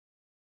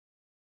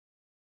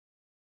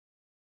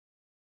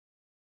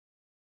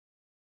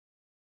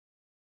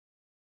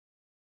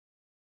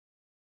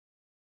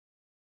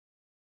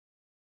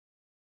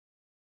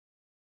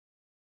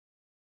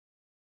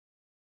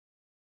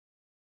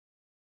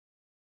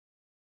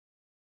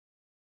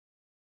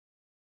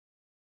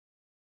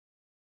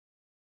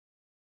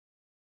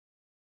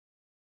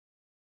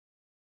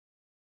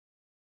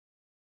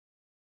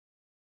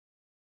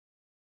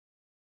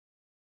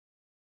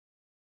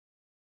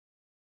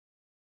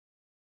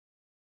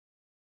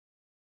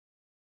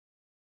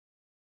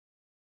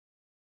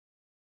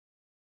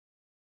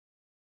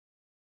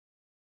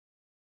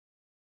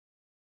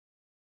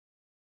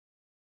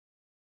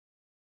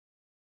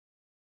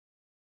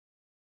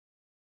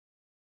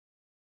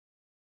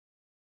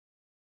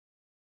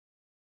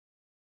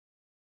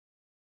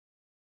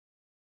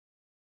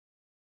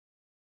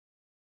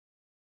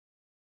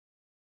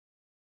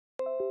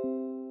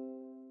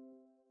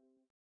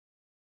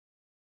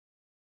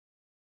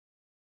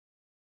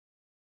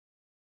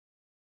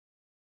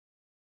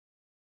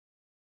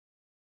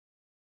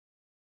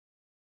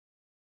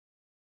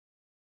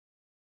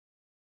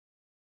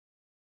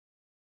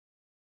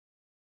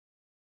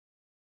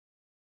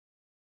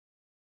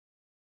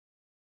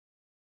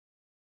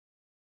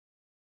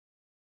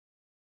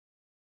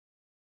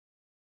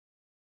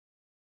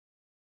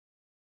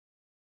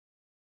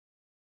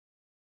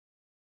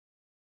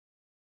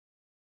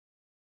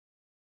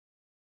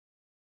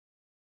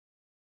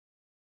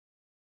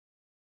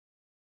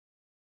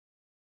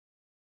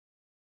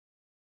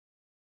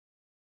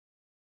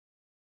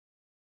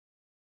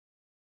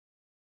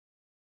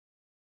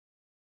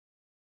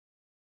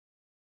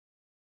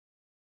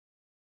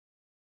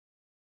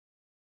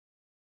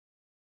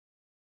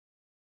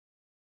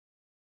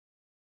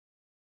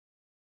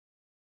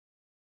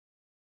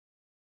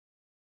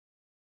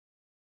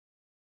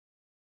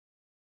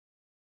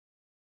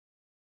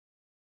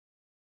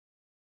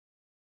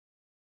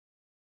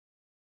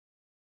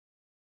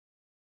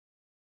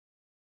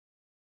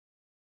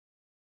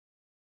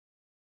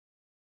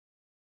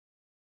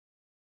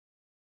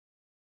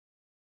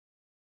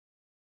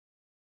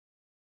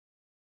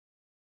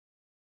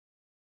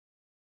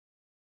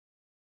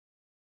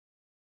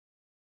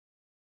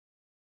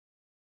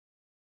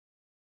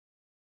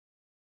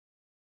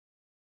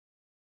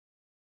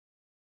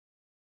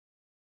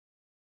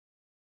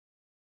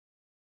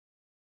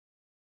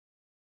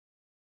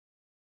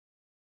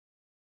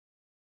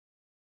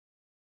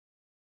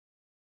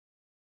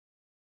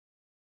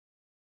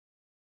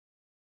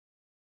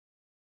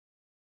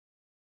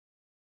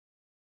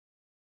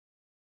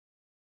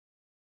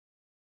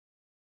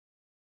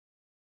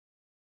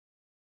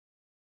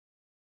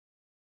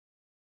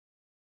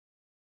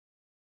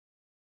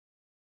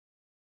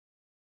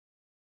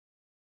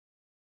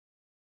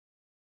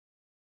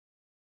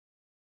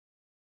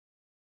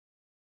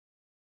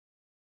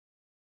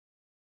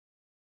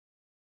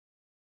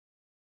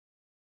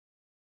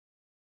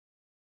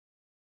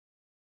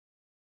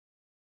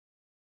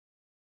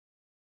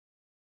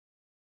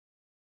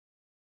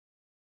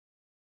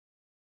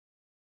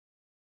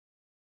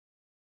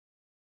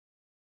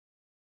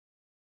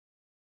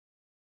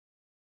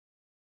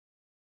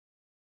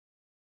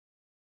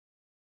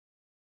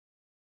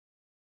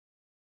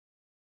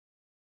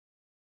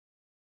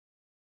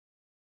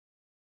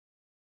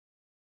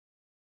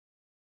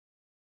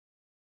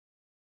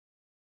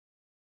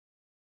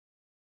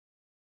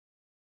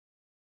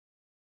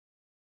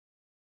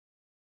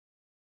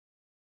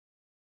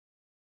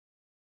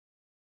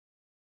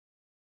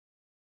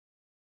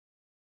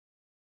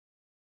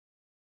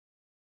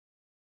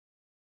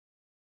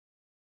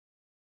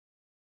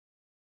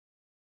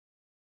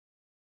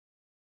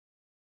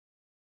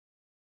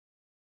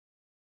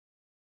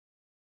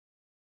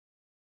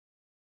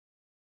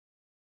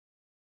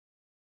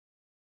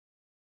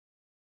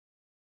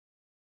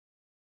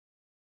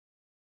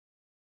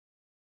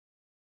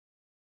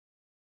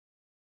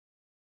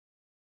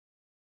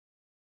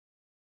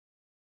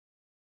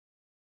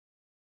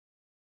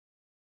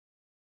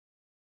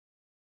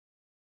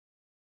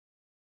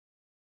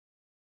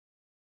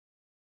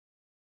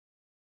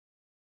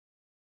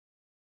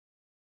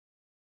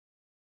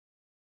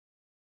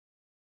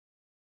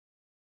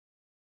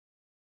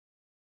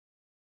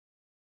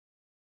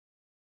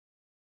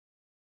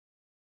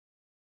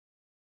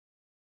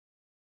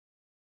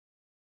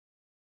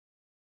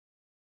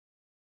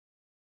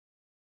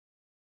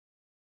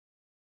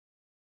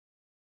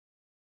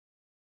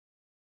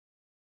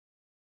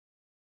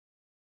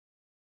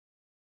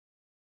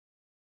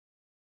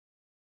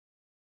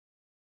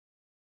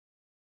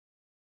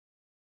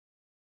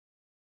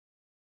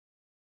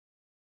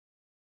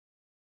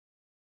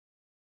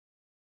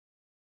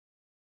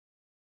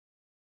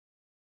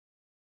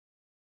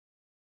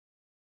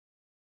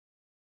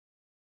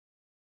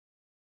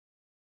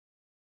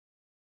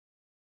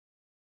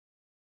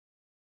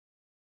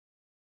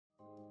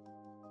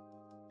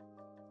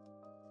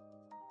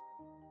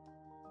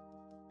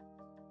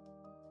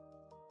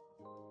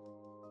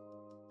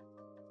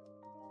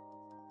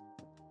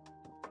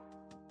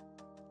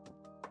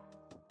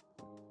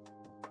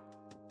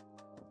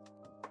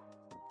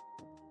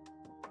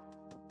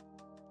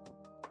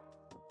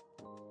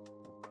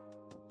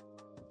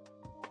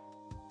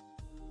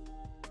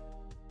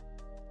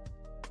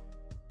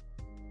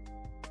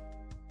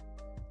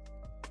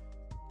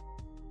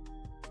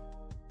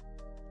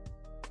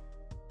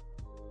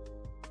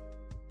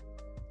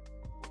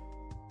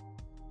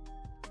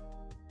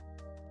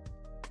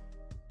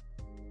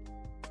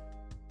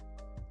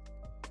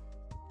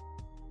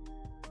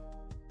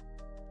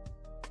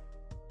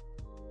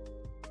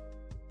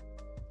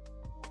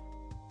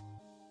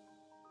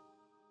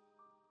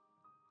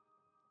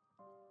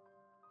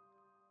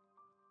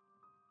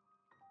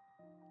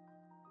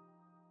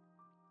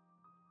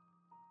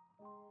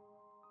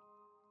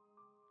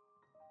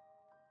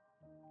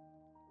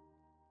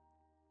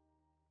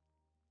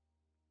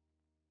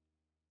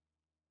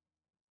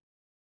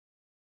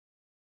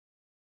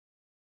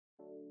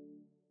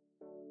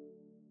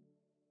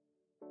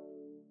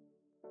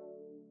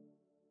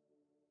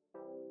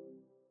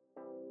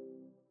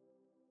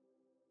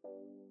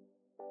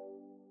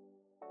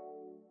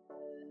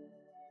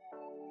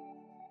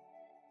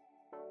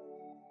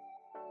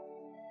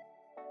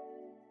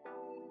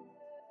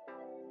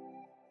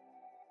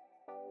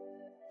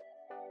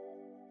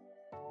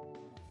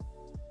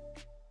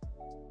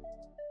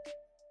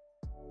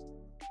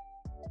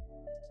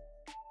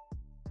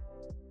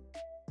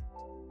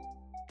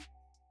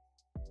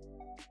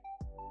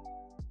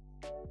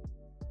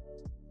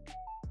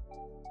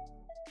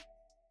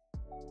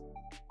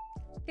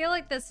I feel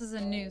like this is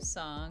a new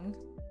song.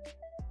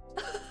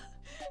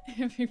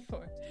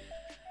 Before.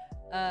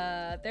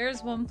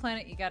 There's one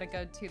planet you gotta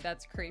go to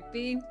that's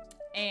creepy,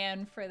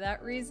 and for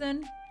that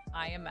reason,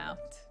 I am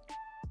out.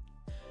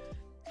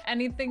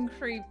 Anything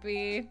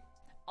creepy,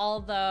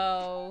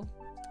 although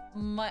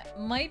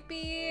might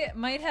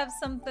have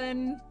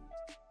something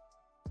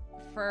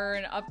for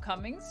an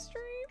upcoming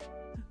stream?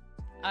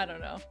 I don't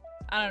know.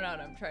 I don't know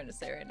what I'm trying to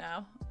say right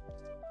now.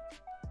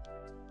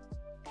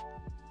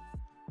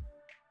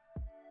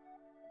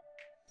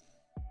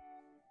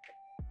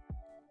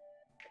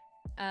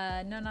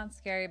 No, not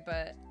scary,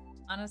 but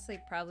honestly,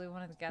 probably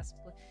one of the guest.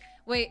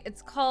 Wait,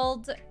 it's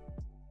called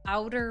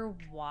Outer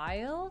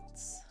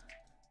Wilds?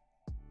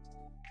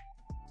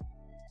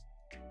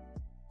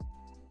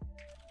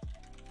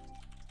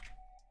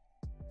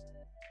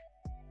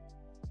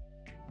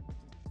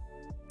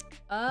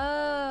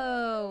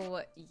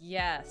 Oh,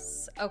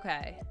 yes.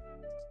 Okay.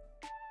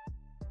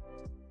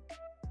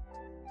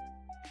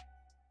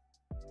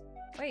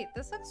 Wait,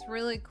 this looks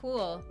really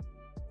cool.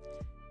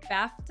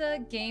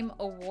 BAFTA Game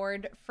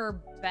Award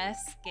for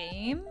Best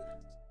Game?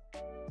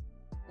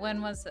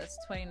 When was this?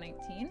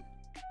 2019?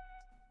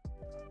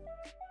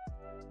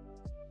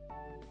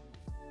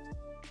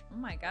 Oh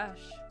my gosh.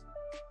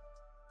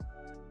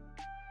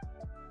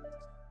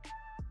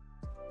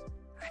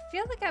 I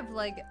feel like I've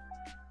like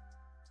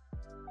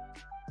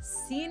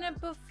seen it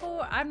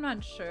before. I'm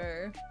not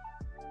sure.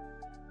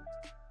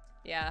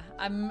 Yeah,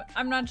 I'm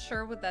not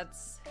sure what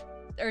that's,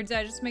 or did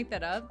I just make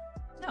that up?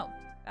 No,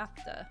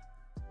 BAFTA.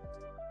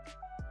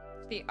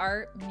 The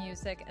art,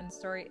 music, and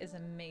story is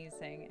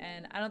amazing,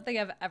 and I don't think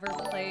I've ever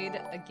played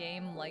a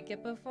game like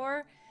it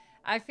before.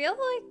 I feel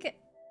like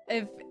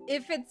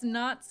if it's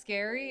not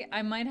scary,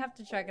 I might have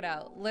to check it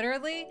out.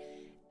 Literally,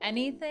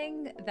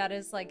 anything that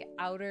is like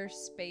outer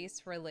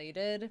space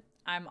related,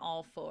 I'm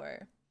all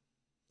for.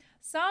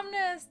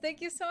 Somnus, thank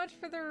you so much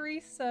for the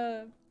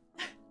resub.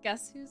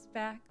 Guess who's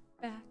back,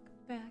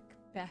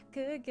 back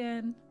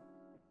again.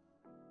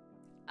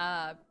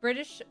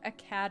 British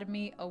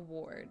Academy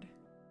Award.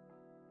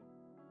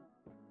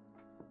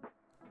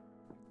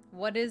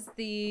 What is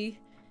the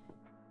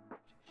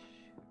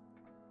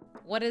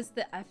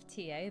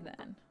FTA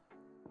then?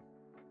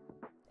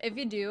 If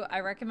you do, I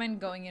recommend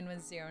going in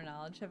with zero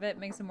knowledge of it.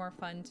 Makes it more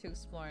fun to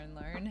explore and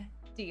learn.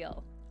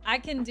 Deal. I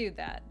can do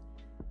that.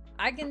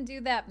 I can do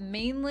that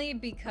mainly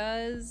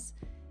because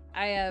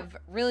I have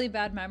really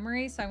bad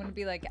memory, so I'm gonna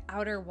be like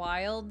Outer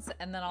Wilds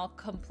and then I'll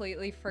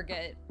completely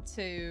forget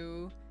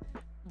to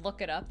look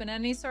it up in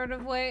any sort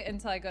of way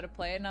until I go to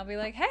play it and I'll be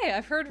like, hey,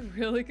 I've heard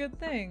really good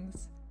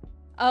things.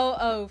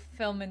 Oh,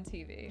 film and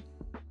TV.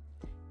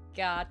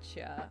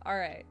 Gotcha. All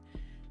right.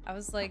 I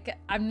was like,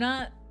 I'm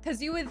not,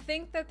 because you would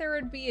think that there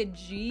would be a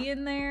G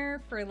in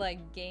there for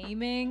like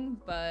gaming,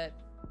 but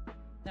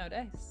no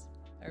dice.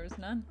 There was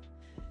none.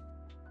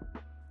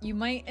 You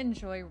might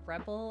enjoy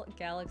Rebel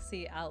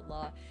Galaxy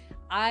Outlaw.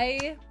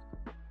 I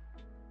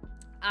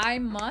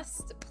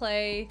must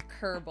play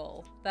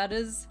Kerbal. That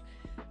is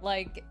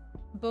like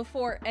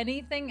before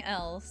anything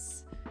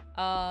else.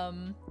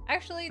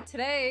 Actually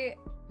today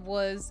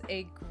was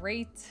a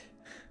great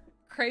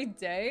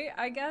day,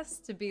 I guess,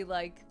 to be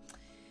like,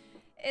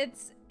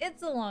 it's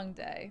a long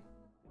day.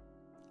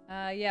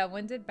 Yeah,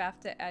 when did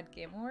BAFTA add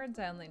Game Awards?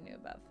 I only knew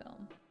about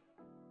film.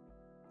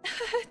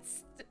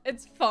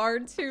 it's far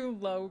too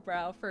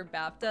lowbrow for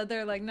BAFTA.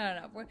 They're like,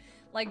 no.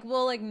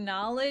 We'll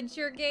acknowledge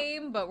your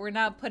game, but we're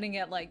not putting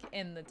it like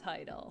in the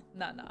title.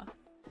 No.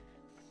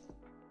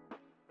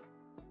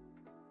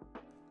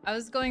 I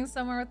was going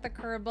somewhere with the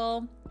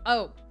Kerbal.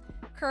 Oh,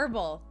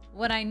 Kerbal.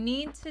 What I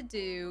need to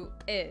do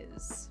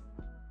is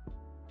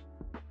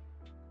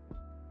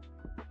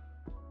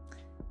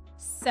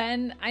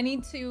I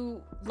need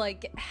to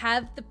like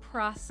have the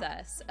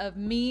process of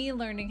me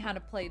learning how to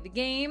play the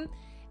game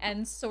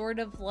and sort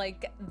of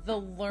like the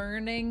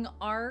learning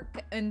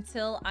arc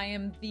until I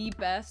am the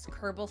best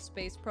Kerbal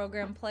Space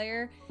Program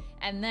player.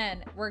 And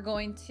then we're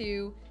going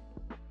to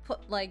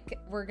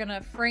we're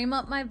gonna frame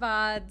up my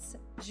VODs.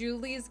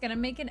 Julie's gonna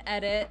make an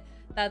edit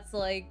that's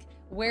like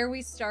where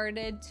we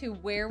started to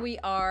where we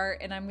are,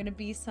 and I'm gonna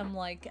be some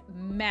like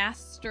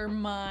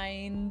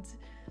mastermind,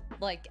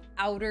 like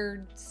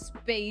outer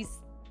space,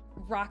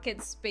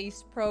 rocket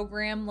space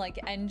program, like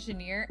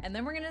engineer, and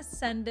then we're gonna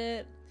send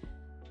it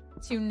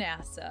to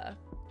NASA,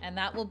 and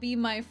that will be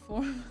my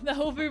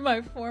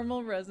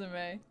formal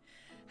resume.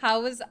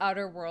 How was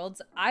Outer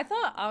Worlds? I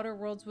thought Outer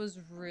Worlds was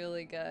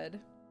really good.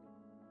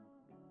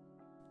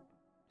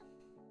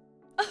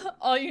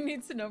 All you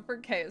need to know for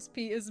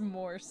KSP is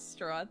more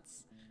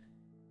struts.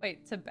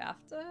 Wait, to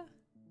BAFTA?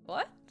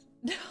 What?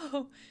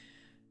 No.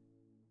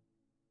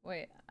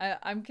 Wait,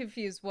 I'm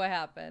confused. What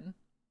happened?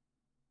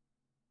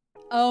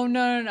 Oh,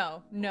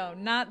 no,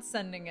 not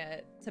sending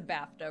it to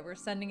BAFTA. We're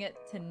sending it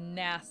to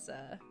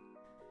NASA.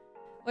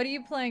 What are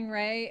you playing,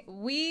 Ray?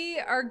 We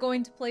are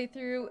going to play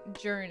through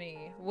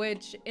Journey,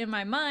 which in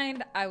my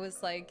mind, I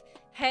was like,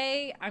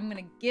 hey, I'm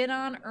gonna get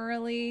on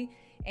early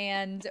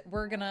and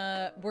we're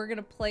gonna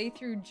play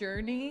through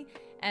Journey.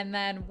 And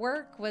then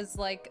work was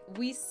like,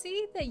 we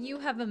see that you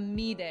have a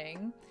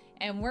meeting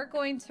and we're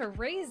going to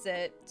raise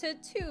it to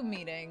 2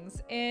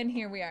 meetings. And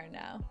here we are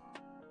now.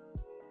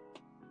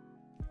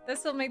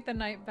 This will make the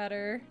night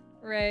better.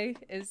 Ray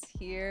is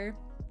here.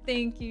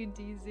 Thank you,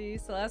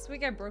 DZ. So last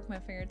week I broke my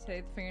finger.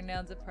 Today the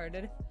fingernails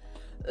departed.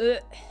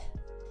 Ugh.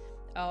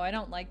 Oh, I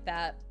don't like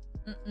that.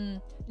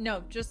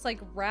 No, just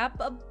like wrap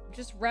a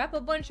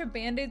bunch of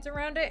band-aids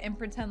around it and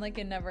pretend like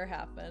it never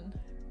happened.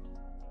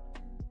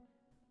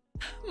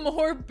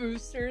 More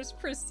boosters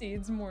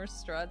precedes more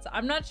struts.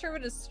 I'm not sure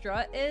what a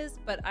strut is,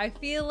 but I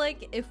feel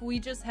like if we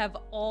just have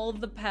all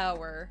the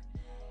power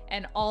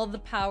and all the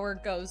power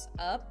goes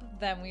up,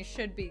 then we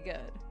should be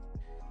good.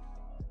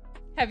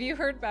 Have you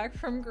heard back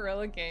from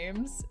Guerrilla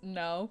Games?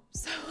 No.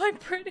 So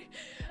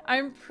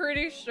I'm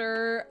pretty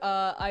sure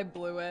I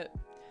blew it.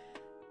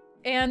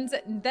 And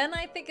then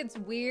I think it's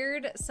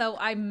weird. So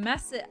I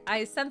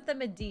sent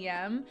them a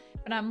DM,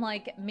 but I'm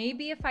like,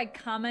 maybe if I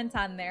comment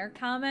on their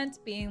comment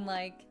being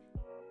like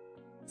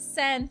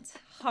sent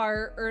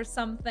heart or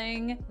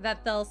something,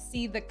 that they'll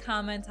see the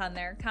comment on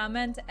their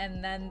comment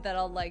and then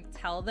that'll like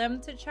tell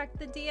them to check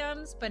the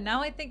DMs. But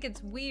now I think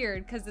it's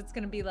weird because it's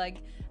gonna be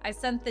like, I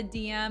sent the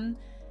DM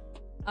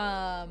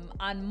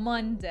on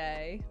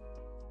Monday.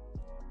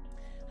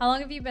 How long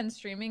have you been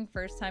streaming?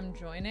 First time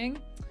joining?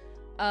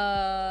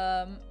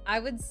 I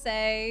would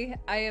say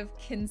I have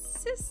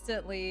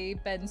consistently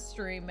been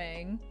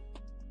streaming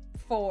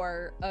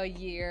for a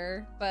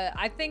year, but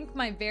I think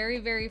my very,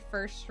 very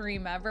first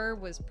stream ever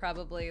was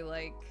probably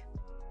like,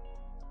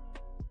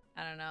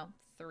 I don't know,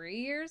 3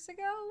 years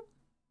ago?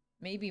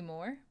 Maybe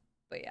more,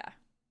 but yeah.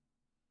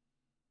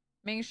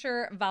 Making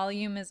sure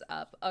volume is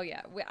up. Oh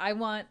yeah, I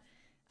want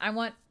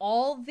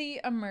all the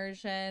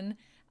immersion.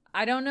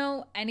 I don't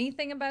know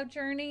anything about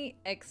Journey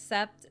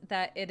except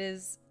that it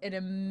is an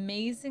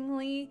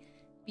amazingly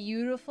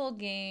beautiful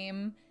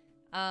game.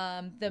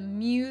 The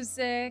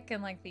music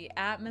and like the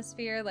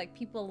atmosphere, like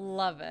people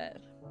love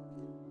it.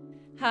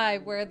 Hi,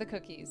 where are the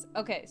cookies?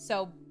 Okay,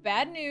 so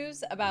bad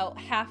news about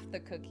half the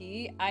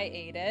cookie. I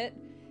ate it,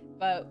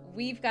 but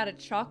we've got a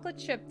chocolate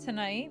chip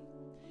tonight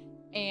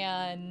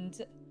and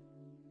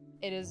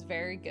it is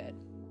very good.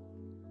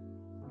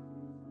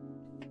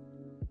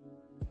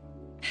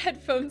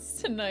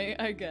 Headphones tonight,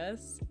 I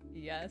guess.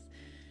 Yes.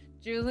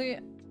 Julie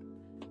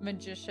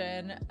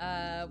Magician.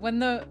 When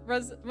the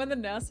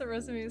NASA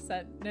resume is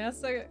sent,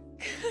 NASA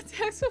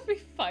tax will be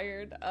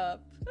fired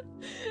up.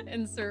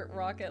 Insert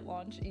rocket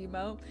launch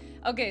emo.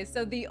 Okay,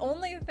 so the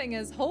only thing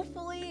is,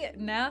 hopefully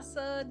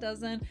NASA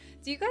doesn't.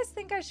 Do you guys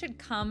think I should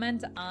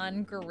comment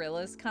on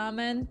Gorilla's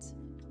comment,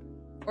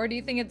 or do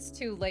you think it's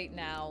too late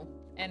now?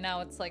 And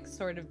now it's like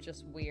sort of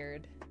just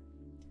weird.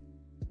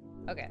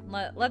 Okay,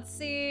 let's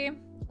see.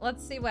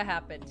 Let's see what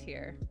happened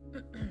here.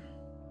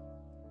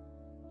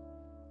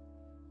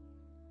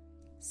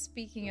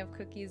 Speaking of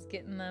cookies,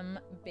 getting them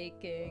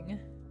baking.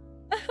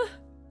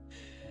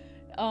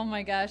 Oh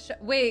my gosh.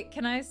 Wait,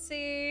 can I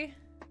see?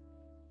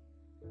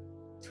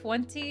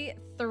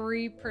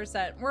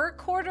 23%. We're a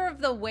quarter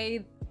of the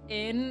way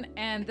in,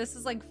 and this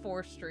is like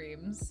 4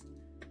 streams.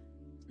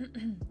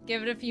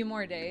 Give it a few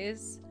more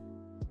days.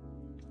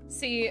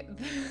 See,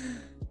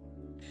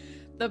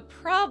 the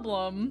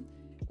problem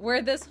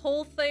where this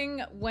whole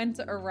thing went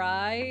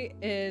awry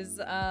is,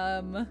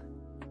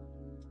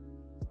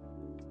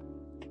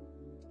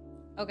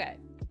 okay.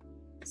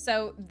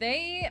 So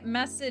they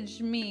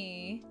messaged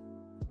me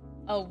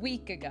a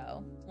week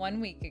ago,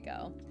 1 week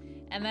ago,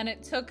 and then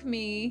it took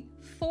me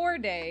 4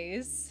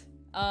 days,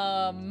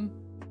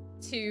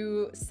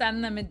 to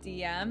send them a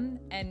DM,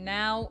 and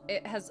now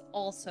it has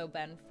also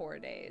been 4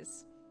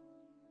 days.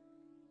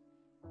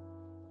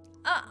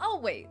 I'll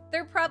wait.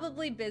 They're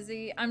probably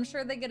busy. I'm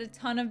sure they get a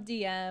ton of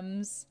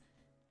DMs.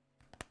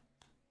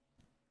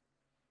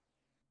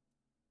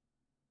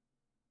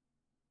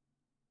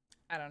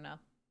 I don't know.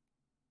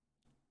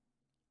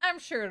 I'm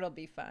sure it'll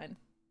be fine.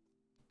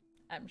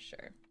 I'm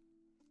sure.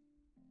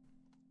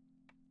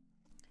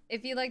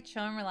 If you like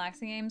chill and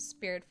relaxing games,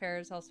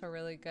 Spiritfarer is also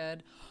really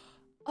good.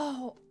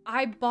 Oh,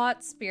 I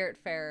bought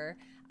Spiritfarer.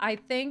 I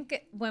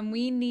think when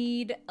we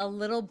need a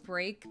little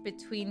break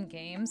between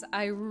games,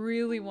 I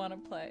really want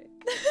to play.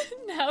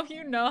 Now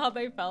you know how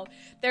they felt.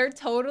 They're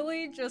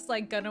totally just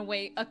like gonna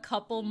wait a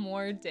couple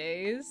more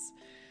days.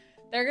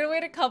 They're gonna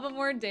wait a couple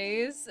more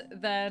days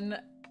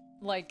than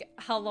like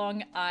how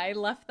long I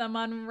left them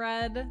on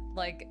red.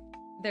 Like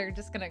they're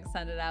just gonna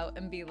extend it out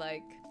and be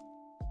like,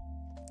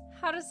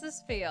 how does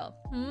this feel?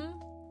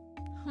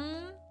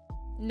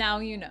 Now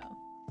you know.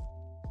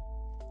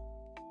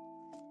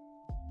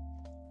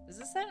 Is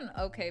this an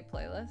okay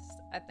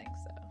playlist? I think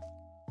so.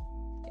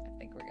 Yeah, I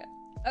think we're good.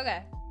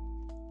 Okay.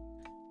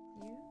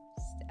 View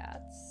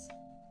stats.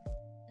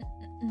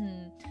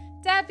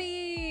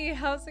 Abby,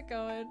 how's it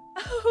going?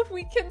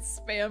 We can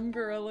spam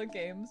Gorilla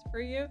Games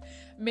for you.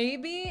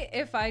 Maybe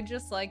if I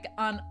just like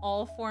on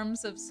all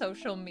forms of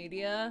social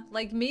media,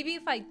 like maybe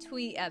if I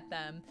tweet at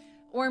them,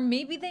 or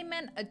maybe they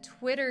meant a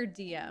Twitter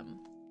DM.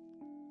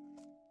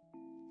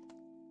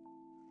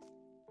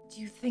 Do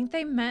you think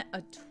they meant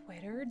a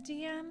Twitter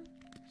DM?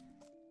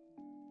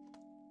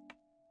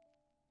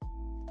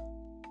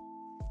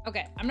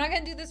 Okay, I'm not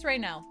gonna do this right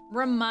now.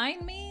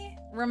 Remind me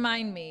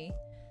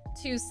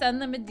to send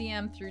them a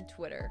DM through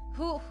Twitter.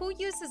 Who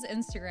uses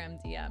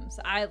Instagram DMs?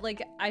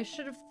 I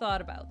should have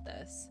thought about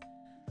this.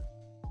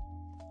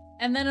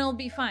 And then it'll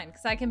be fine,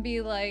 because I can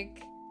be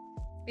like,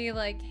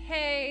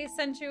 hey,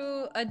 sent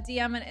you a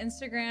DM on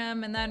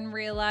Instagram, and then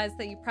realize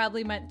that you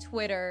probably meant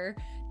Twitter,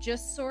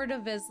 just sort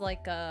of as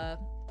like a,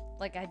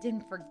 like I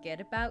didn't forget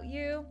about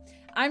you.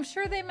 I'm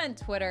sure they meant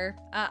Twitter.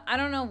 I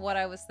don't know what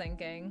I was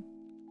thinking.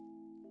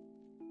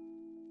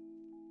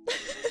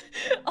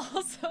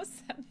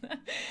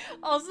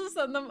 Also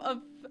send them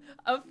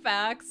a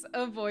fax,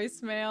 a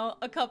voicemail,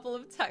 a couple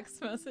of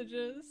text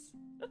messages.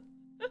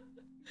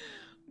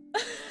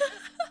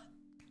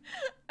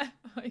 I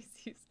always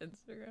use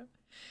Instagram.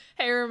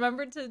 Hey,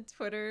 remember to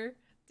Twitter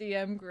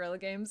DM Gorilla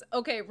Games.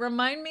 Okay,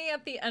 remind me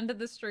at the end of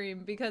the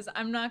stream, because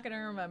I'm not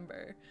gonna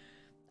remember.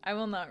 I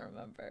will not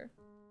remember.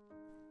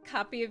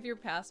 Copy of your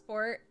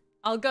passport.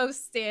 I'll go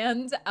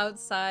stand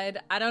outside.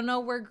 I don't know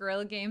where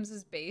Gorilla Games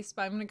is based,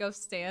 but I'm gonna go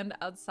stand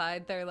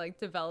outside their like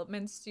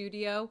development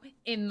studio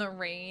in the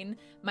rain.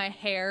 My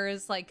hair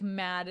is like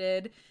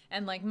matted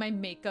and like my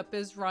makeup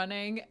is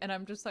running, and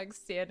I'm just like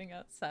standing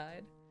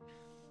outside.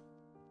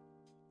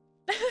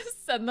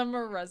 Send them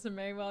a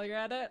resume while you're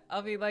at it.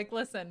 I'll be like,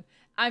 listen,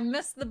 I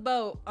missed the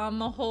boat on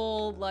the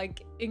whole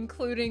like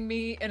including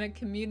me in a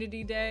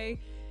community day.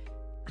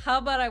 How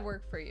about I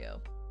work for you?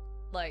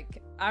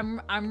 Like,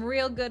 I'm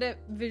real good at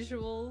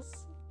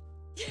visuals.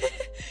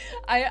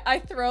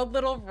 I throw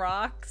little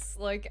rocks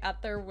like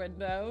at their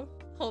window,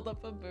 hold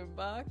up a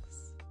boombox.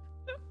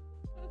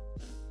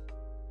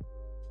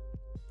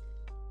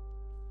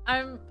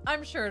 I'm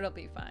sure it'll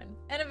be fine.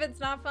 And if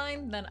it's not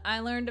fine, then I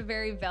learned a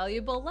very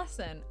valuable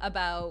lesson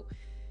about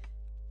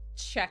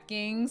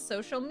checking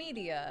social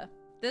media.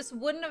 This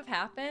wouldn't have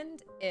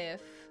happened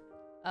if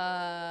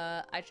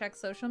I checked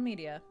social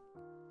media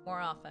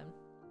more often.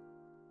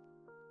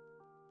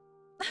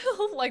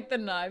 Like the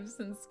knives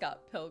in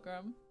Scott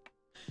Pilgrim.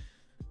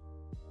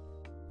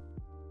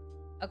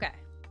 Okay.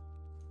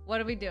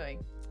 What are we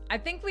doing? I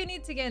think we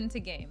need to get into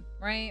game,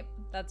 right?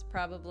 That's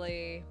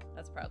probably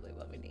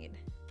what we need.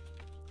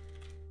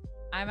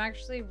 I'm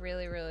actually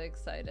really, really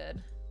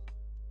excited.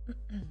 Do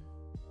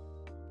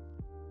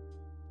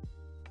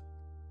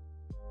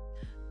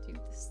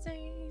the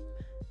same.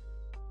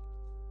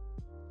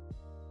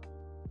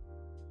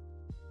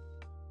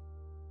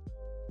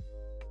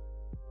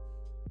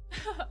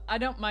 I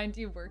don't mind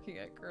you working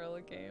at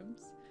Gorilla Games.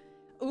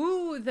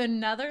 Ooh, the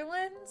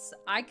Netherlands?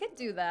 I could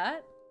do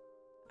that.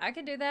 I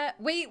could do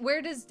that. Wait,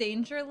 where does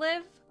Danger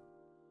live?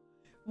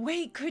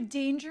 Wait, could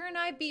Danger and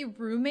I be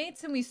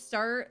roommates and we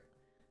start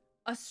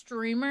a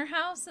streamer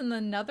house in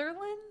the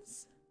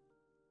Netherlands?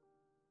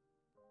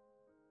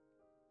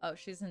 Oh,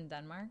 she's in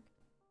Denmark?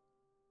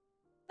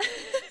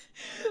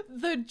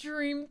 The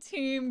dream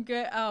team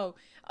get... Oh,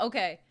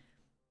 okay.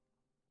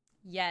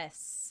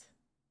 Yes.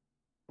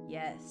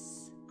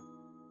 Yes.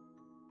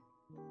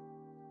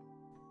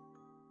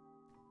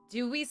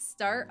 Do we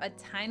start a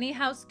tiny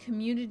house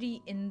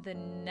community in the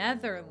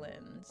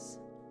Netherlands?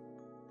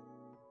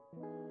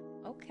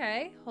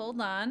 Okay,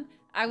 hold on.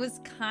 I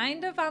was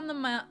kind of on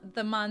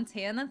the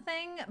Montana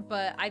thing,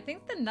 but I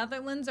think the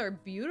Netherlands are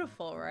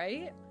beautiful,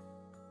 right?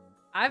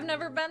 I've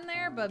never been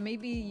there, but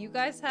maybe you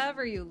guys have,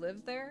 or you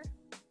live there.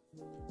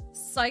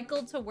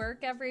 Cycle to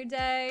work every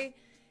day.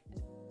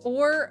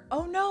 Or,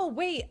 oh no,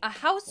 wait, a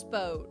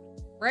houseboat,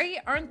 right?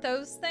 Aren't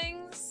those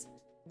things?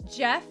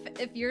 Jeff,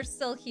 if you're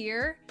still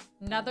here,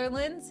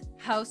 Netherlands,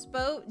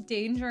 houseboat,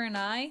 Danger and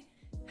I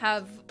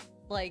have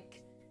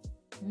like,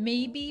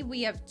 maybe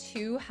we have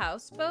 2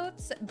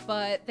 houseboats,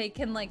 but they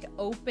can like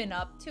open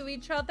up to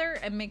each other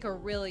and make a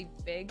really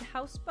big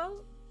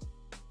houseboat.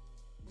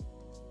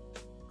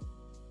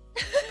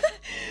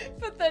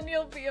 But then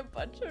you'll be a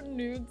bunch of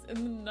nudes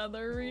in the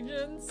nether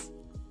regions.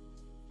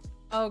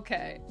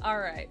 Okay, all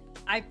right.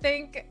 I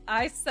think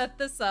I set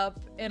this up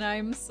and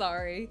I'm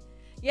sorry.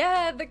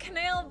 Yeah, the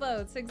canal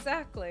boats,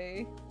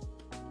 exactly.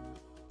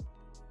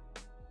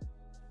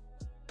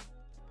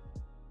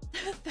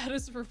 That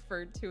is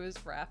referred to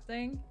as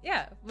rafting.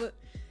 Yeah,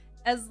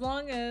 as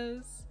long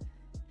as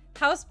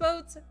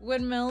houseboats,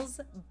 windmills,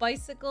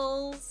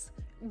 bicycles,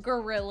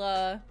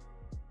 gorilla,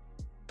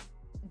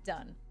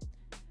 done.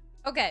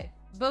 Okay,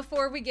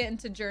 before we get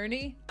into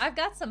Journey, I've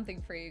got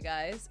something for you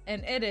guys,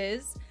 and it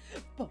is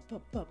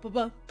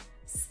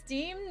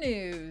Steam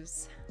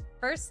news.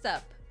 First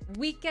up,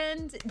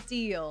 weekend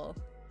deal.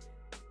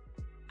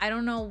 I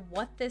don't know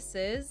what this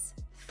is.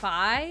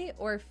 Fi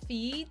or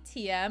Fi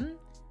TM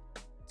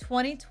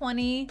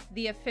 2020,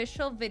 the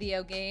official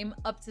video game,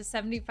 up to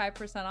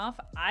 75% off.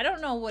 I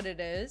don't know what it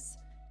is.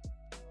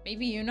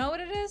 Maybe you know what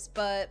it is,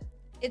 but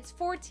it's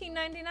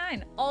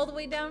 $14.99, all the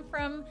way down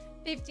from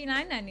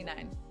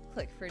 $59.99.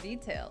 Click for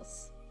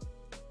details.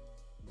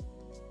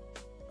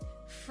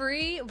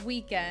 Free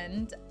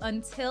weekend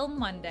until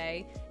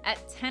Monday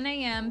at 10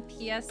 a.m.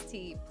 PST.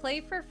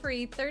 Play for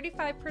free,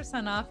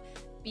 35% off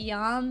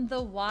Beyond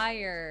the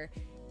Wire.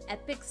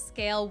 Epic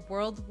scale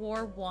World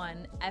War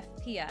I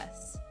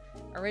FPS.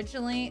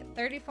 Originally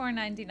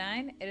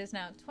 $34.99, it is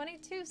now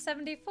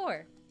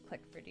 $22.74.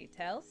 Click for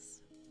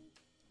details.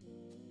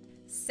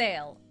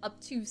 Sale up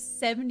to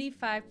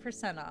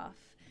 75% off.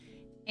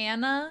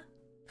 Anna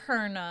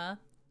Perna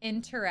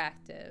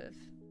Interactive.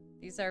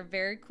 These are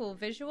very cool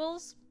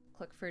visuals.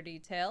 Click for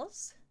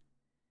details.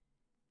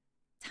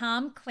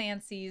 Tom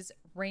Clancy's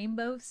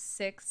Rainbow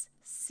Six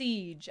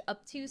Siege,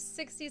 up to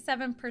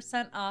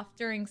 67% off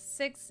during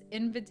 6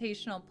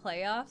 invitational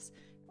playoffs.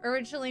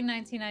 Originally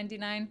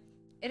 $19.99,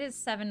 it is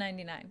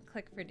 $7.99.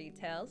 Click for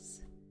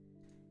details.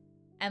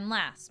 And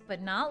last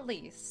but not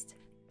least,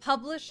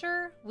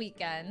 Publisher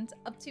Weekend,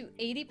 up to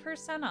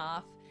 80%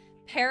 off.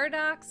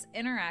 Paradox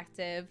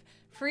Interactive,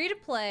 free to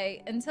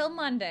play until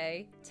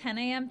Monday, 10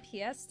 a.m.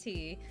 PST.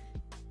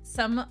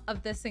 Some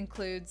of this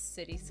includes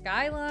City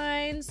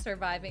Skylines,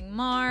 Surviving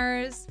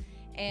Mars,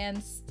 and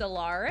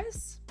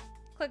Stellaris.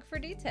 Click for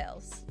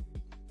details.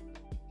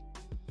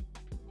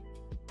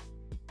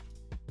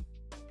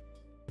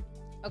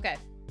 Okay,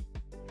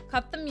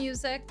 cut the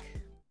music.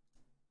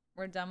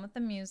 We're done with the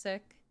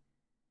music.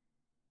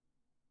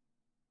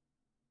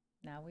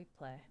 Now we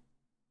play.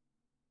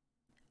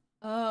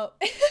 Oh,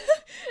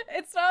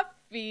 it's not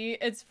Phi,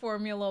 it's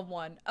Formula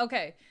One.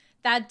 Okay,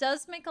 that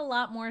does make a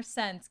lot more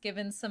sense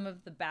given some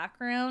of the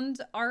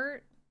background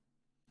art.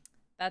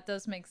 That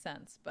does make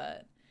sense,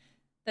 but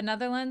the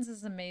Netherlands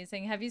is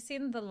amazing. Have you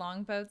seen the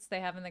longboats they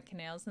have in the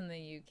canals in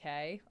the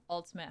UK?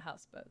 Ultimate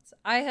houseboats.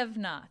 I have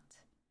not.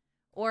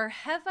 Or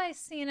have I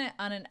seen it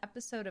on an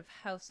episode of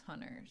House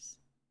Hunters?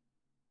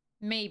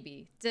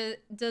 Maybe.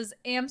 Does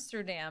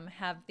Amsterdam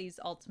have these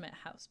ultimate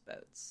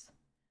houseboats?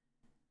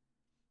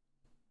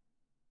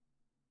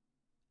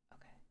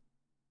 Okay.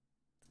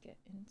 Let's get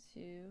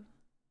into...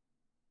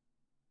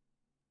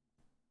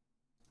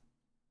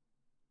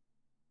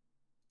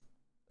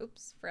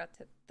 Oops, forgot to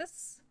hit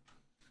this.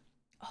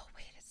 Oh,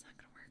 wait, it's not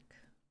gonna work.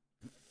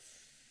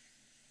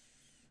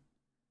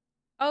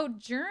 Oh,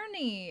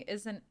 Journey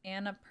is an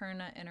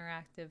Annapurna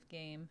interactive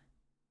game.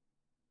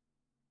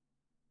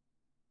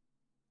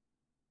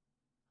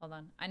 Hold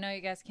on. I know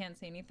you guys can't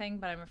see anything,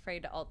 but I'm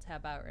afraid to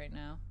alt-tab out right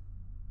now.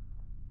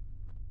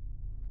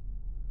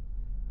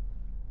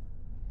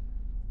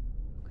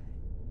 Okay.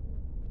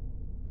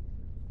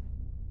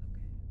 Okay,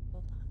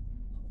 hold on.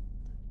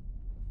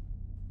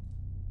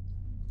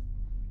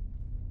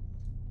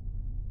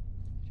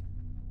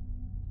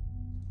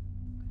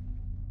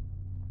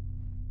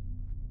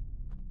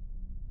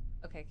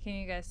 Okay, can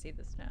you guys see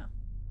this now?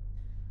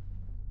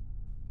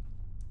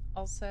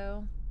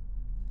 Also,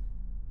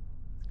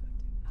 let's go to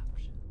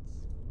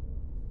options.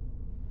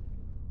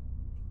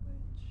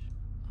 Language,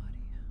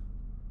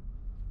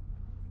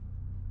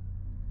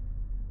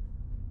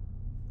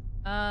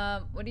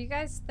 audio. What do you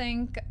guys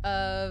think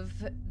of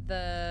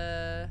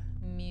the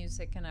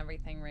music and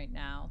everything right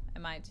now?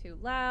 Am I too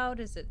loud?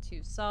 Is it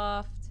too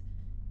soft?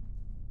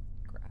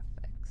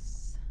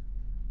 Graphics.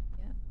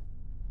 Yeah.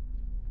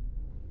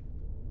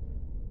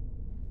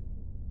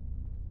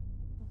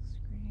 Full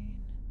screen.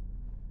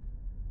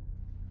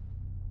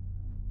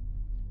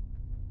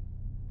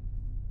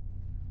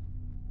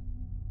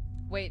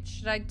 Wait,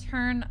 should I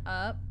turn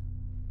up?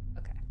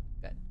 Okay,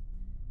 good.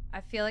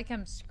 I feel like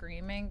I'm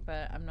screaming,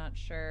 but I'm not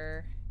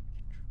sure.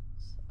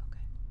 Controls.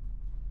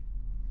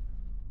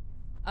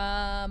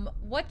 Okay.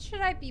 What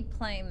should I be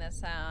playing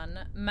this on?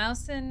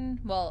 Mouse and,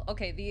 well,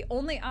 okay, the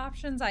only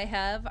options I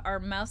have are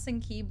mouse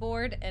and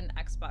keyboard and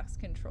Xbox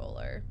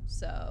controller,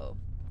 so.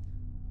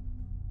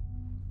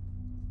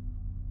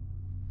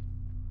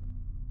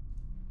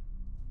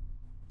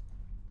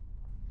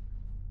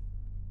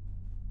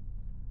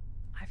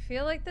 I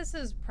feel like this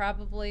is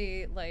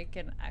probably like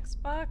an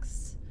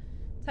Xbox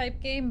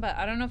type game, but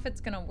I don't know if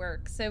it's gonna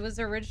work. So it was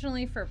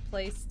originally for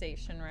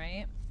PlayStation,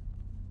 right?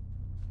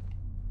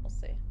 We'll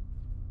see.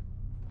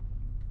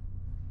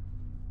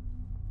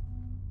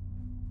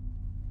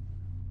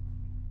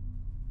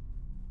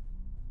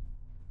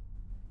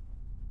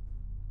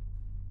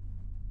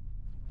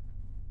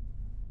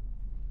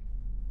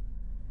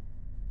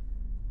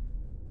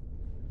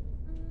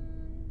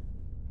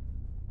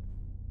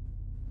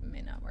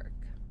 May not work.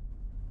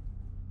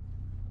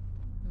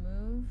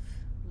 Move,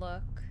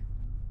 look,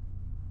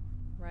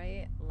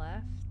 right,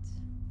 left,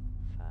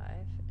 5,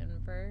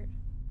 invert.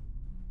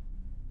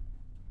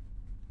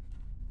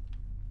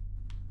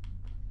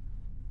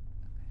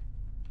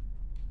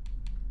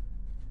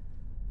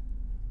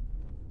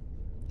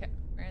 Okay,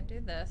 we're gonna do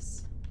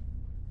this.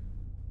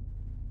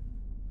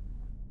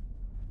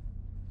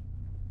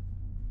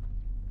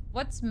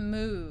 What's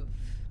move?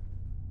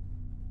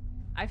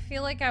 I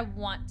feel like I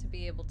want to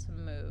be able to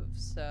move,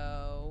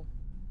 so...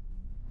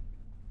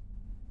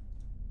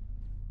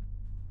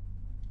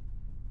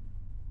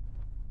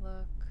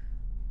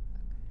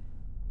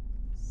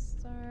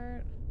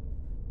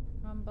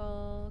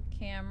 Rumble,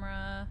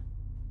 camera,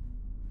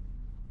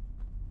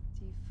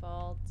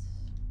 default,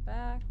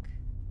 back.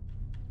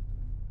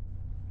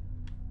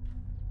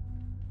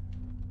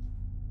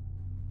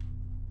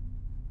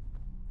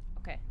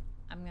 Okay,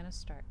 I'm gonna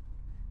start.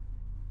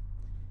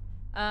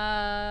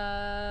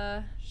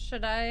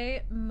 Should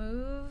I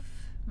move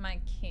my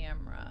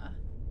camera?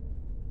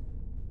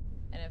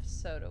 And if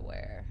so, to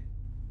where?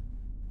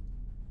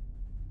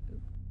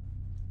 Oop.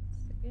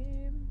 That's the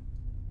game.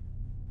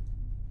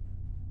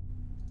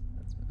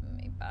 Let's move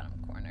me bottom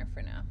corner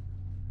for now.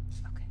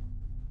 Okay.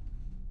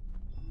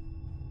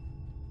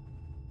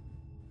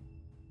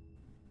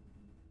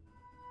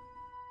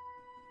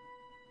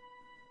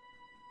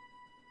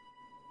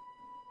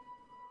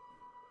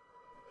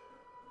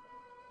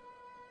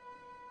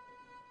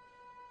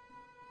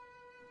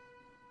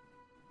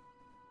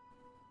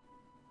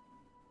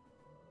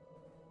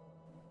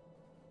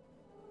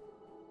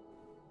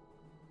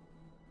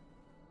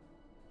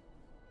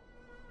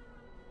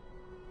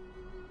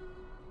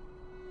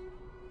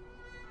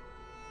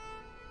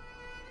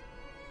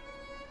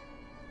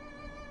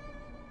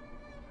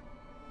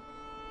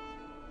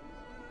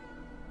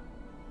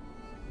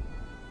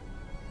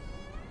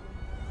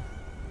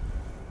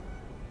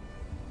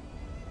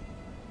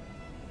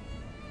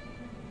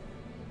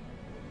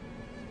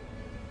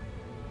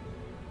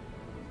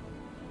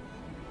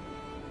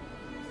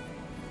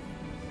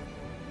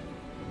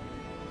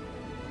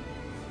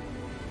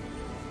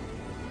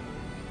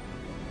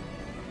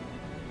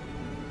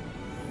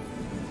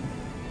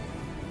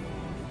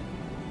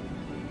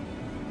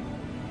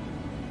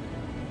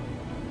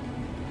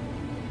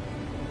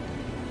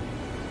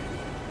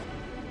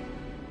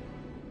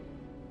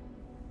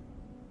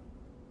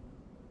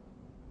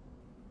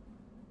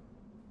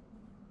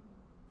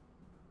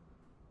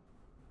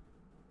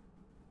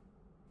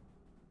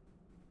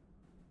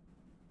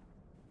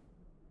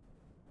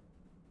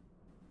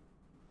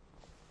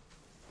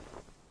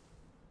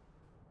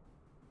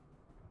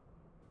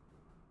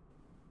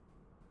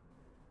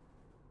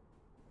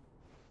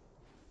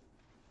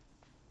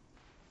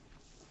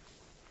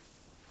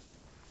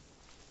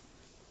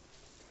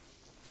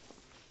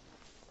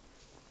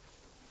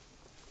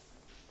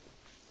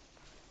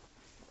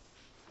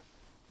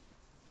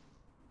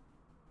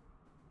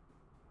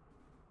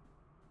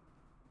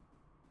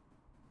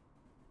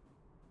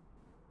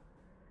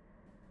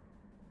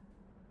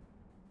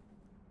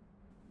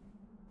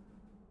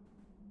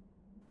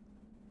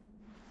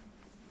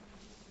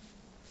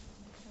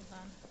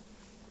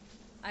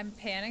 I'm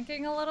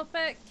panicking a little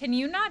bit. Can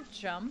you not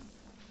jump?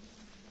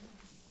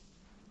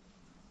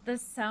 The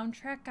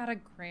soundtrack got a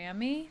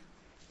Grammy?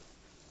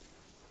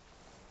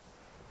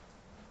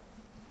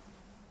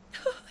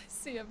 I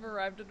see I've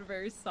arrived at a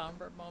very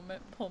somber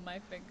moment. Pull my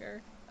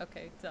finger.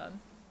 Okay, done.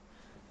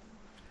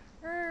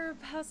 Herb,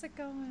 how's it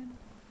going?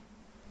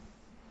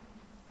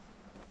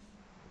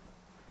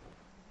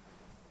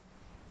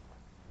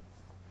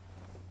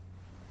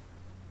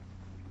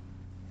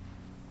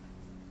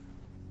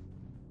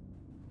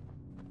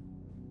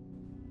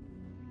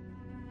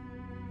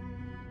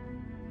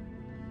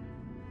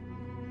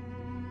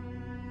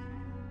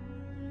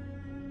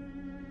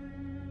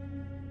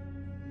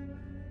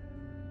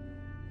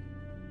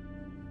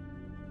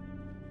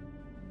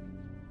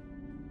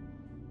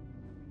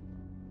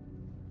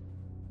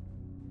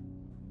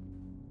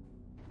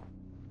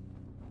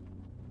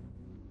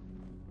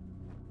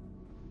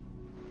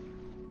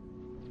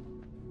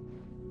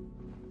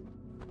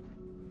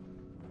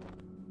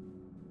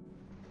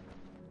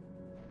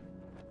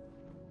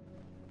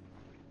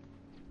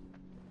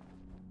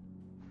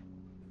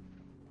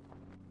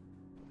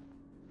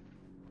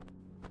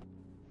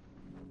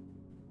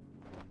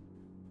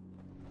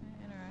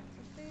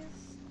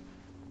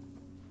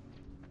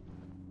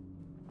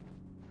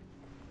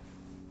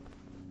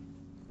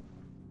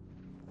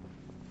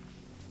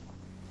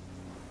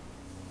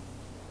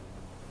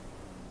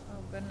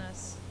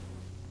 Goodness.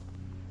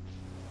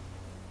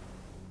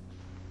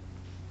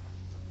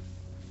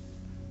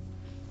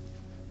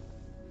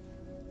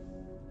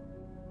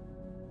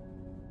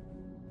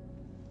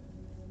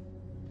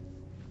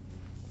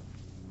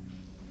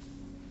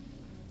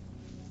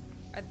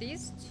 Are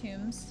these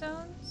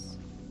tombstones?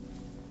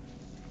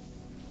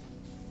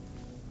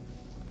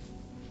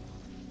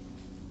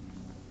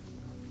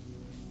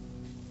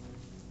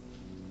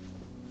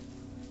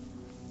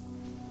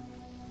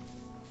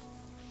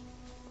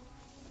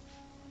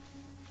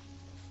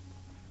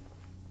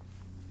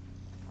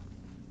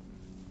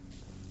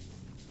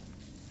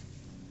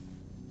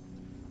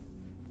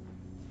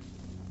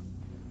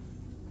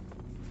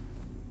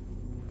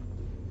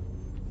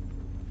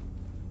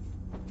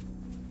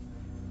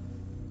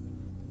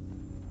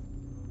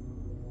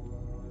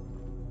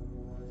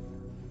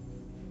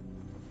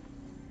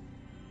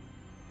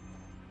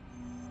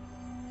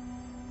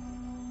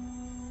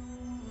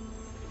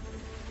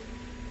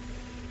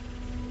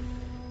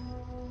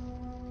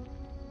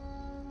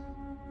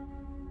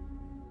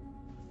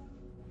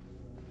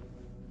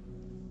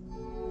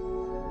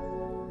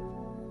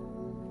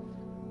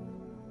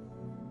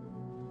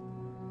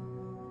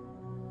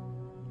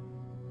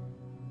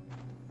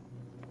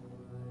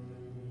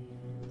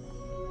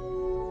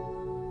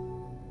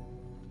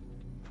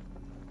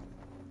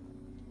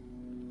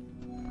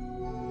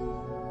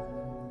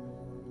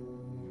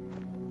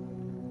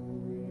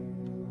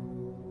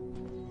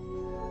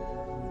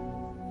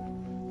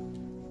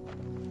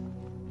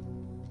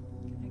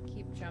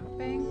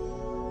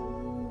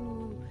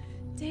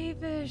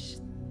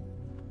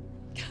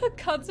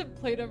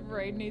 Contemplative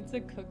Ray needs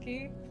a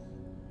cookie.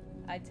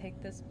 I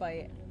take this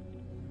bite.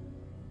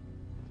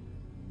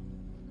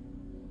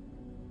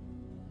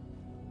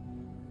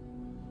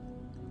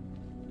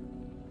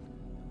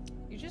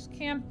 You just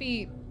can't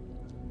beat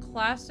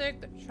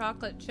classic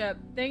chocolate chip.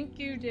 Thank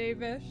you,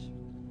 Davis.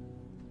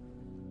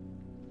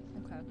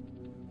 Okay.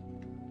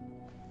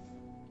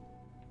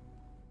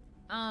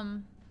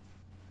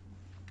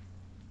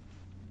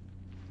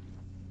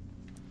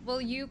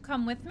 Will you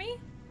come with me?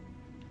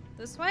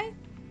 This way?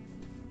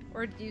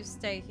 Or do you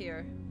stay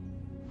here?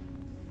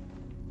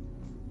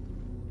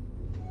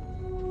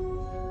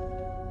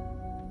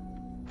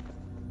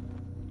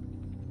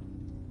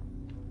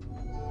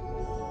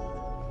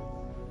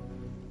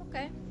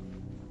 Okay.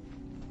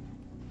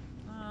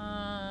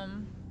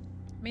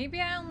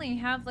 Maybe I only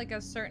have like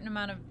a certain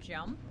amount of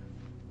jump.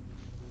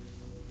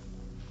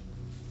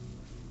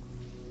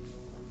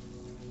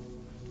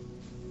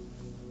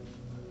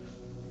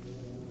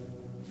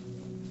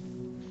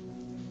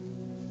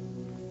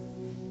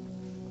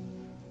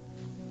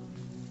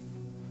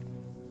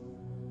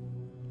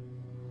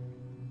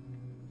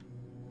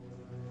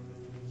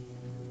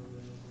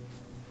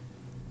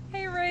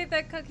 Hey Ray,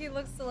 that cookie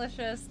looks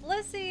delicious.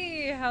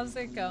 Lissy, how's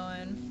it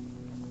going?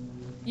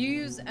 You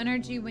use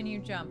energy when you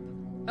jump.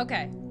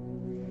 Okay.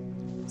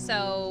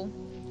 So,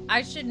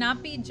 I should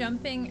not be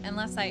jumping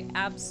unless I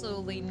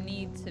absolutely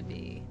need to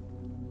be.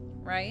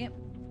 Right?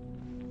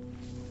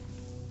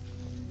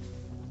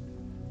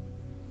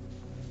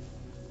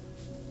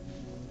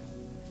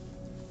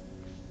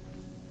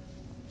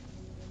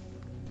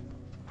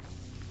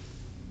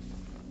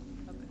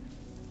 Okay.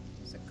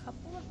 There's a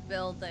couple of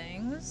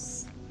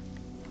buildings.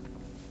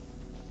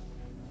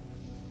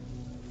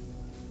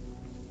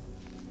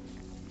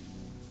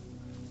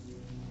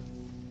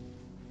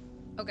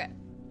 Okay,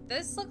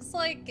 this looks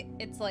like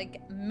it's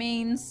like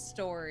main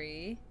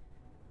story.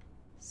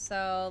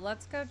 So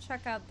let's go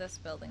check out this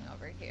building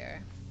over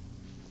here.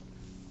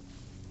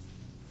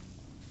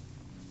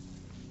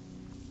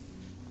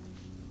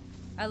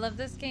 I love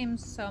this game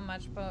so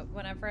much, but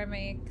whenever I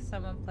make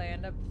someone play, I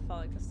end up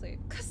falling asleep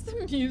because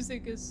the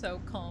music is so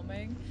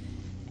calming.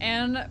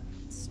 And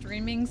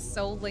streaming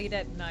so late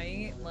at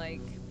night,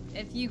 like,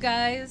 if you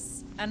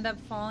guys end up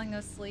falling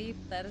asleep,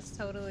 that is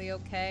totally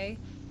okay.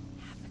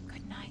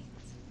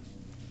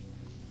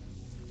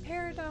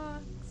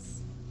 Paradox.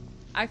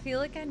 I feel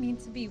like I need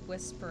to be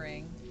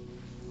whispering.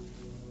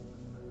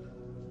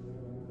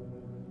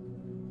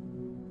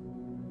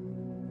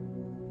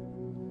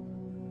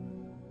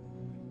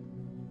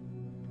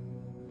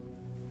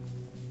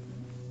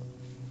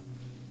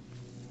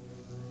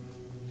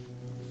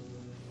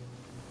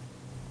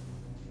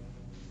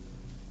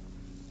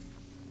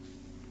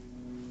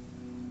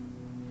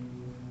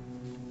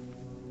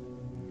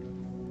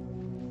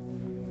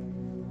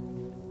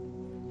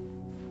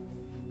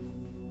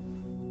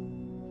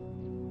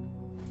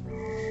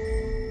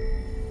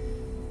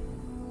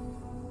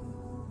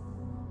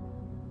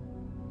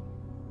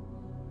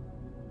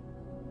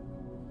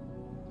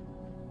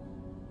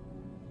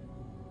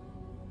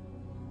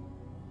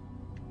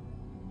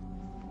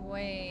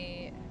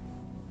 Wait.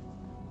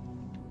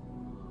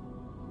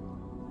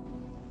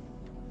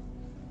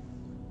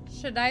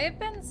 Should I have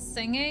been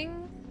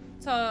singing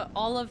to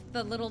all of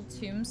the little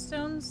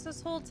tombstones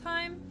this whole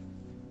time?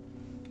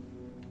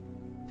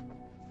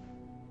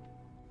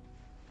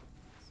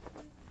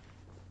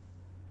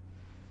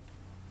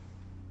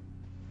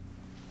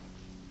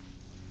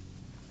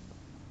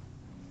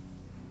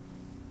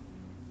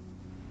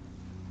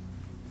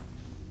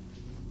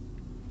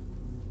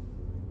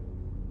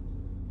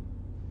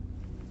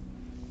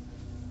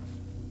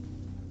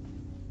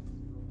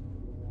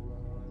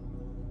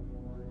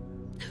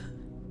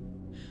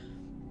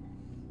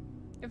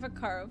 If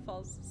Akara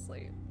falls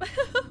asleep.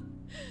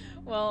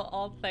 Well,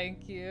 I'll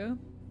thank you.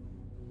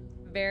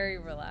 Very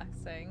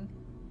relaxing.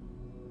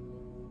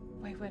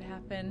 Wait, what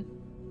happened?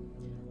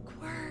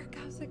 Quirk,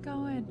 how's it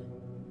going?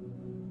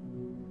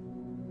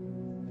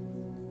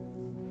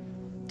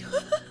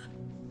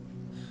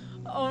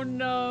 Oh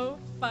no.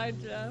 Bye,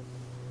 Jeff.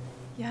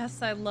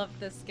 Yes, I love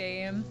this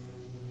game.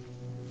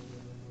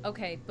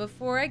 Okay,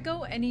 before I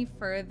go any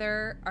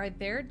further, are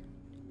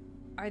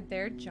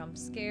there jump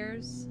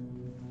scares?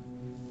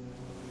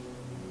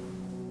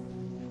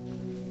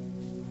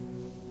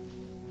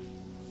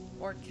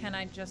 Or can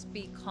I just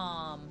be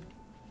calm?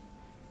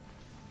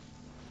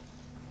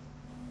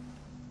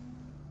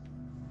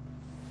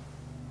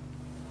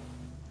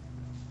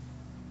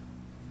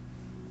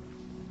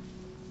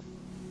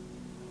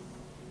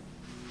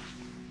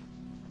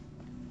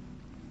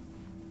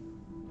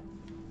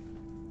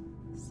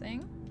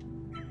 Sing?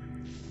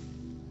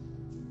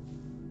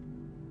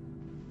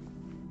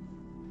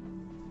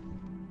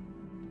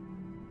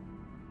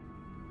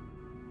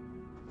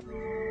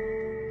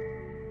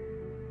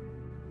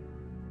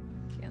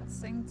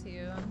 Sing to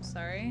you, I'm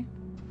sorry.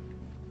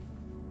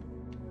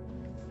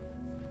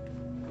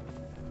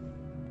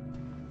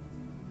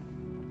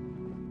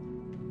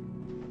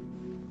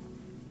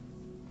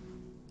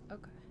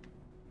 Okay.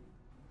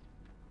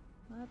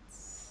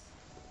 Let's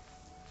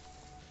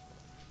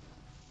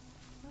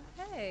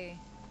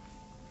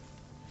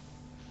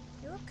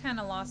kind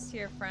of lost to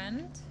your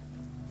friend.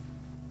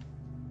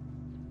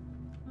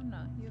 Oh no,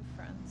 you have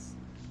friends.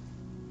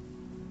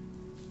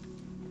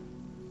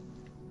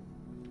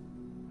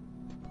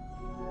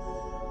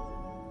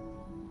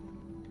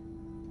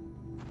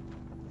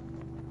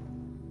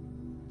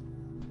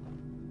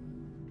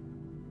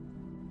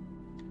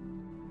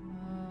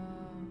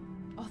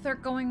 Oh, they're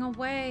going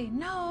away.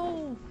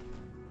 No!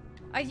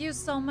 I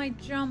used all my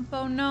jump.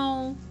 Oh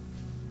no.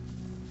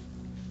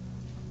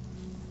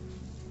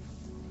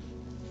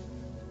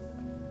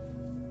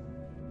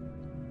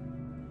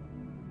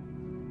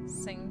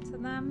 Sing to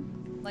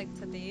them, like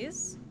to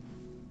these.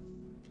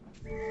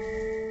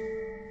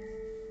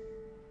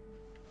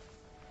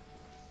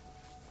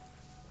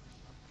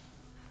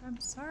 I'm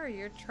sorry,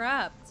 you're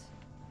trapped.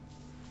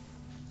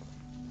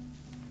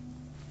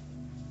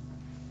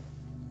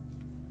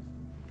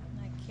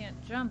 I can't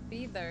jump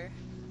either.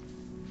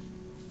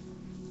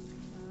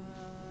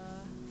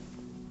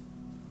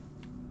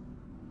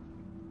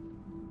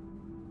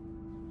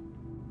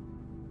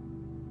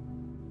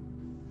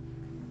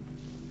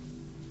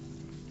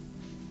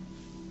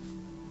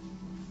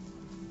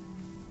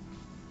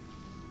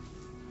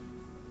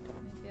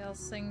 I'll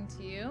sing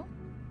to you.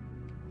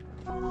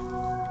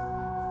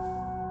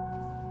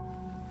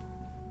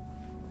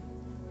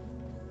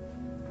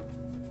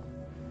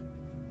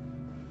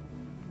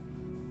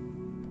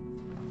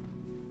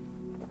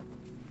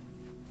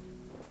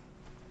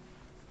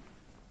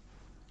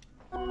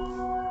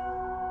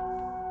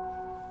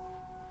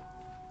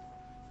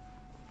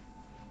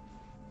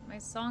 My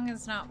song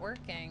is not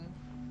working.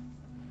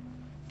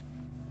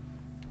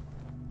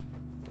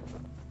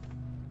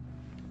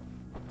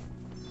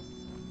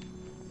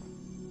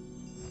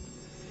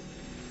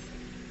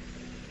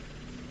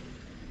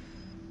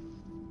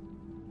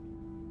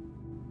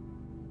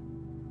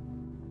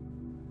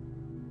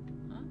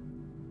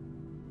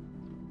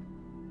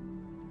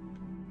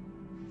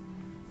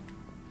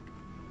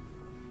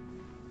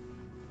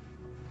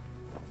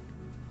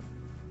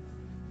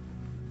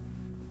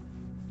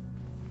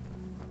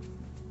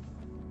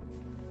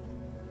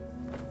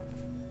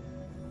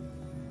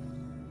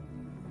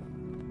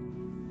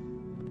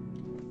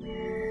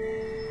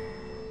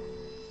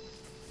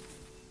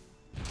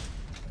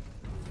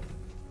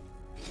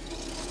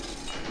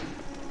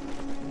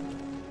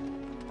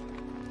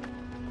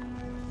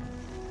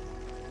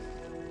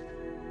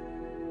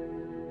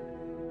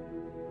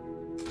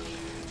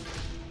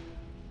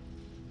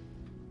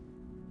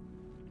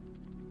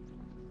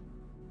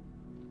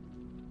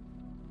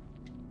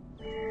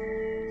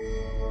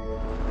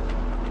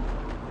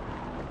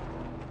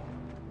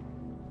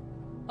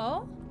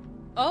 Oh?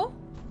 Oh?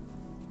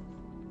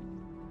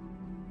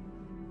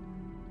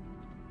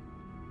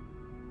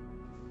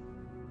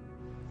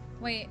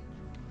 Wait.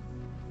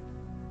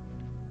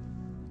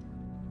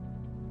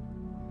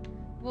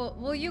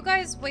 Will you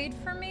guys wait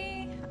for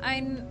me?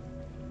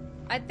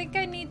 I think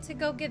I need to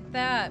go get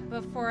that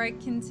before I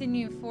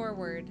continue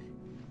forward.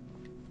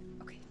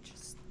 Okay,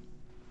 just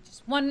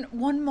one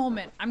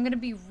moment. I'm gonna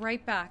be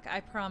right back,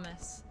 I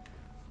promise.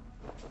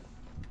 Oh,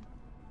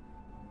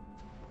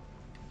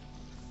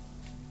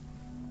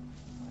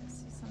 I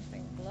see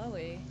something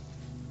glowy.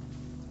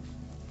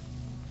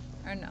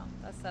 Or no,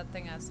 that's that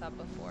thing I saw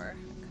before.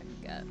 I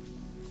couldn't get.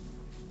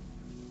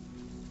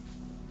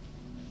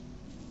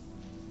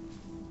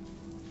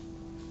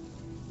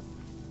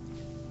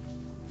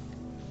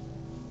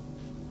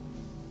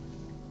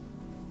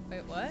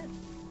 Wait, what?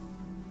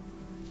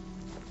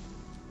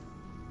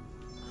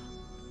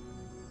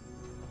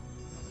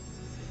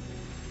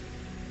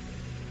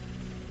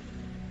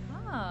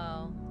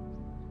 Oh.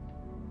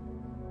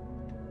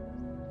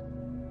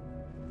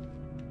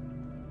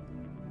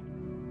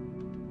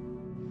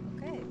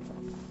 Okay.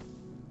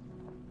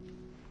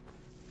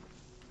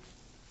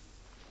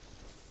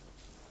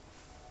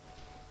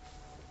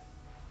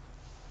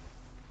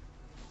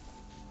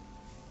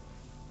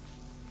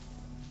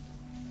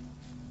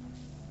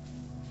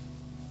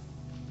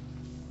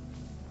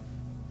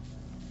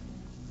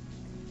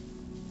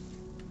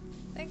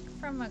 I think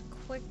from a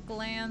quick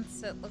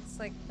glance, it looks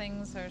like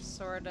things are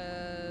sort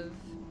of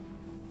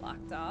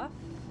blocked off.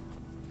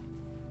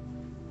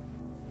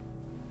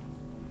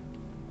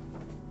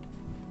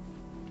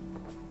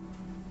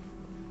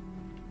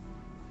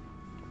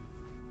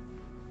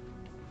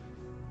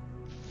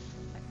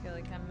 I feel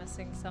like I'm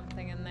missing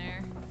something in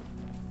there.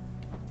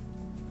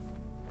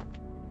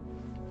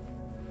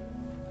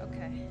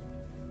 Okay.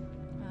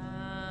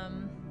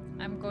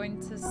 I'm going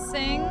to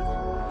sing.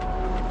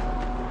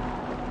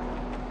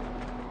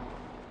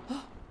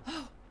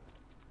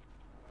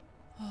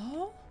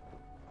 Oh?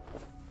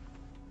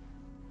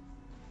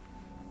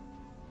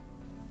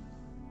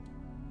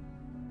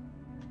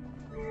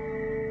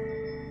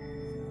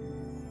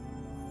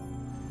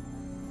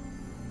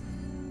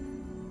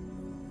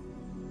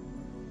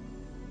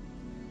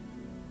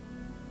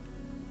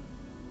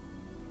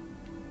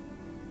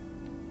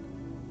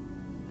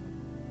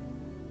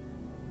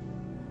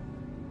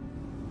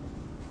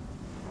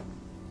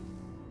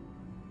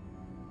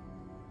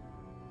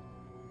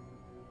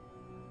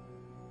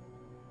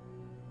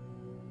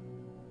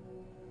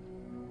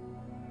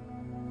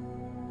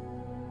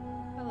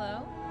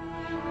 Hello?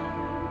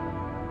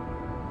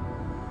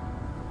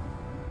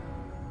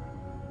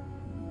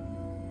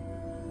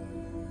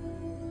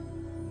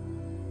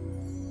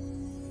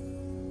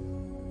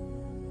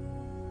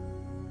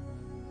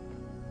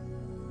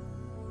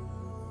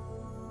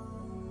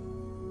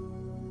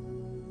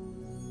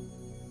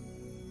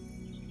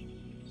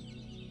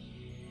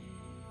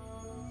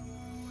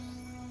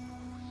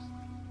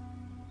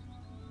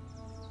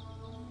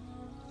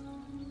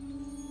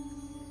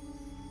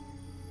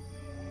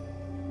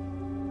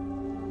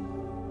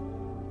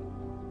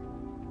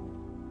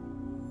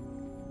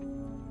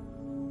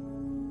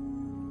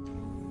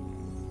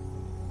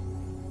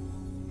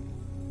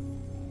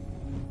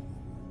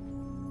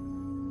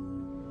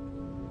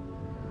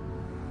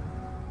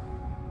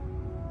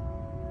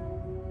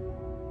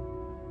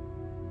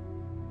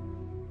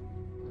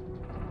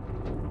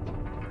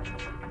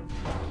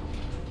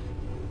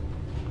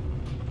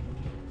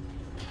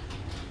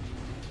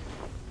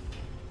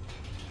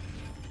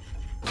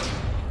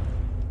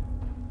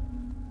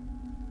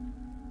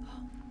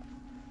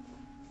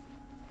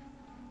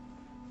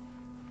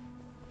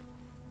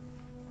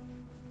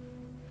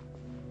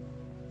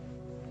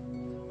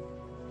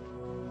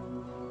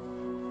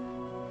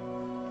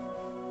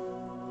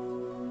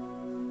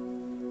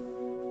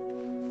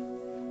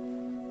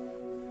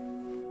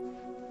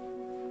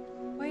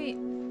 Wait.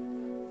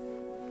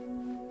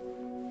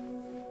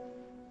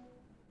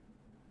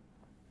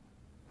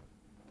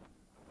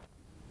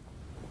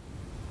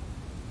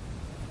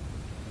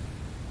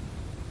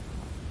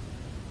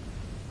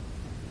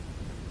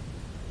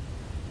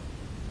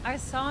 I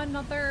saw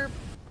another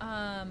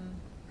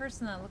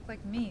person that looked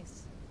like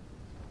Mies.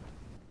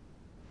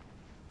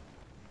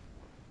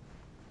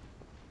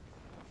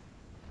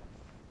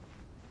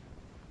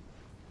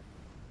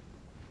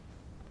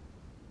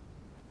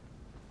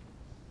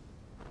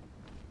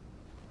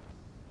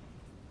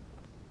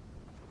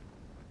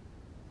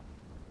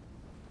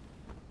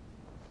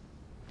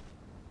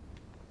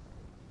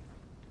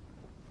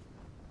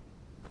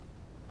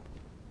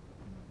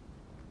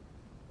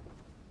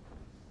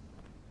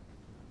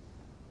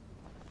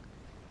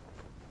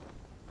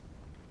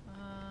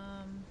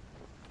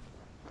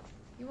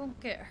 You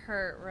won't get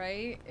hurt,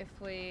 right? If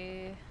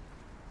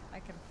I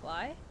can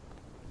fly?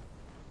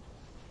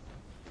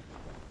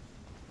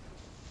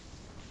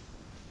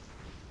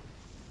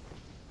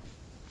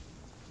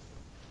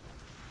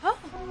 Oh!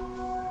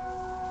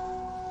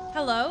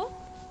 Hello?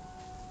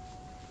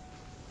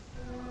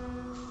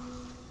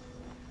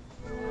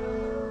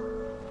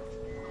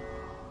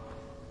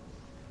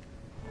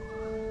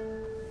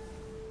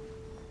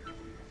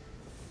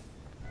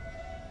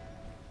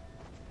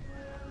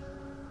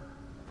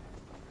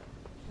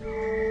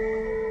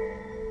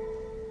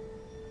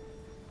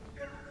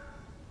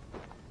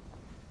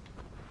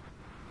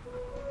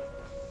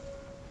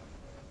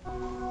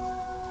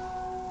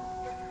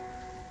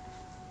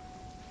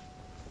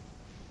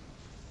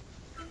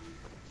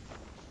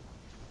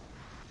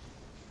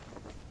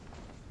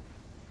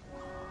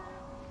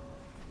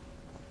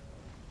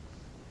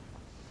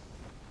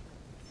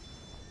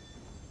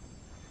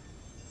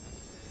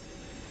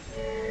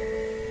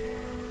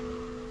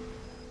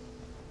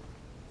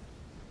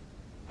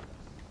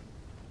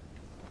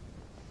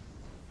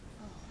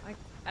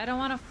 I don't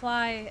want to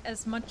fly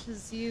as much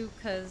as you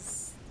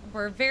because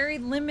we're very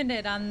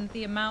limited on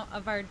the amount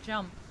of our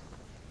jump.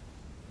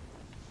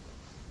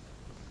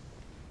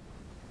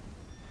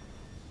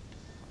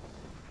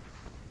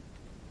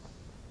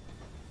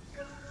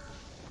 I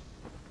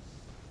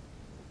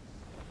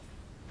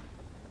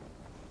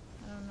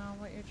don't know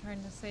what you're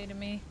trying to say to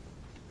me.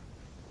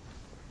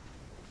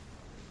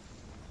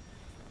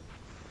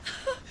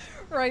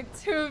 Right,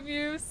 two of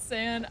you,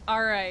 sand.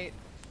 Alright.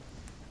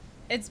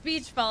 It's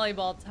beach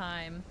volleyball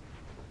time.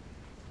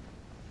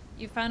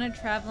 You found a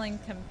traveling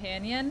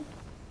companion?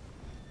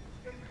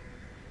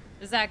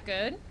 Is that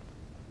good?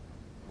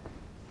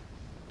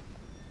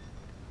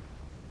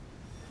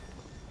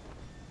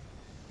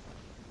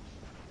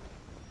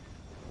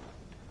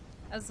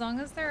 As long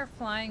as they're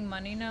flying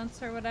money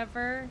notes or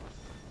whatever,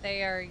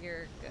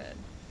 you're good.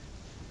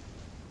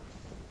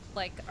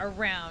 Like,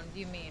 around,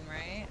 you mean,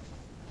 right?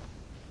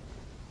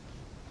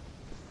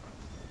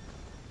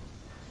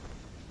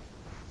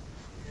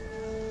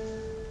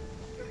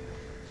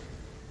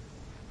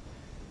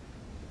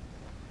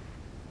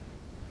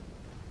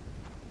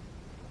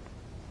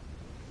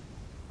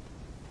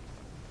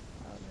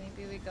 Oh,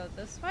 maybe we go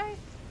this way?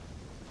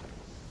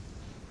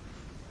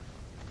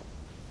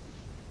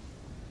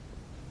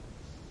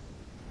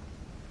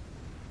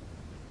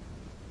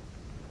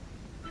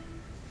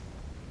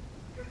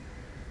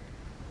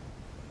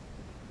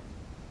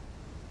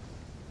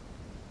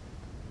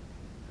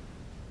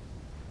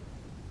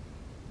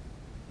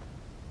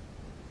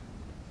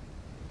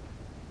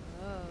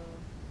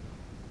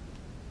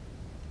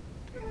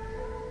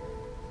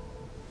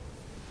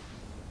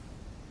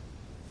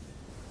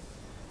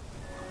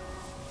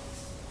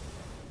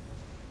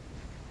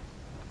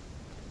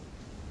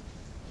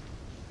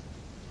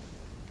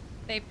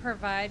 They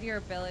provide your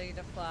ability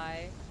to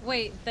fly.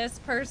 Wait, this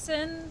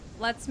person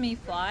lets me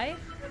fly?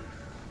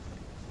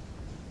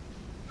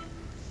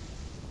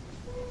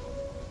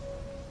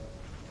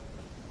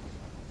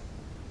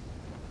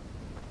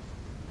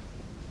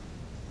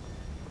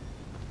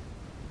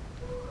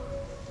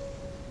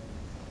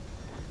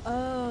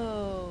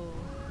 Oh.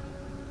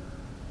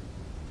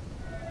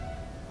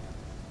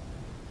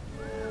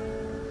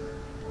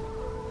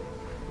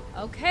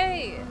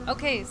 Okay.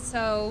 Okay,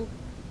 so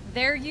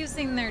they're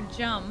using their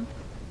jump.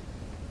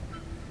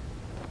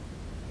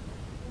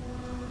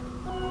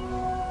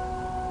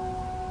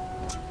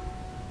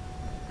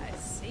 I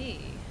see.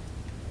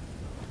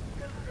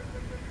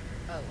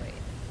 Oh, wait.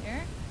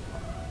 Here?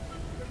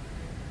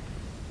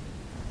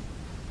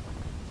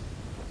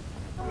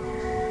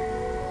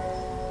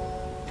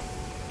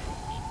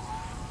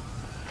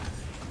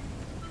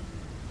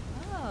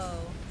 Oh.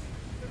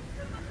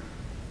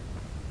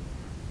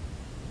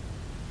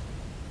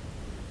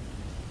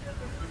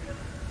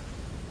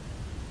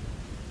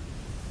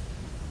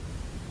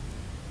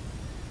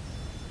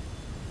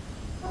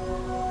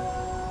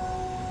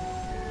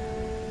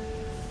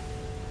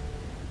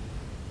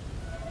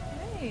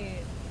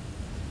 Great.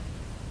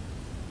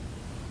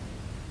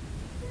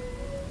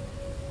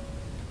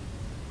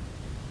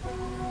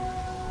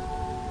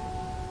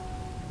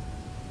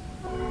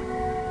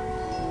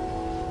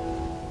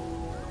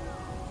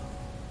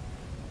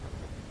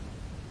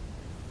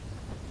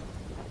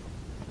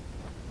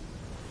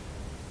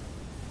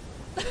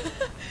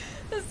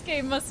 This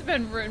game must have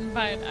been written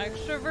by an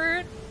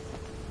extrovert.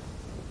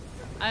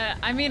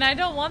 I mean, I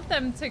don't want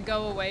them to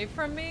go away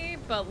from me,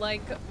 but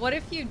like, what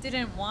if you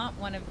didn't want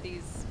one of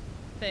these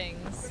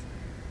things?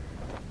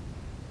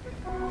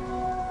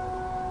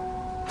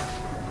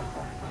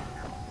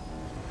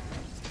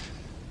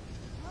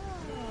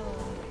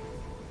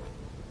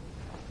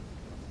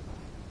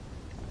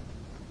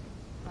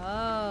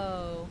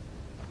 Oh.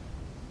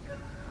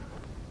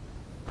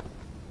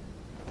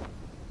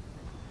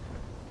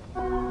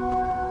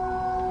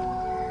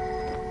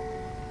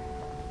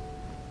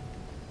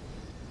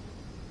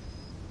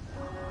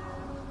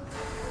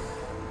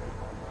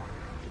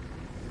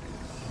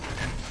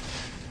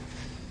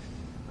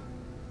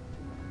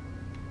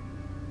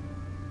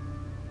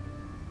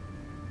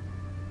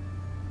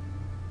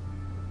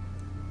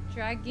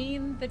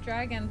 Dragine the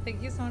Dragon,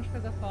 thank you so much for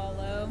the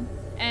follow.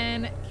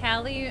 And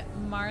Callie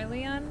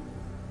Marlian?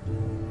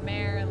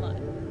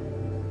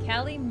 Maryland.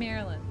 Callie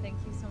Maryland, thank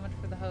you so much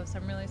for the host.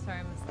 I'm really sorry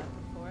I missed that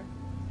before.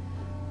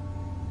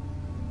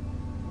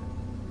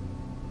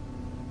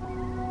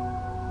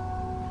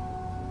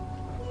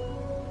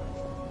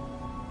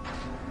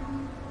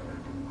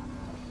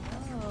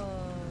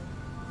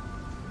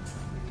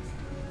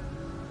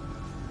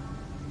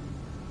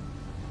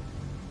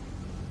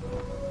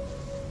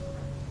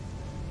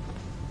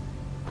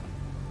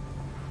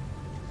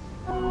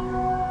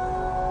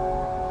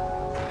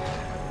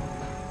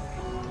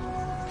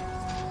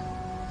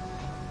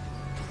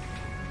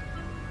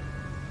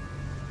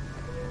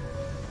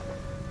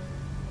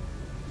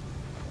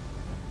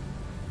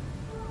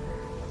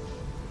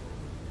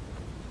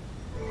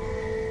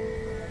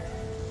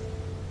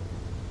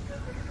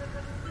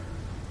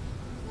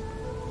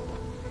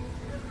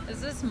 Is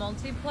this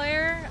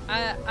multiplayer?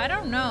 I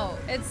don't know.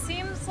 It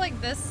seems like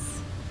this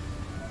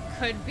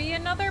could be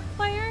another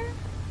player.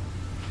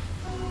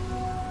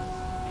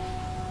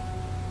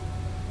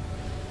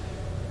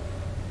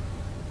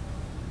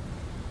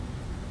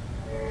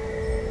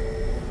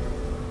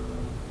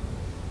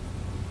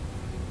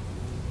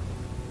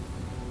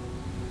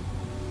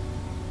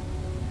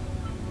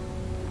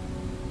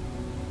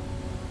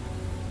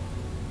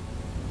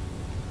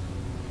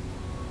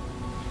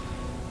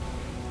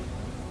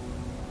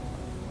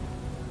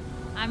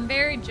 I'm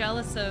very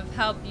jealous of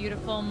how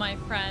beautiful my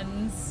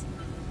friends.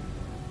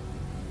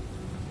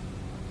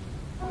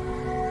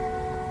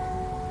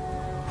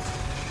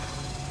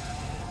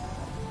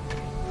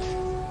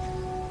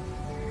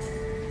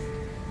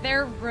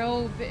 Their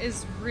robe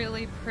is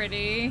really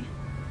pretty.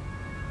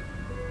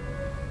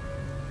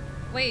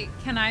 Wait,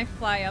 can I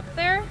fly up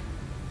there?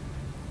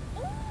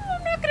 Oh,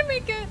 I'm not gonna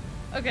make it.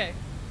 Okay.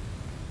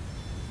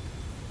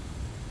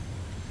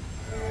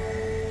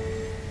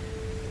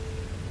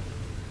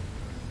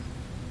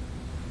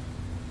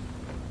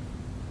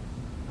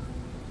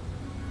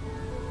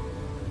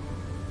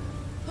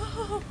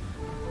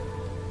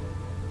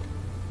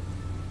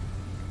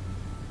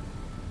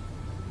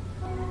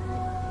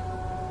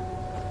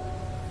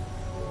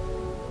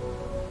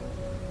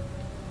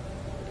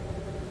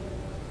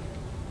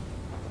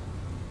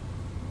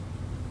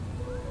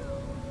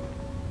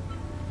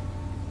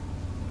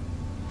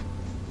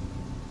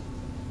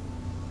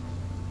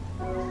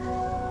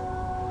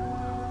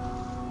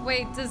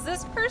 Wait, does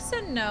this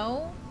person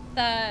know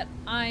that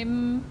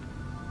I'm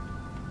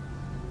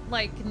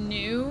like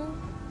new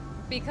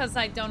because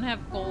I don't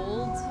have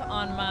gold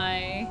on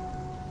my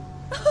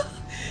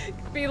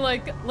be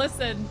like,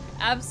 listen,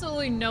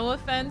 absolutely no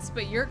offense,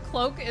 but your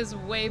cloak is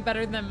way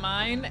better than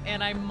mine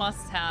and I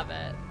must have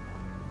it.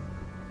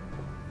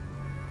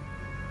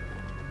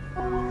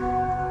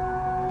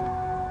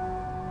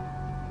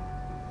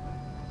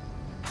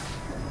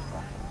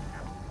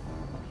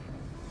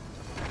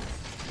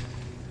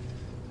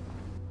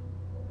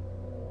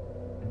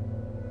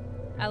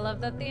 I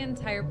love that the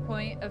entire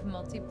point of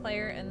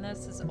multiplayer in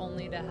this is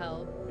only to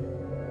help.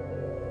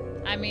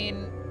 I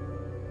mean,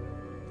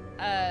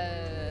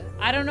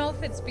 I don't know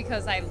if it's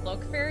because I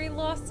look very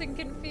lost and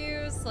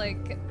confused,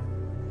 like,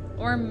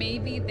 or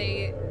maybe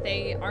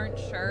they aren't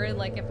sure,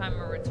 like, if I'm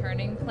a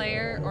returning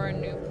player or a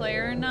new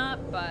player or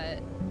not, but...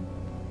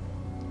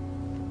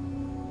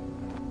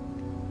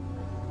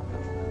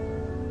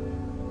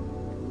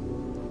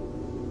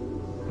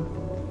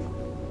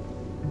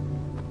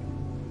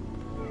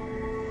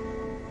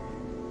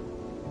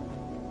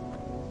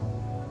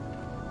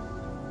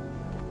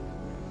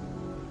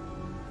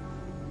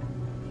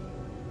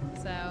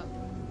 So...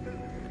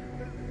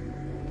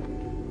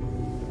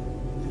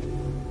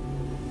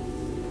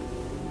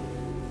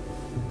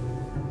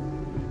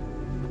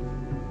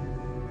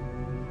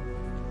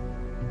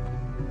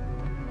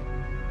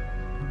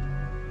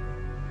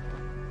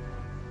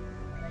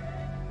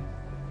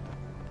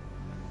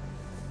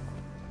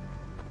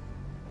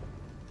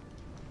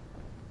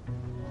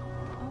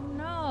 Oh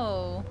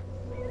no.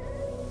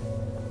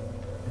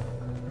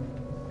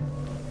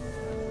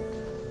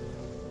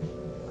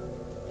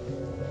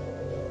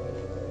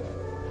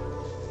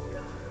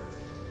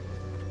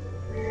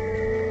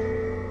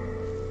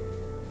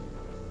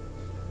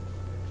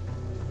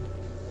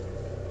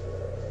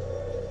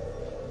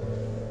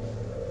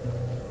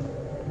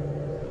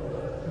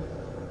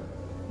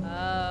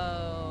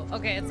 Oh,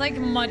 okay, it's like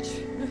much...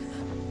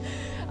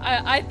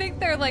 I think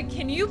they're like,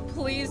 can you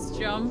please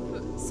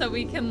jump so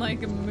we can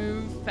like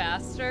move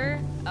faster?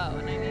 Oh,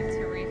 and I need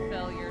to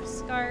refill your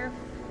scarf.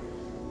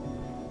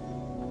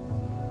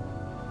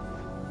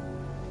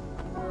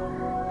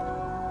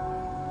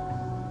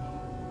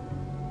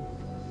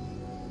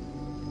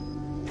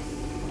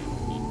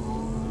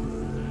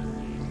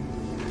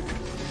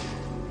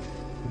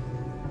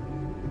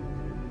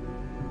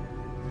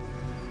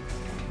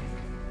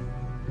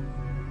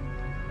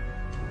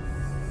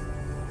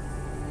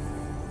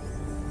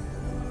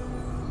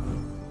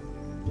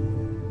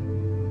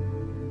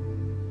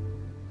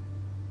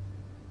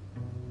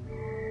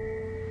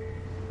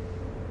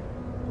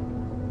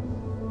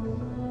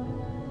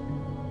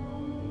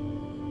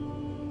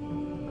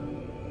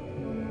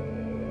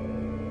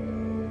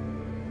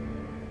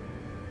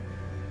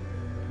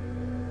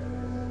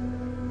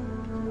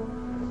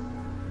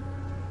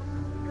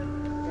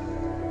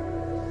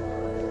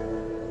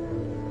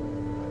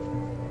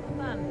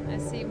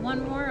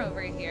 One more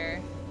over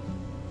here.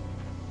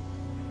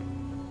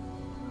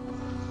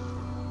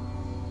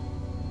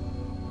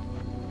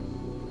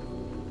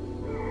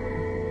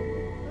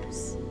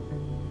 Oops.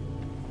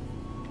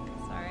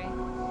 Sorry.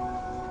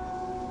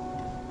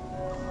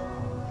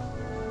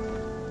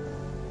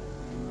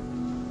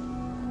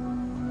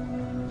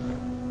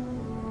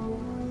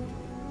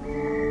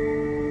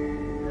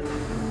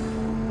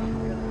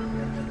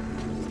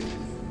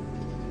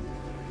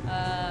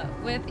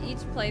 With each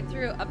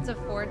playthrough, up to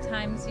 4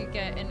 times you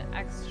get an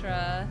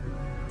extra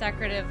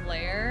decorative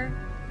layer.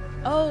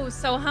 Oh,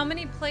 so how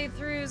many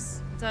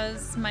playthroughs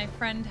does my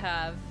friend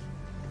have?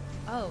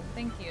 Oh,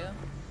 thank you.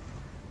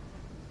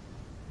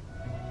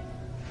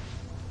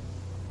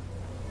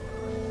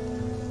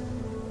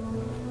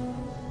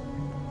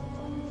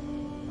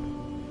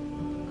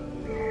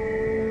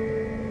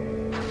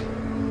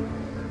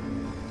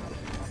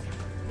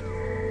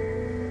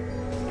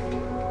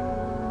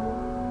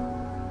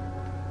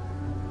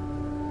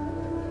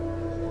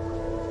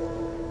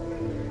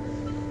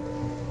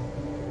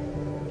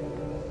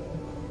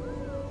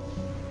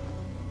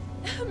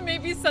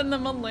 Maybe send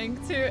them a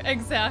link to,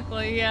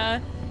 exactly, yeah.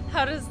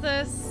 How does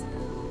this?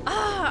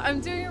 Ah,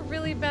 I'm doing a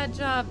really bad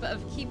job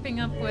of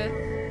keeping up with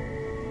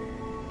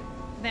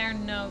their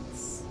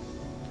notes.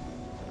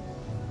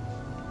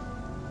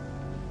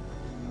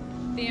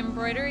 The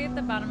embroidery at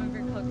the bottom of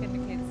your cloak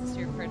indicates it's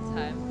your first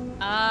time.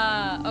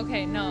 Ah,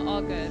 okay, no,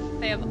 all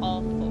good. They have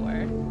all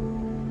 4.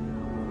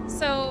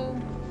 So,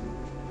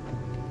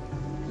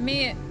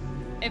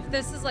 if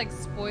this is like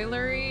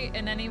spoilery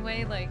in any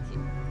way, like,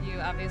 you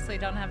obviously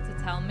don't have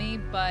to tell me,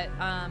 but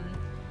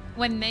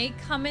when they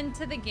come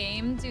into the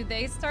game, do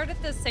they start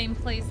at the same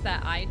place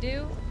that I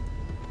do?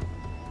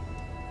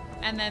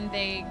 And then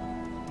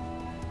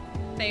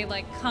they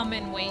like come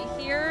and wait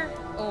here?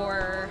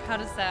 Or how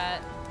does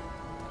that?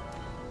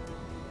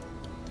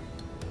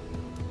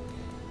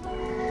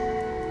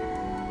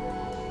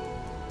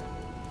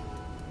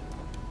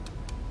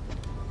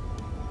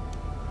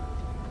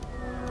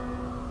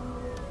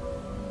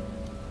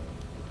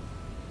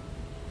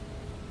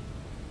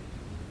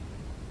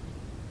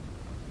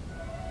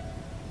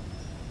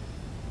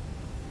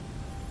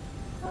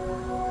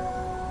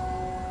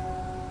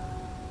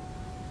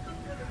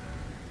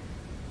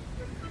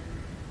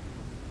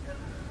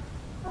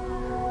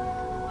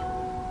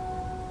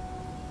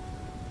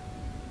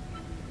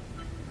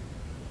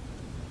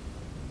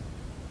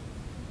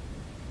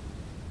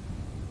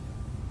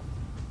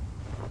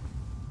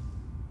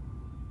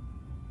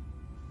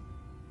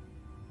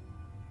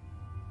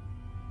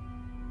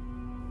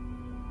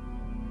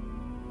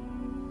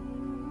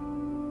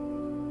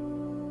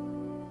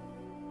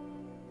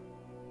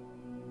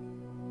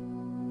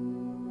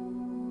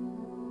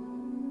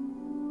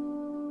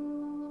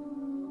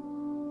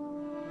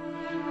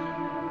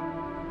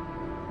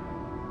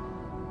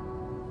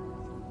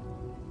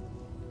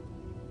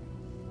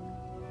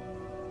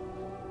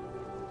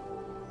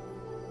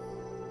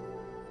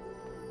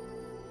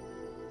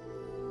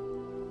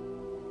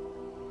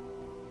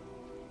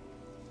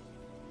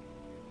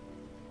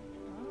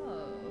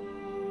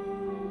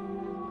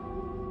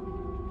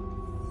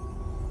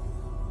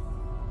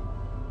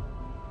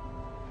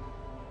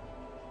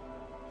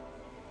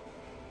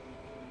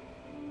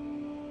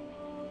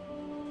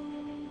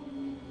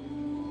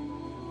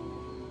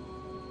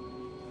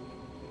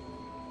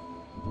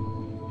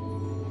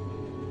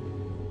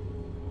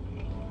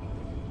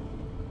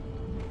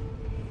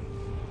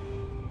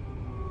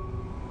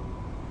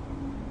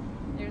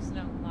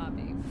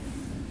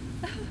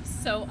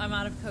 So I'm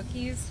out of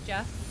cookies.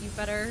 Jeff, you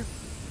better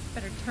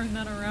turn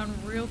that around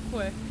real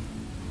quick.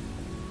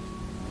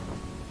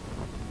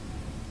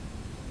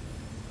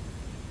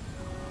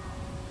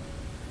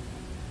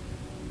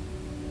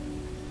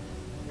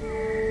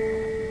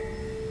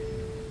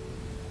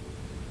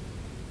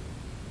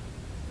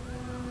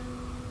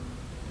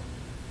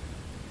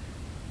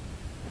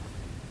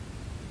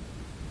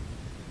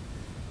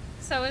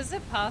 So is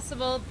it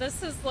possible,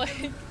 this is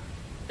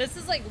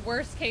like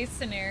worst case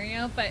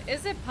scenario, but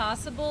is it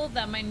possible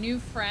that my new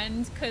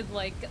friend could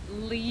like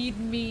lead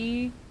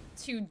me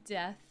to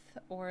death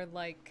or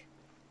like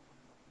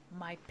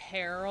my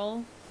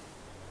peril?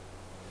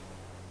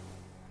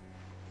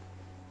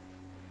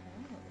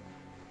 Oh.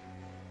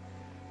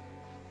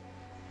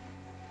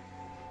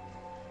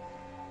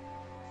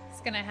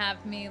 It's gonna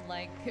have me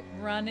like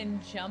run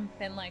and jump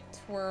and like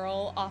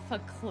twirl off a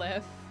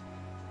cliff.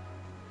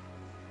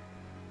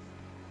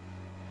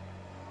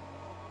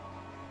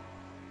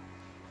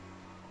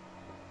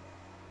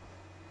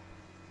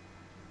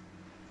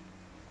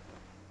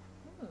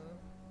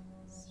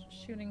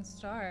 Shooting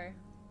star.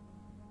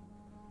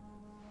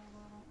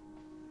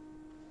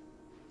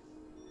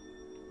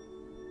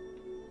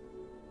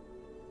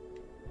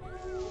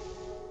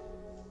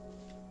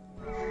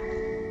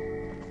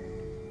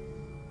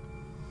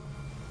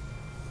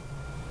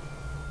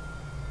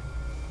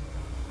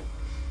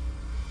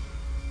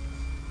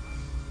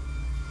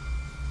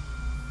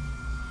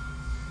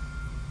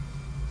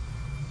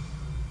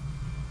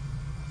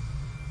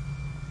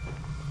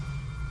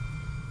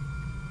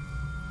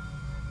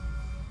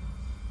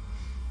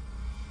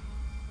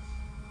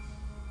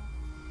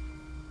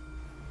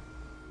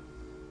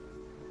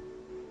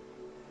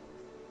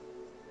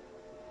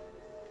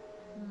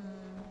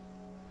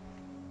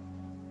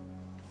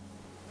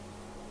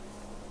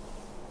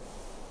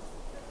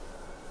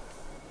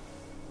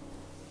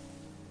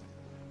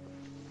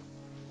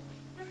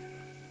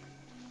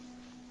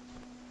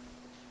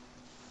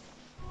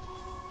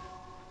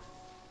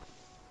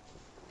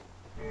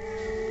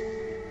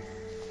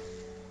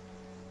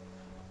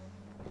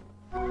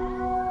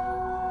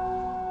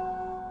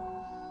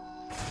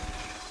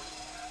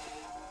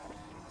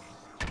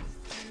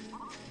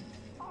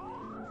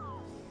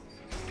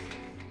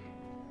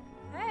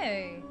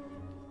 Hey.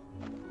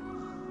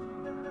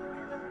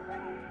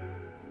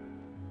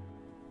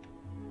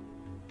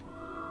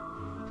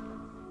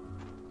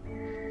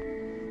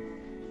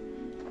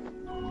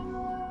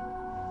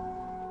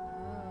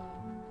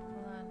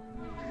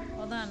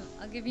 Hold on.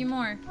 I'll give you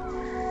more.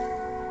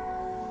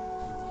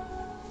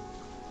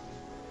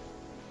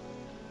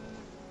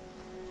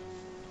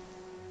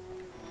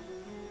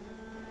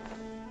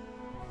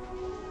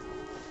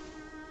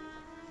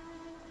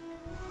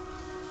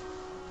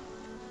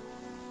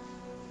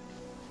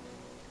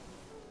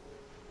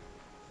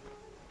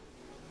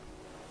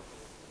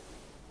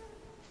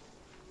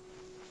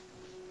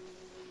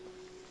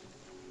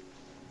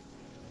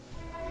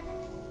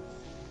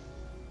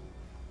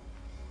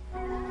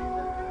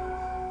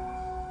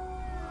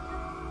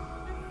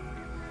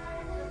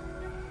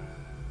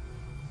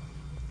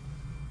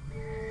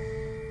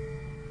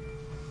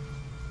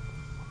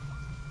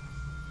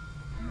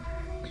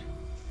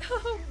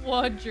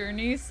 VOD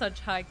Journey,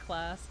 such high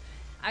class.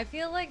 I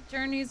feel like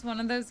Journey's one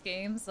of those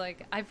games,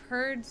 like, I've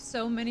heard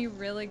so many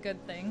really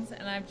good things,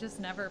 and I've just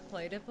never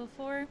played it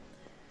before.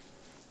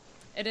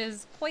 It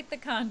is quite the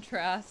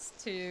contrast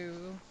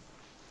to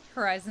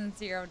Horizon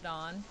Zero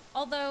Dawn,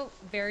 although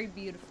very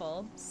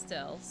beautiful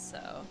still,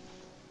 so.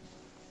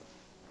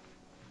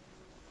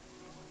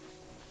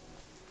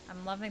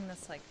 I'm loving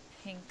this, like,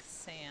 pink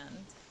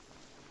sand.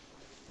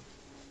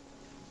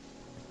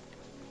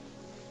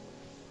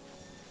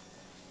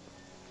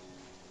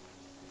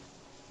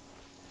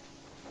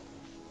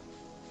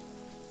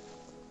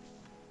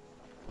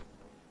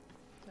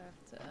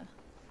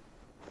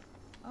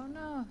 Oh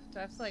no, do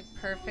I have to like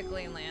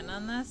perfectly land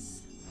on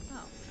this?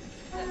 Oh,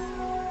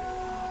 I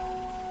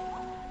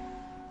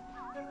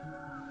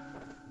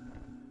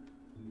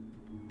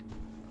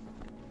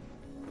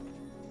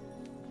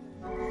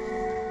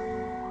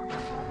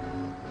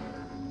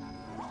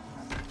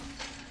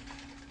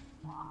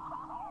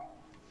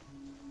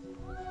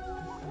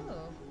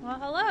Oh, well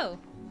hello.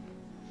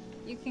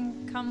 You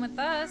can come with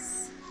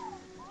us.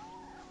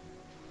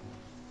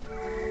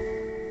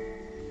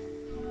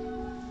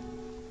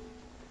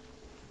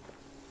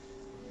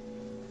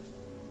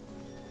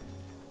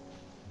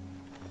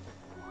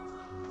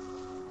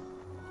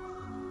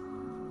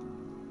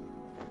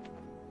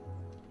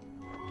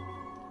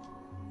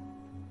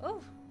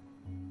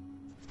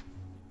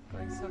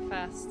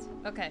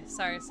 Okay,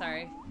 sorry.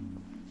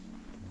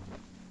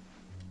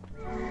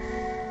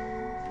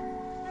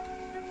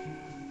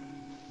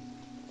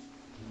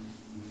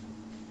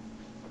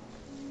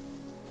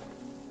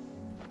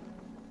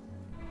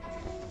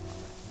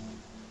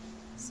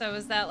 So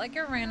is that like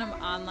a random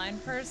online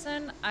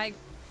person? I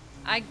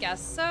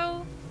guess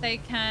so. They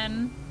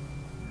can...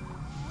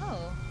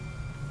 Oh,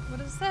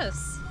 what is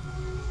this?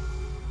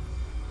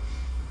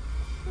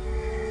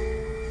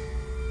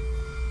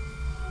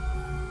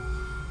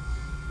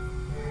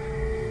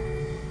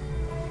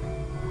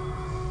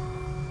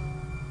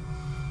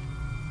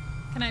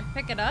 Can I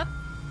pick it up?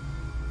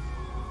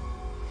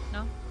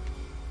 No?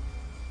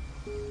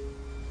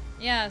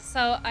 Yeah,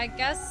 so I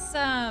guess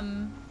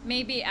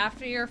maybe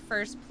after your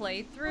first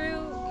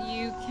playthrough,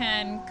 you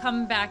can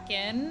come back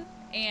in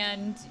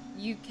and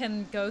you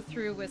can go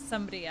through with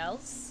somebody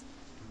else.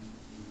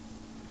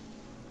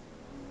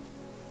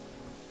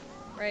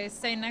 Right,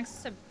 stay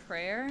next to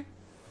prayer.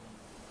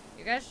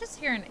 You guys just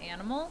hear an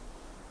animal?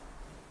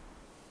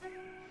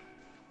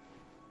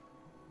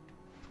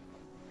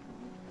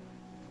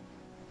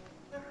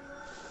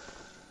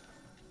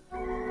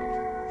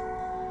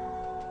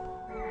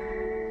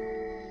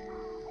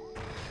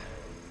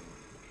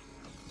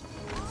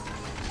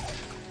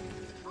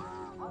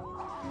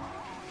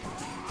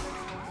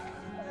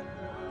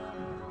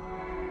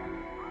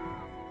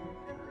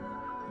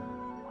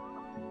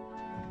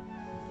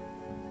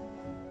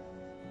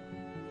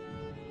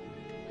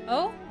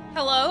 Oh,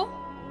 hello?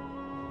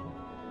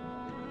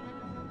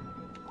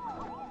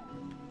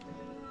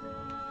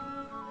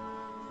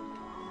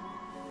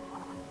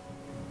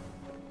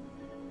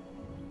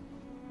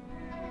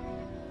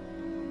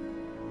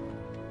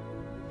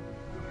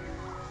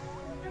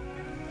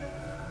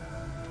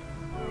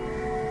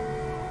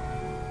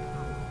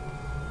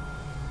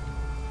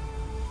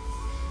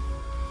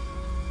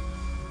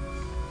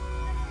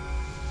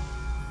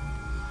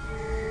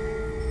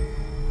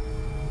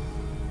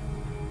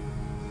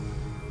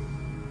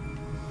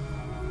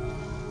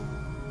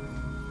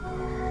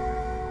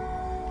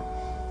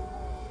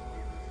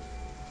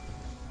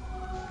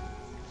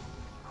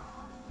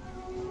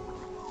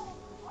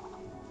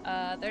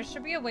 There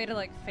should be a way to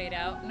like fade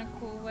out in a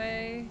cool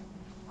way,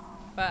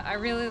 but I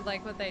really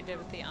like what they did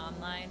with the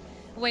online.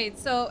 Wait,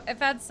 so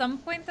if at some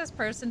point this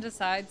person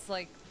decides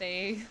like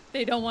they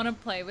don't want to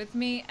play with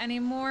me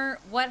anymore,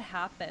 what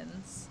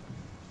happens?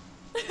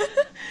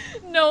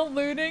 No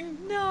looting?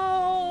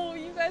 No!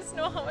 You guys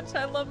know how much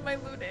I love my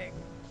looting.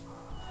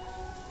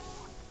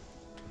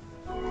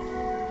 Oh,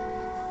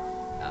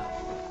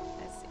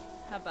 I see.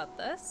 How about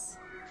this?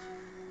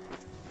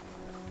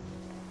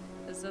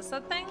 Is this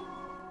a thing?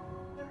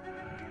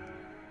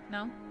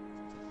 No?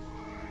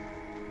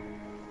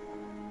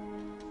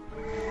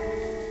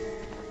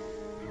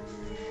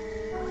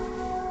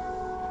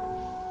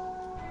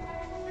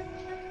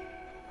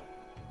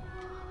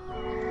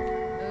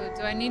 Ooh,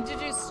 do I need to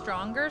do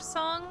stronger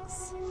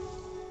songs?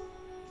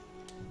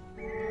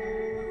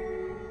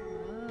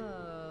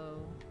 Oh.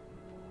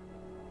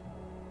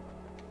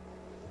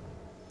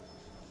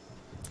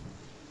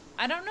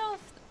 I don't know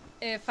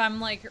if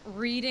I'm like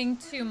reading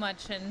too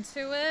much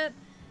into it,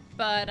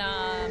 but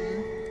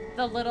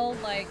the little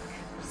like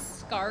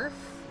scarf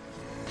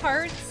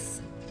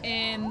parts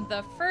in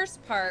the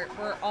first part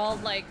were all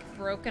like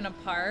broken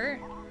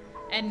apart,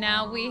 and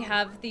now we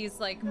have these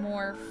like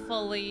more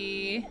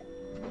fully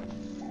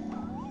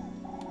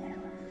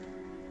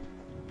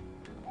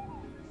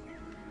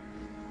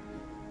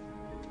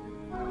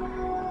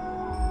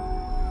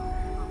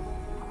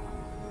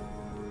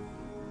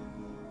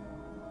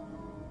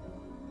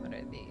what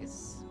are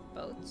these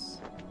boats?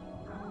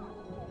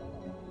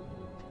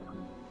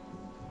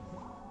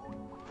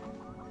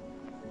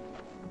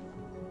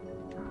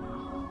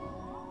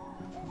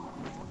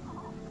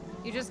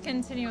 You just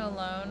continue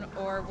alone,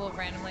 or we'll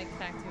randomly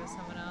connect you with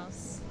someone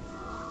else.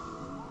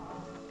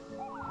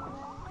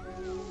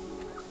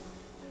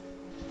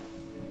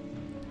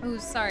 Oh,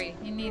 sorry.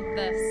 You need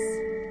this.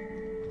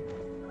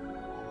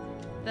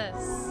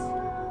 This.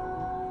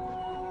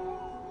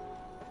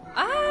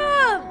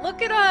 Ah!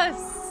 Look at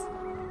us!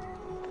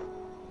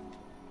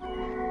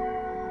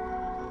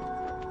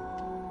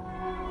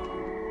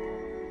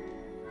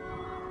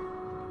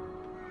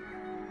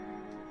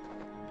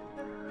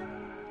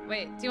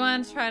 Wait, do you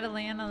want to try to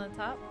land on the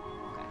top?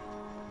 Okay.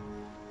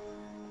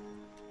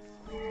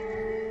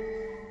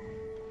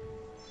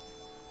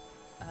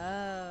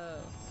 Oh,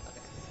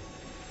 okay.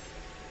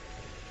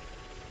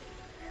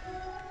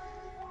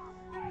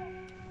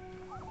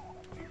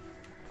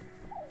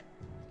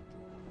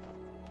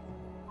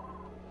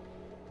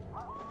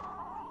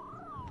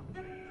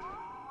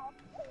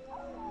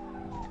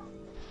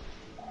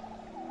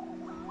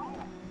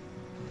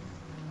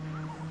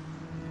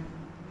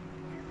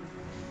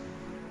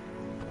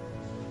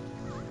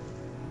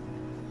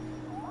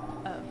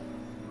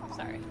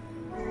 Sorry.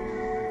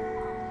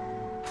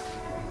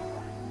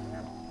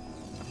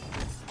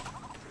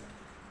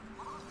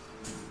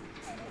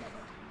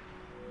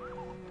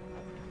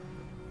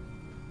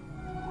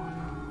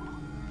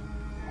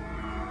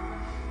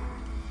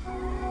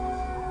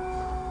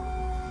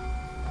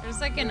 There's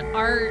like an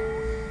art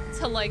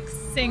to like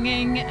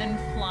singing and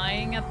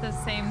flying at the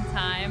same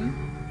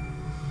time.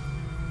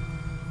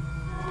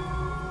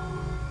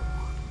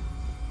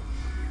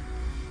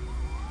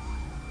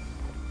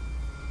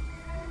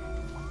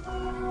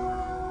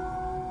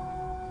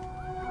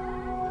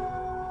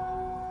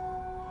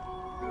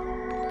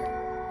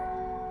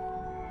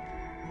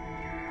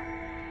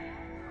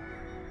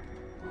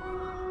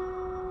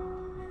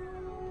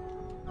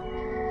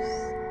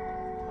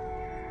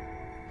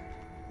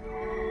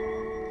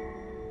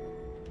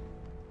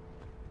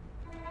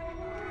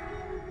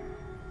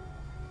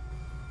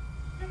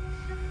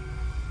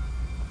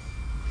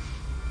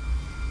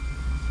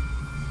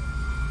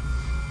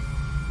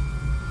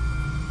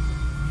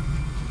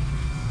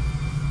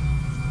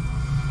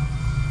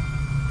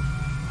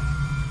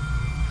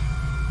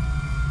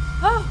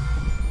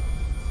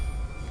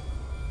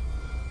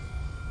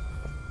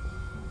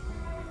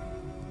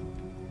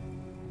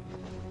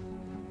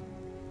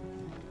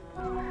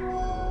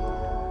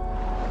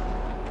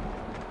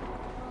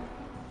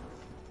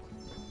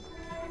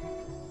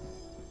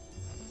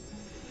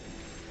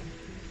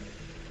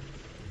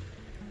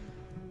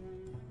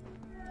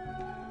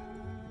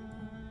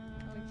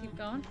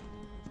 going.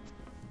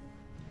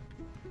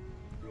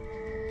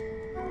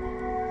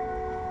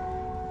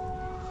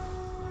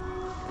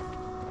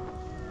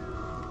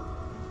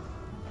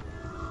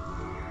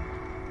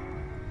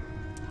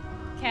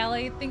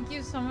 Callie, thank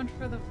you so much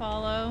for the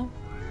follow.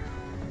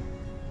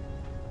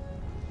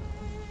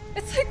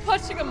 It's like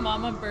watching a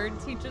mama bird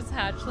teaches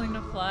hatchling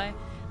to fly.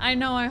 I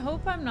know, I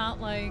hope I'm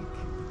not like...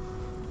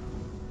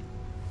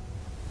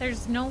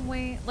 There's no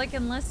way, like,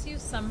 unless you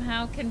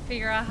somehow can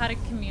figure out how to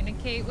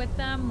communicate with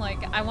them,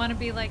 like, I want to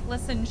be like,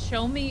 listen,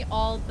 show me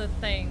all the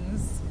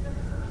things.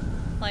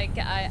 Like,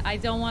 I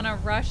don't want to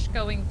rush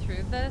going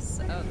through this.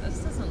 Oh, this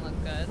doesn't look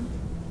good.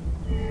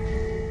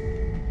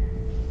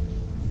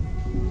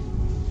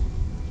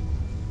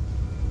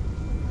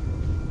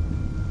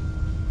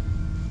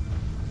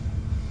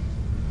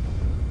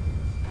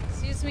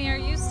 Excuse me, are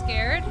you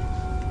scared?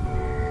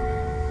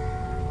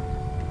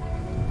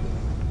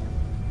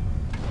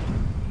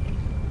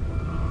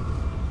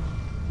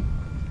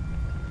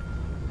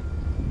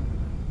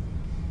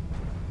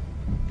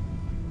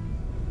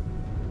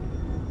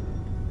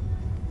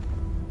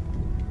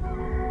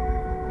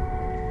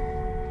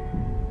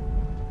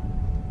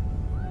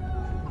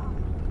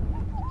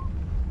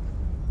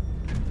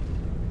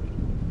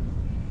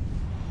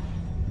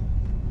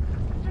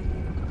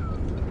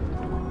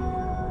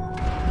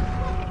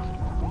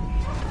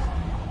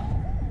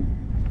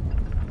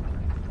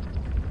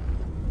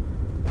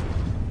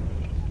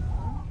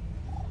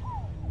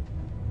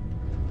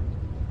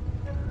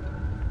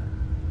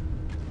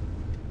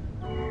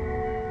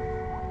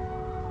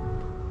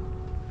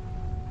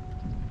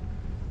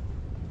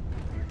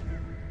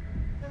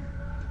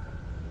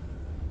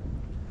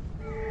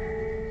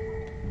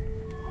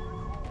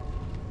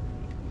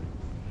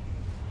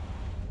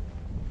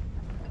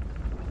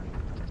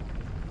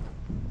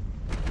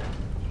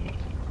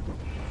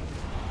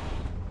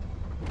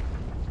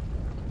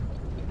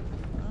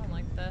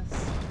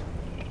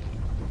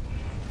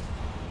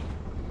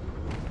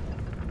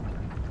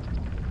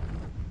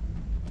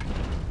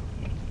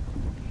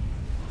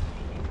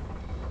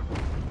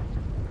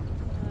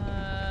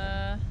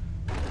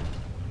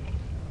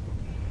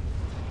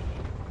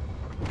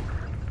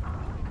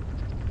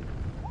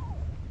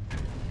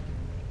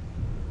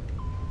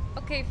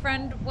 Okay,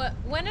 friend,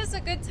 when is a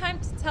good time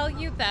to tell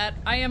you that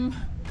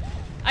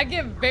I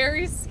get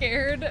very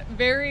scared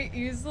very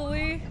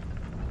easily.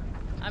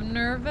 I'm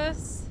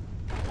nervous.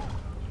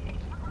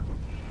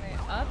 Wait,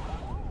 up?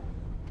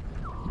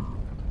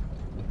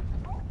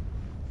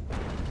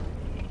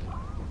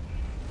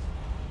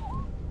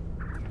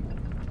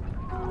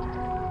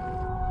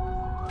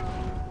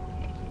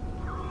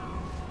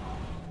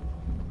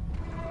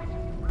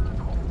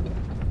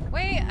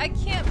 Wait, I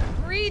can't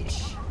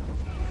reach.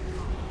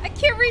 I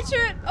can't reach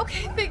it!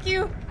 Okay, thank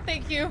you.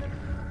 Thank you.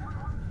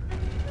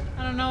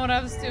 I don't know what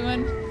I was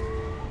doing.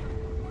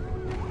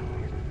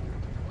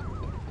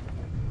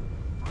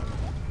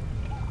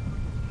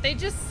 They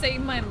just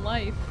saved my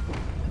life.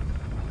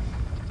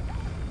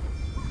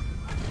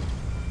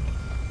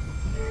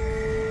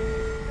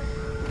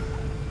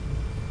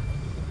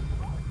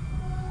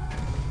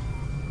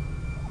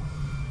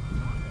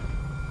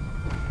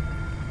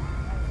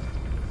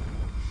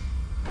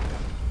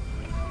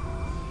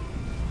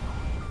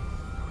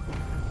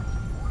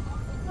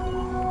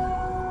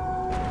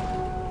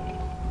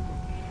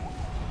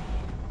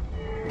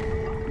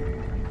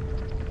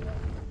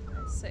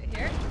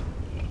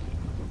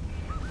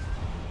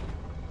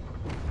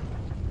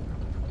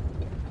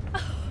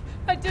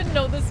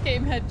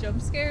 Had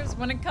jump scares.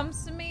 When it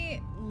comes to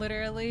me,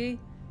 literally,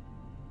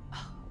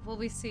 will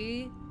we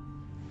see?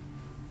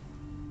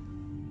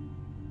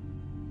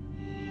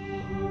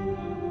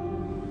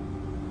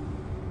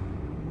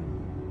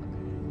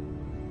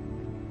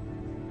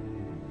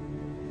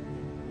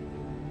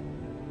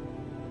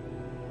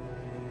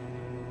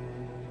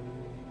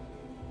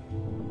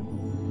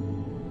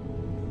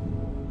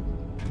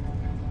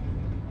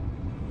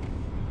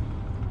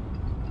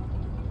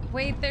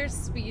 Wait, there's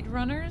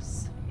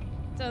speedrunners?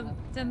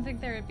 Didn't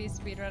think there would be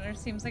speedrunners.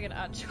 Seems like an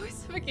odd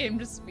choice of a game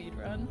to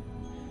speedrun.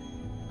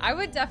 I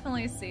would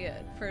definitely see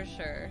it, for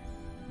sure.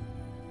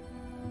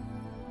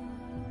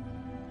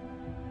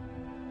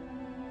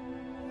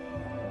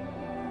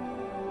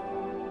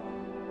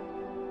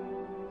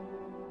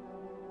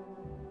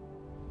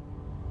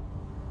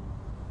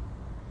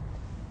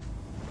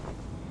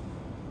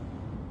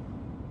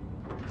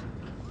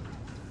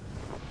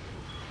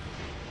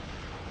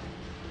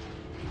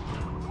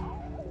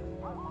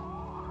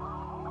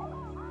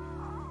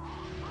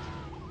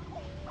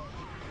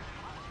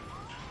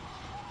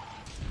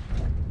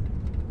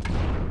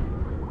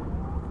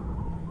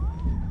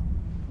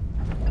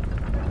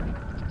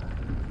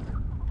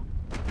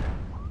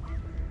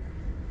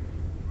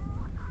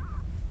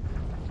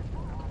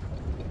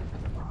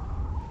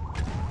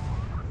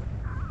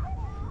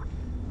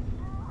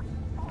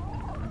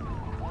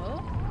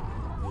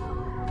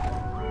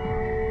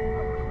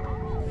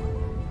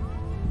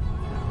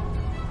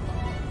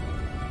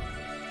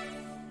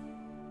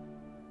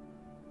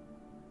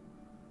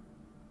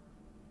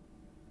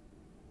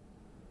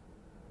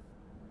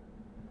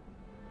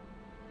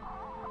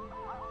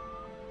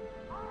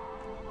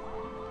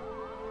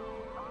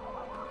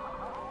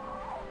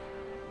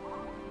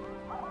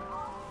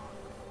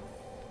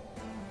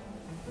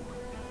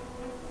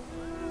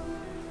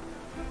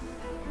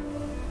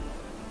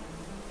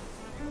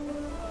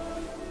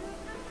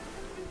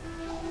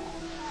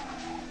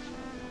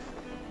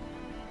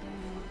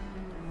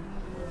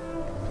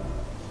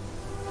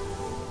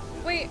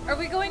 Are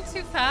we going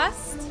too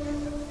fast?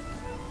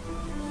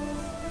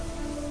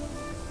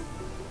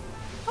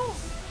 Oh.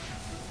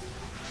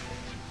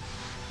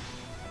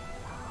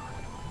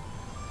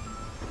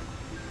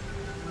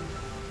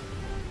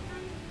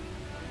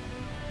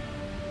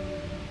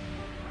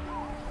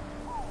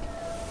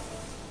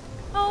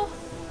 Oh,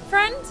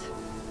 friend?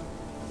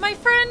 My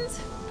friend?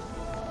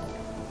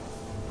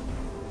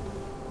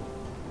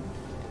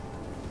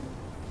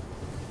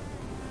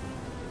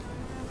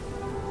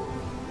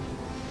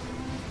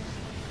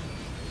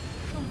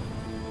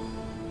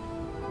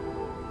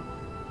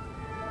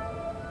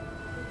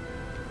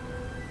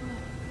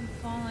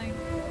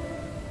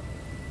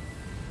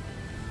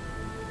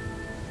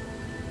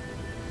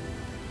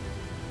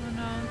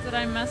 Did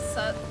I mess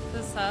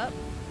this up?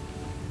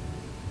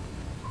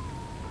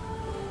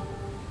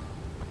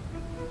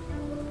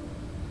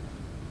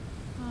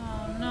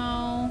 Oh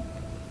no.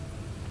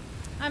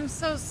 I'm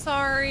so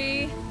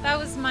sorry. That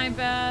was my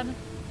bad.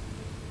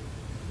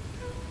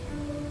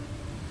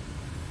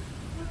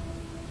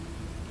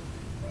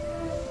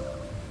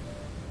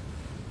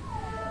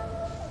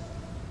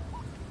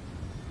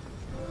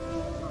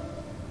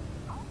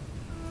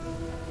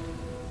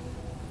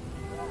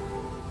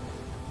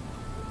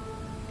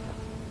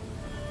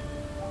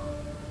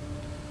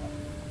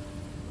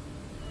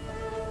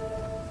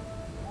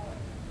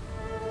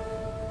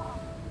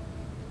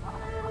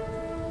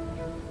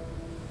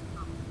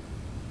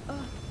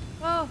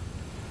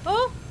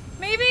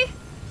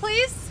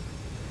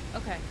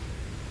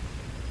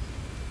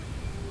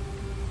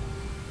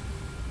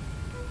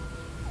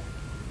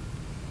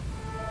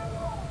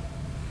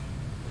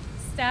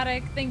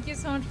 Static, thank you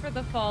so much for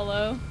the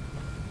follow.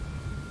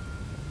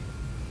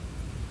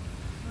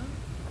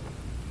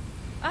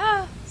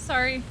 Ah,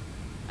 sorry.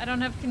 I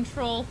don't have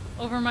control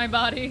over my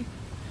body.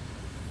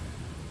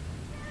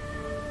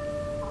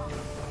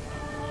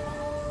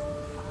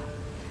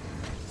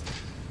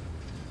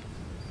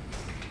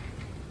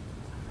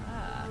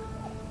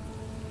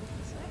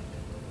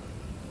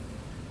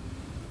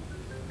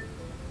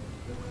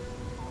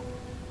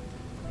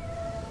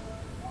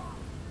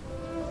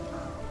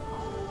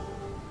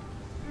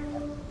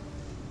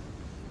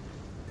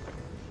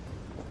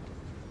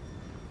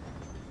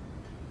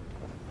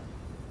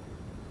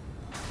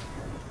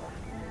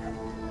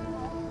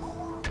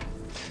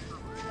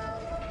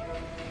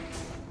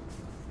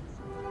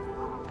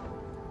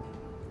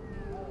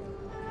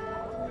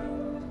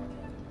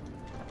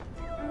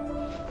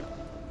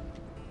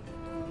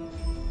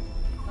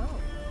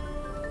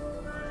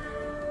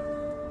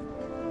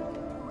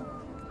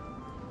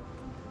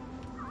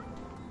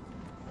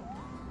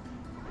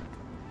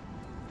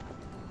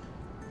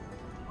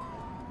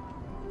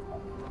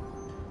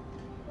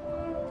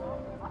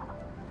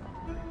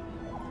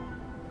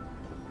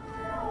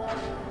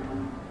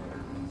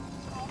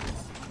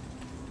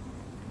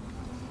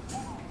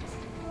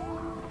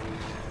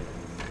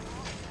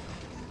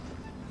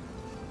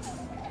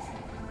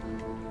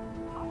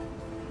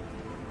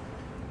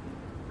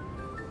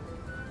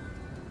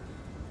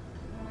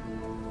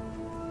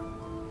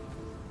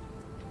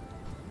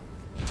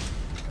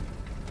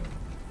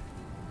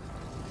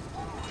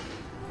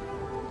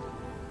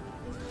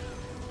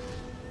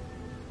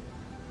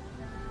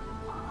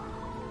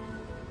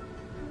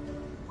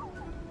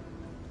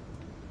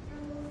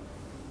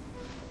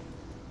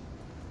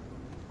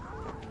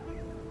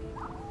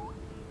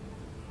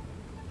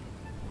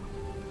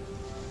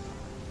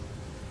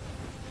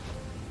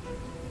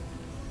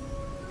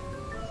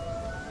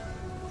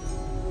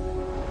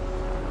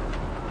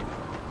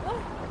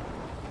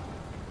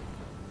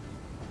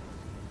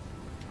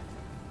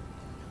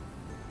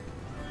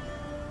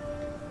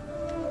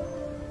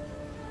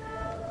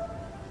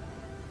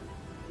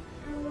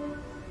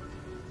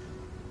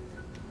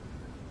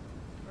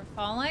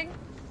 Falling?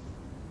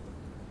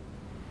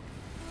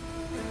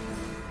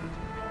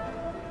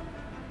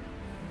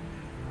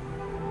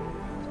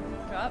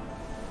 Drop.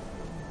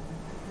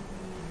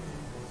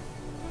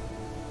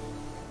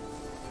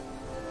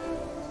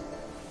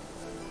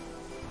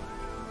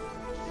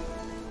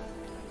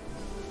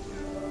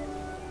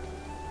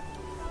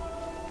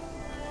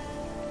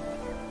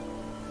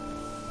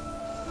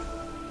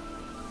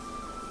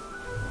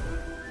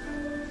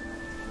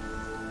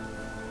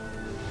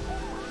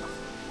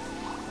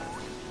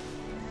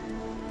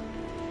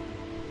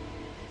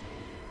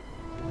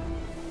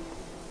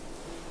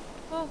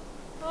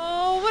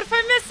 Oh, what if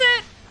I miss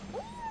it?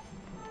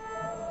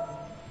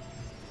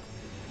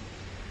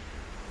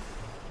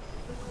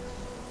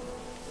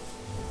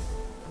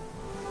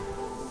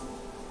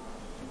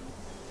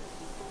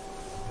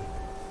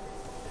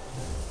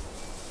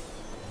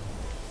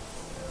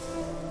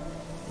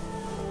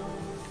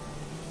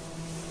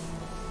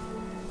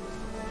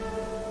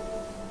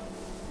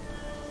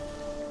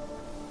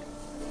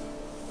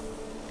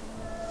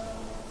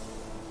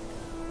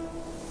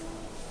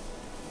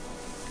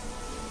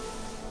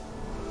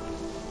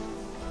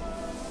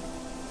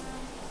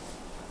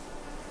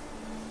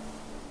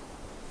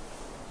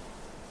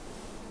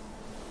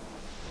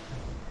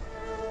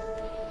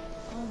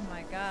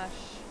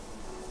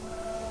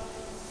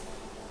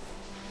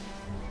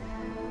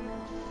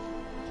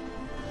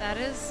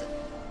 is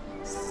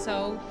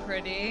so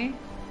pretty.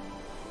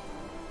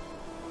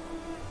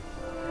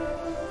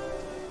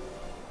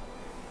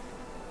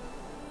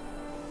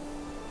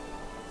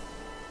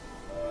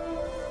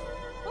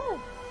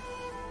 Oh.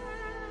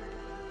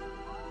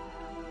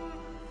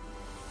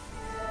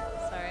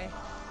 Sorry.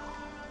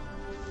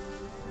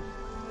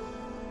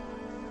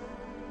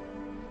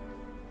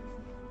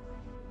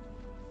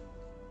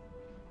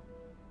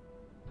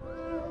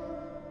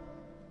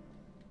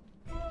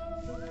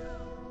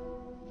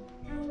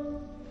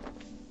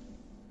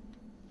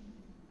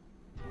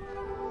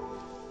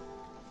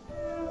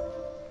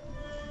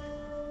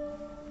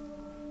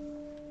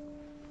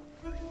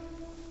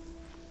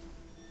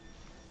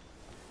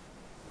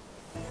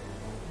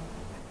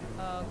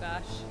 Oh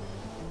gosh.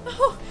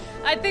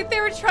 I think they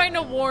were trying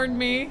to warn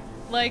me.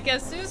 Like,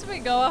 as soon as we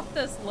go off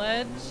this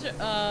ledge,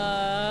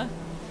 okay.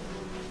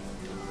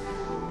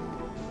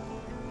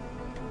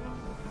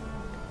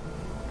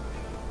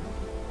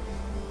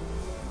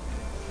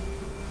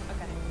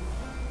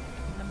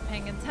 I'm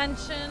paying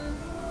attention.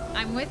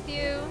 I'm with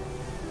you.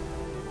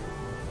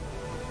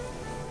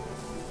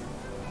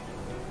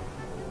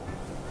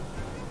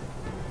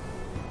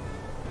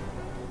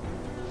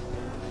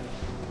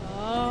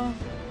 Oh.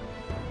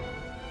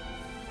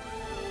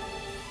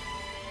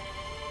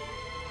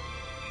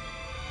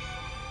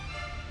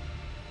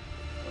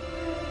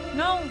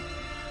 No.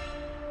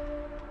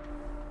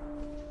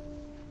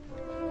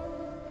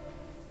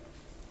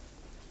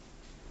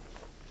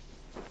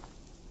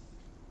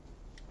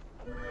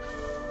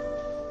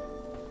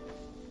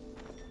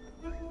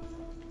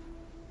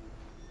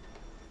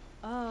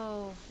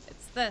 Oh,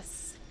 it's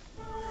this.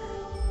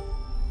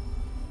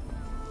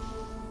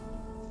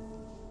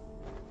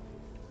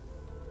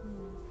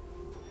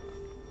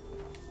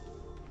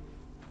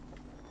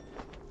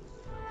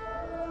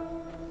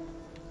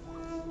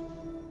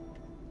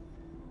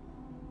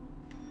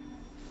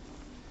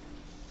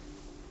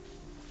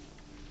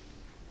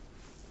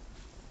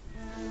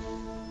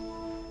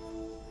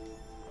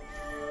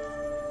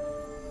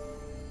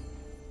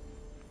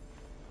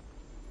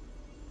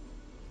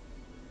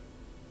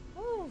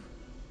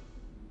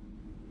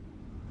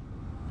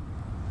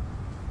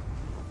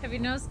 Have you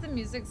noticed the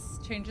music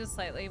changes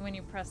slightly when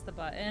you press the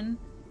button?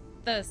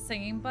 The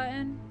singing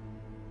button?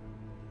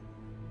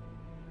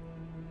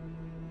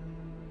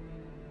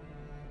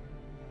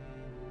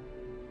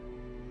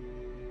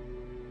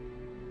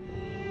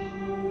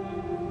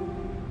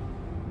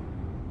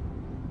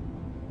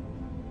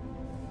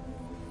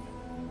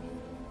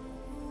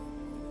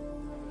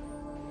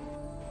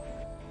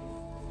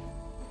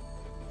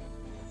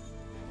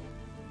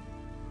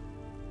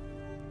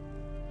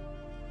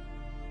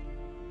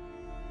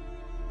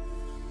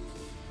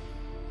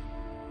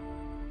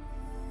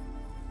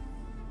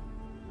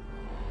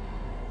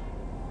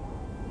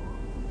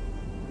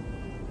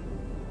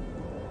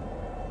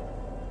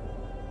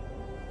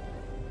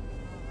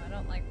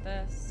 Like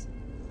this.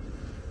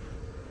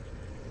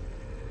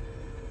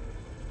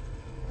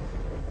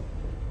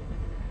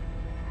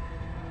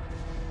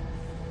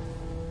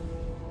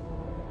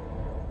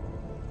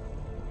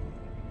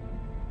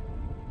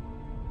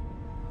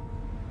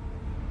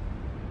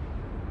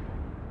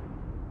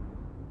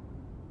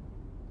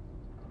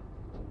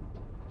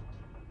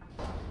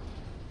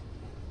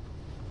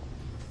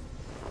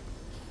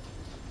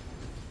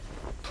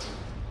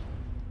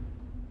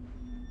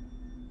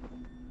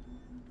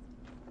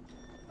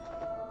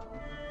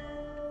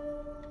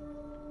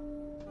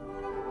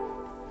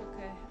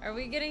 Are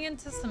we getting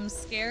into some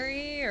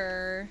scary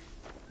or?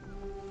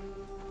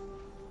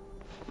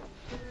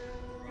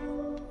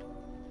 Oh,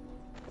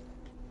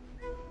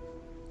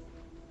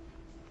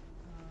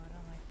 I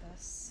don't like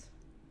this.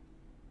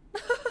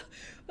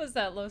 Was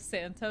that Los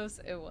Santos?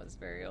 It was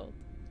very old.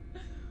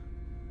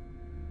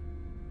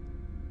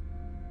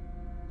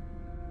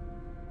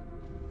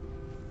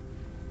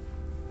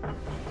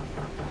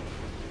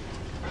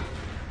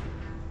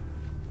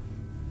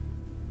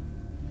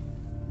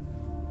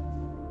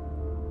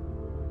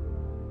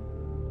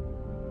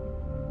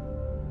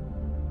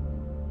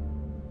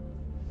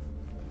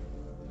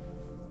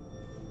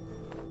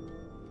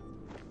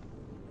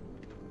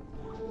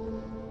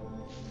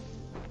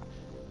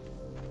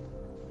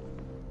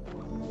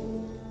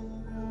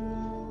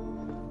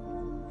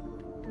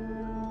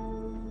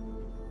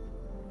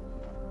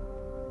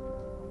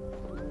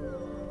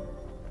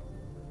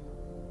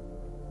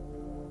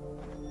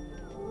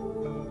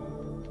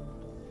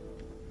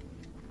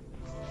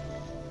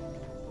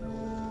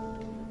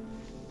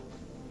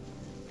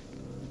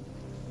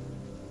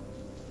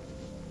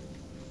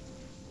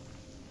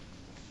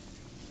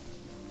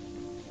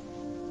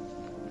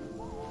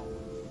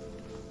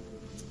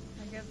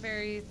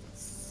 Very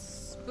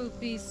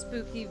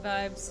spooky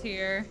vibes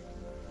here.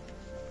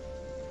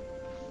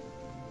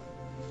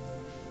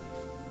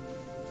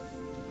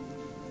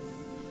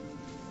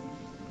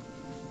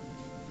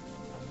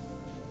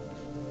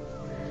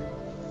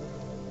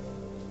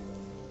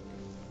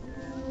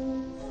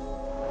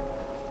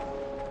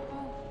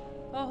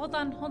 Oh, hold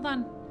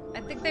on.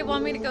 I think they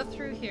want me to go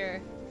through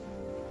here.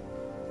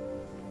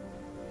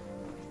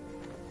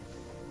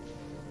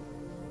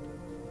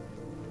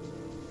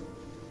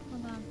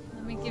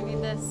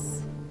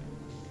 this.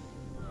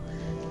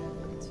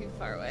 Too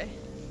far away.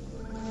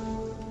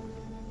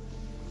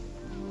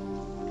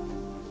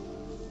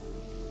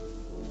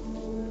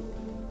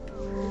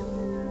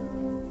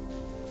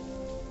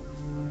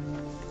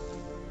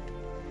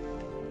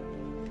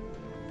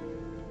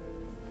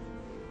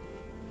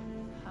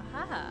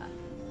 Haha.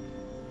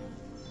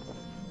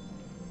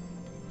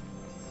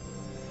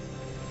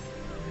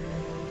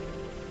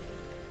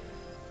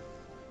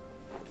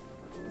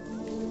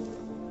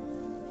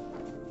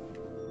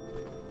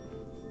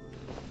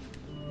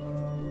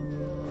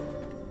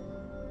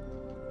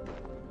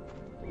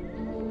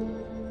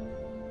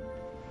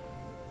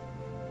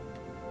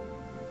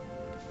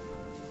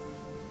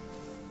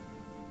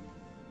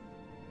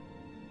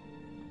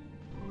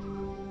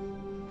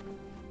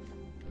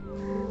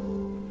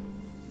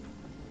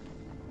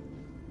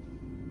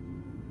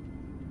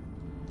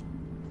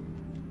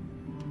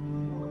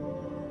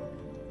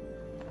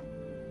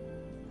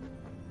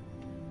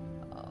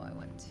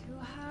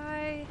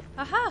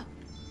 Aha!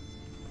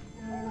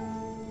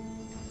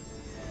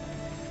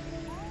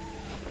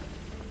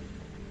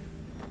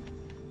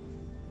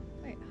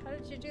 Wait, how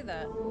did you do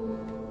that?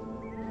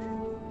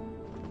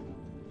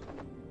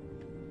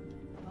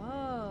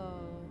 Oh,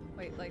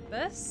 wait, like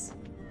this?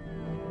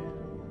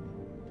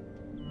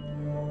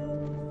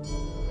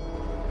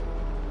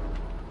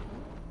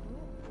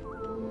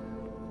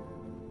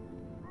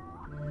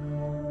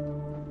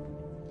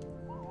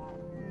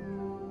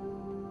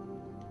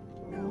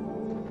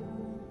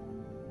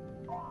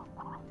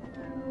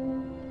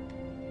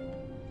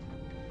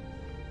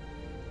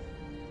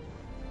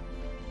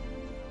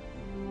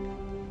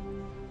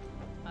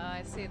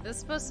 I see. This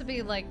is supposed to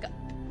be like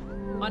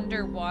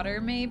underwater,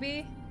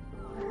 maybe?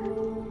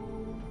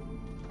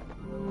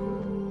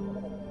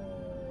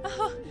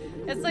 Oh,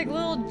 it's like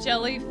little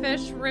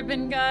jellyfish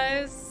ribbon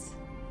guys.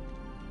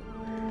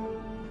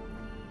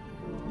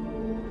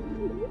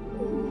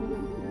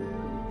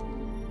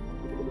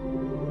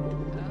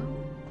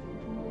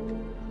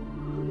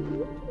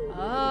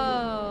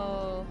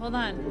 Oh, hold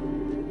on.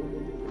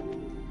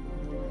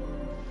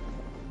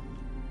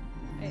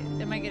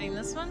 Wait, am I getting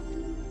this one?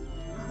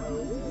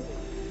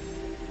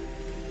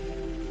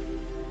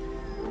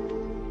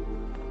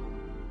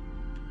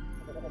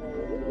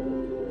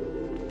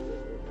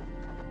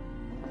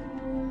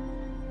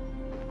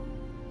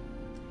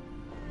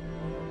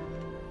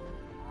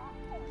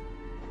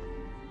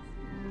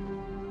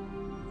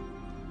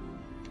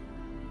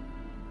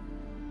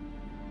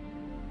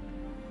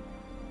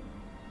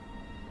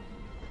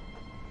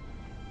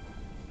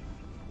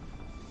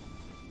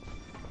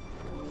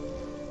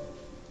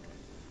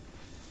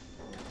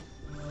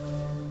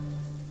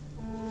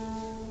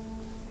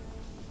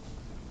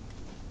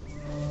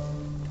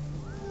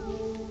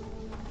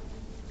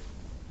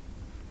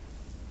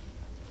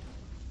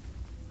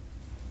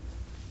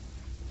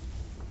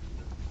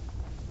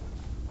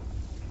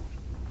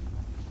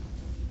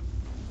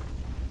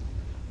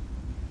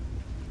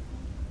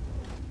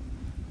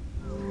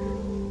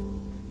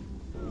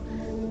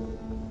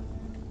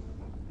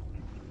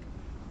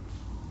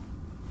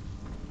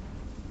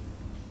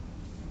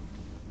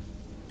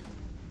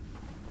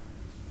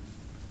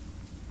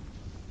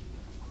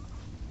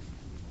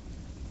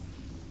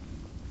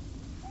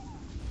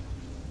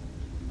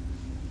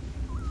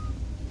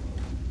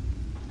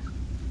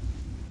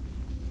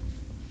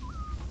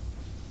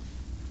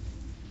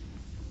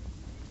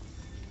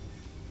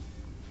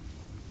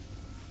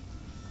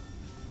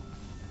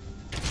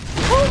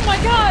 Oh my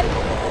god!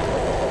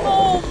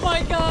 Oh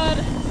my god!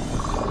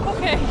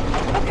 Okay,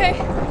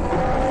 okay.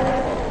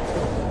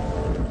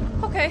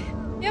 Okay,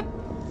 yep.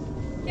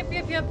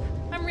 Yep.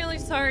 I'm really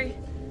sorry.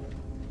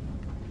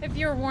 If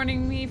you're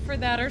warning me for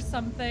that or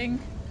something.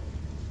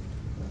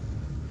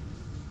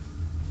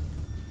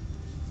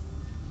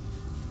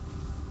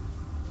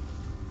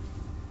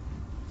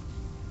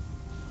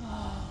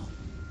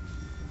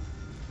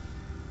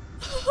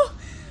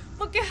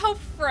 Look at how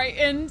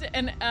frightened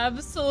and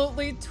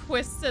absolutely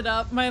twisted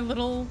up my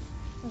little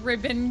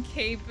ribbon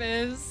cape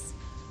is.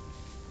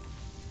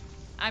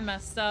 I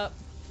messed up.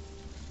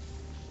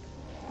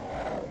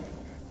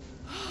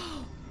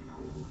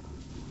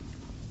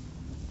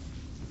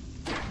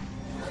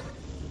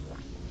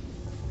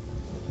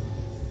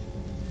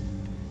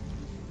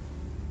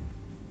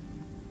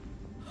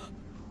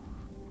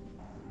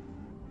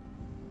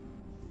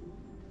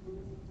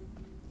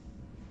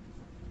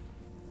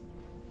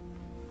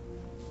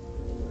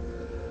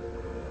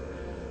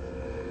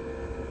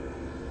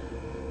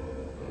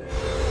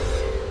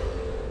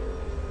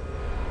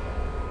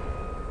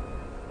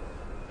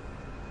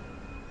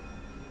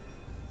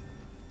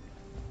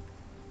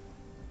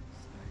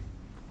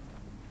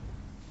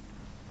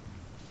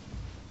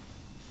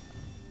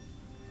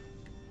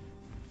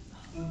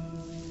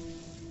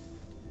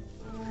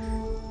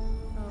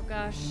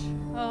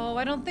 Oh,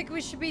 I don't think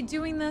we should be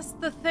doing this.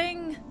 The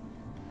thing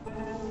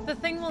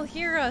will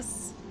hear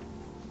us.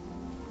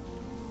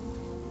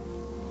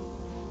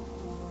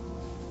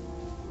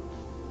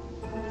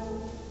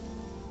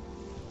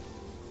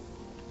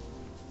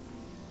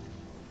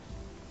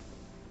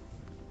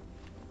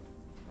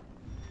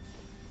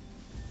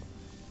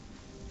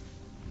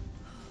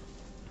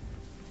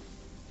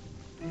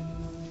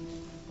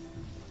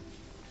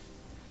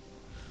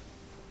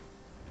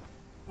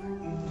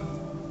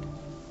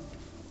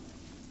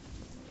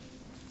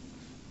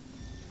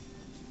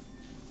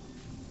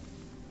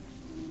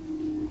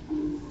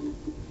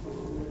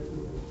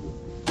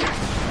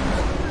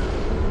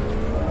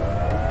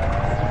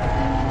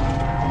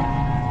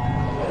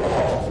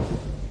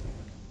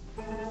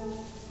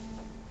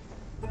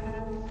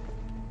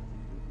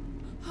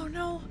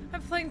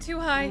 too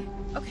high.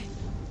 Okay.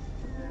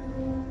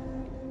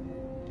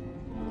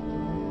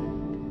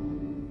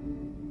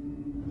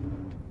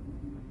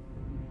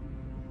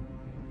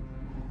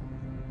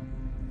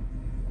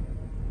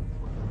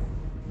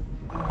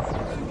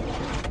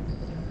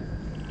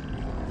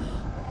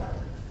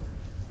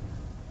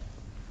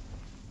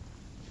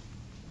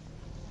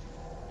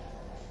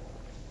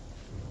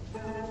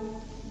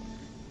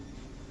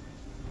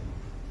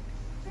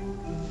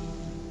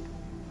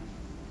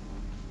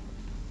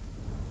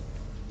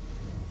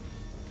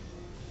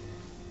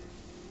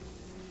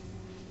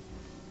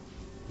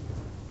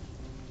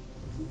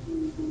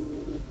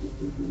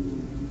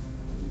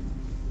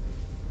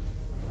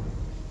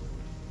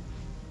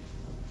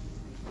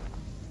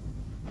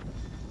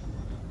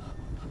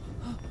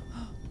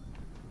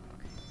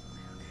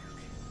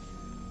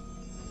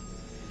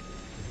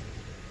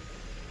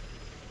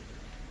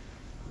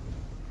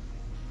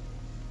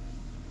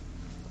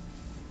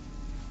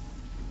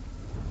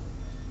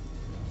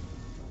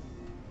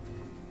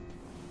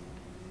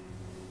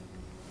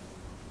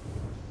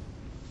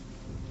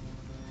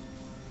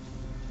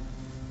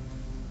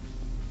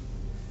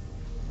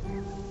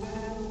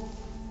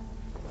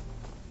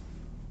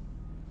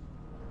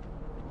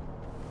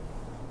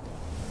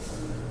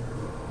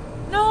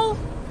 No!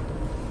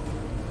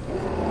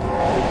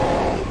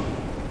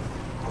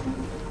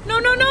 No,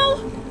 no,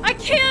 no! I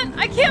can't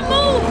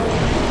move!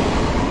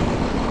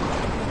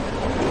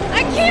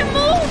 I can't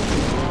move!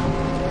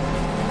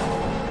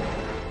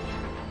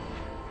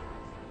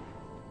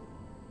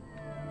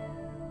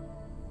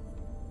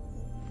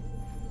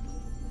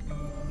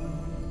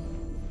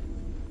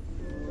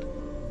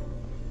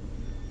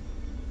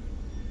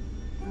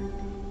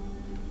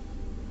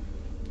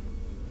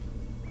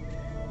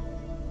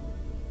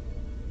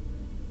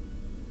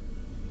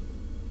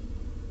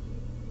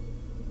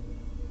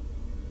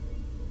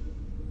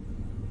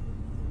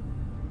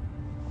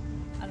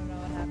 I don't know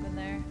what happened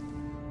there.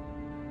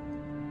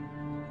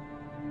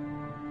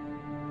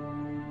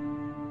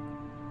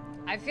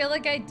 I feel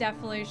like I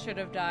definitely should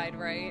have died,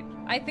 right?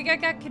 I think I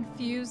got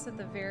confused at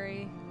the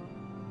very...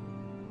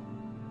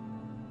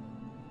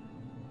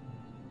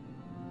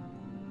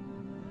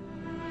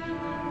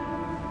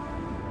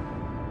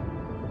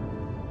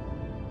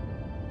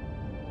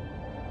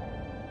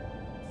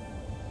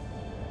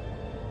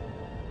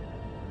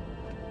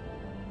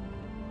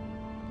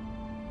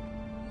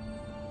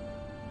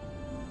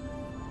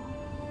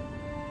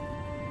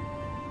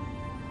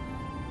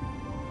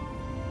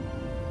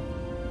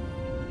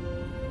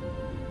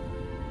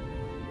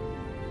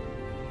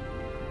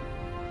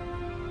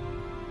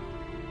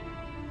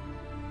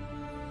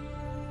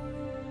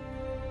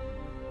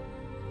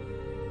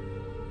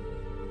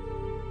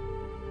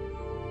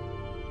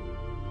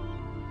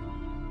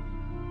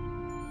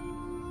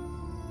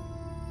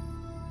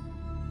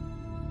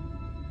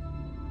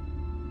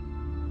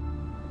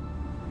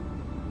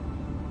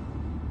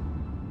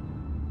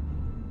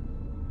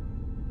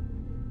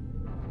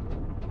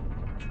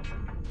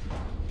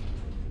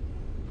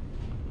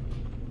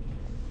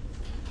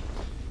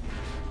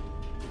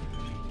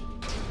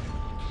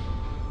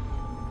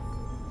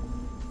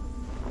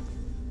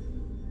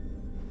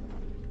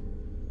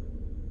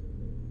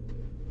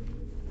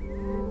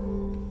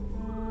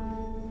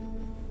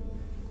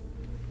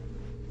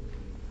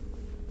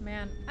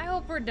 Man, I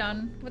hope we're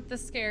done with the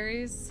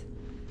scaries.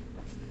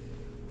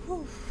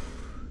 Whew.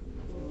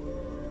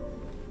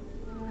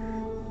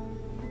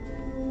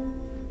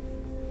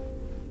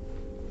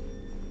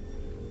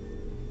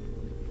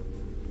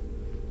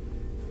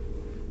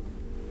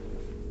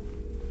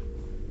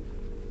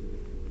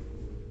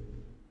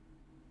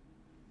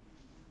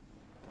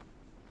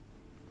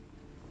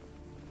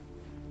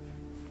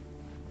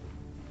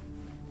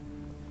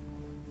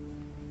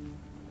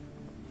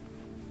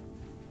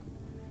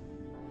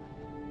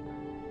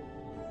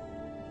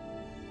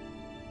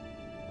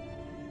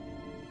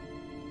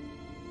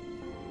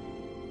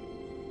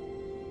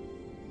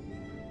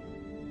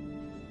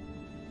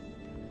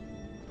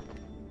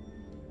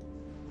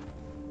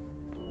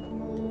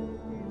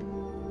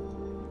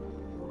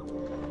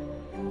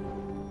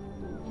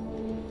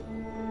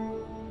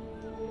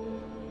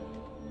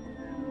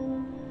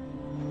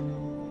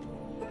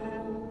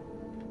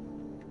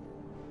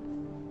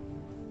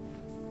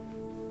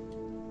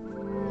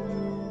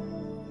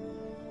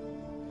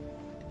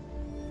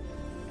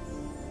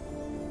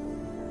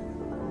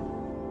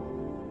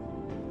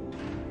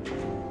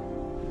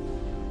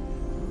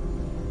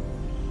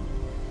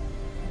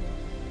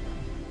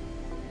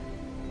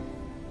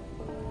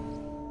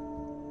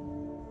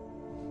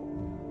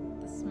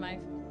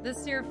 This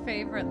is your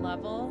favorite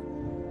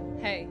level?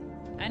 Hey,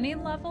 any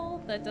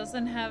level that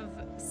doesn't have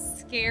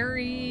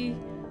scary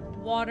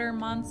water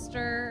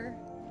monster.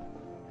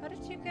 How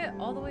did you get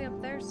all the way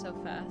up there so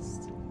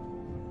fast?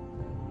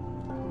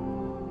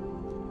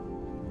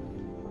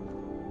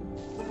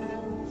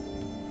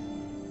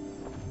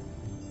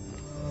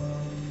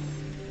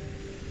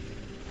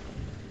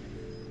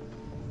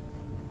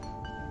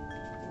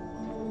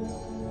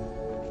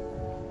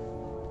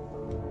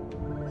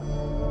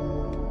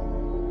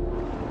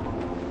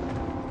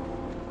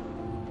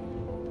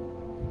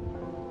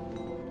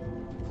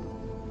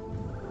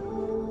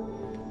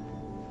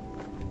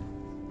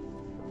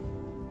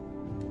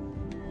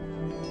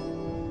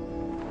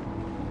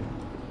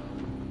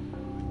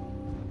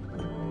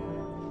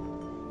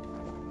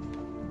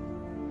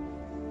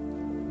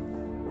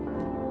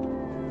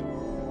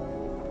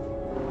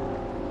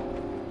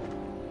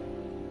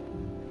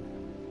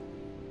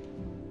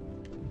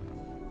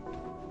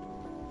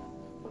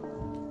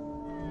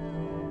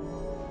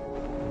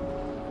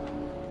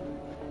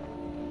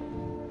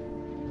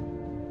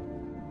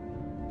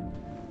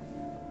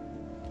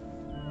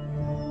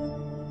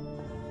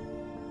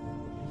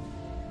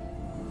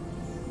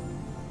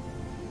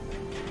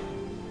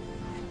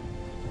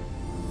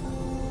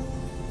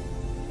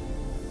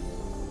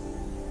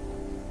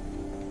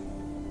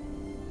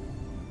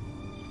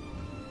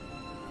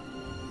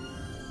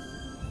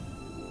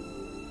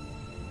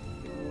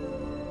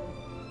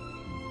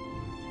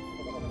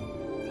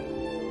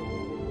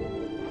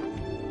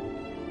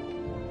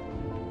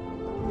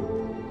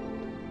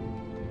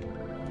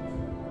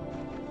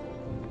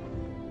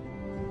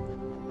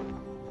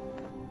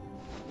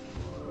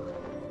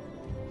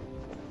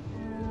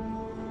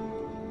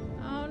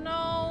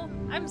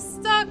 I'm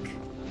stuck.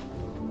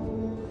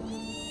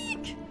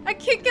 Eek! I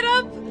can't get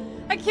up.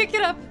 I can't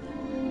get up.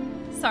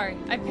 Sorry,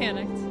 I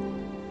panicked.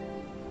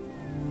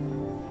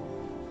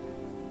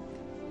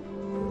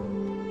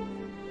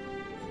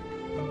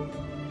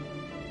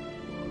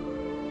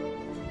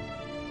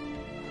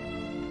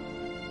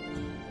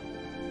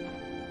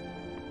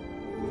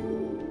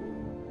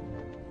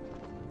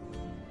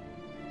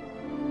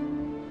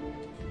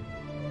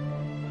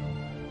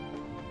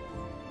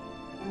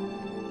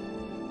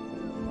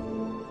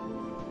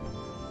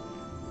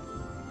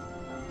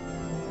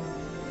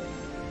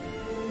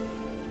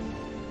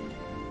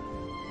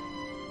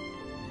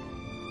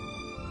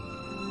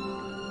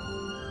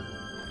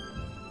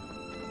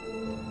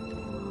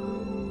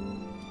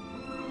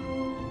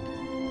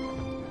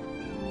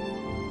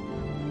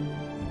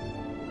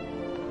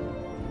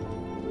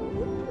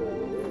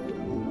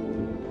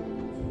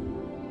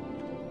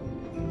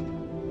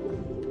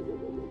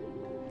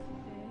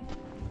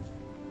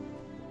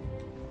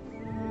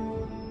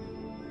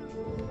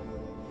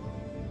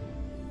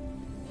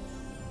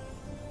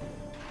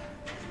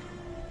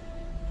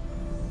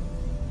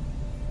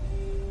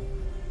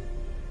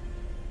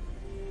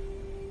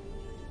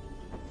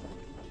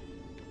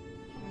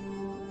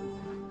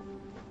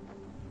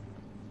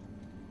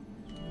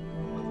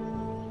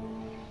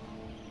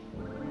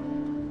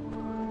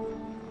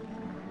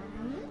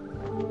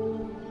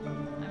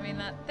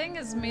 Thing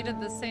is made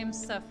of the same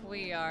stuff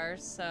we are,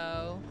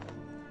 so...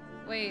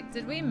 Wait,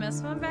 did we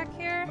miss one back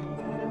here?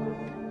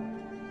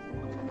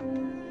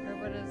 Or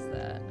what is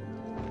that?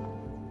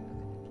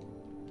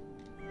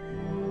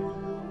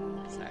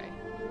 Sorry.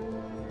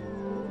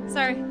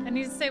 Sorry, I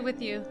need to stay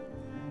with you.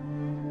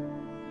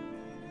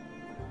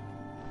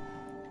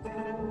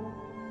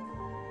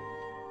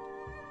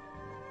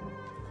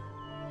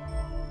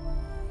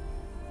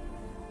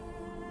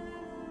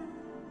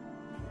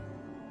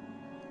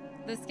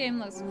 This game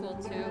looks cool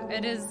too.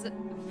 It is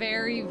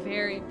very,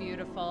 very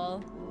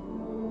beautiful.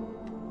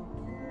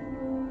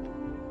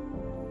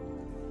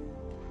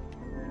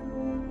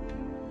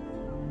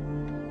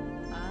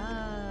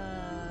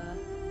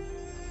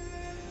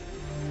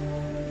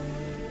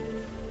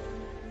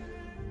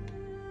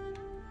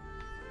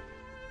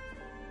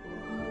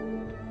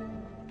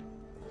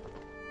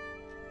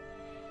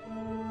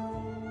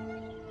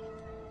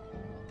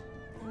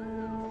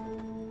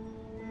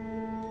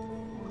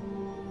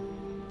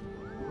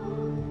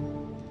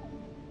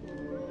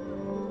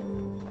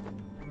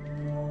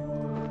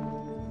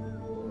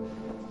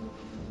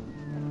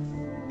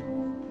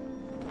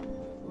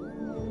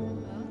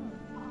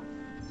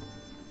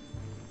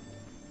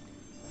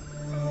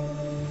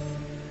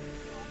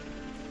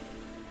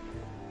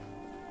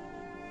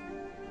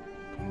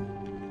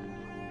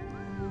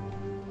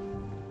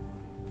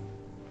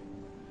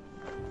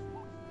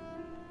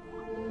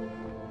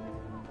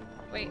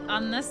 Wait,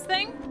 on this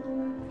thing?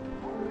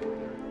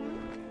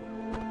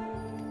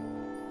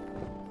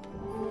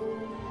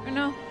 Or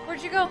no,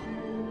 where'd you go?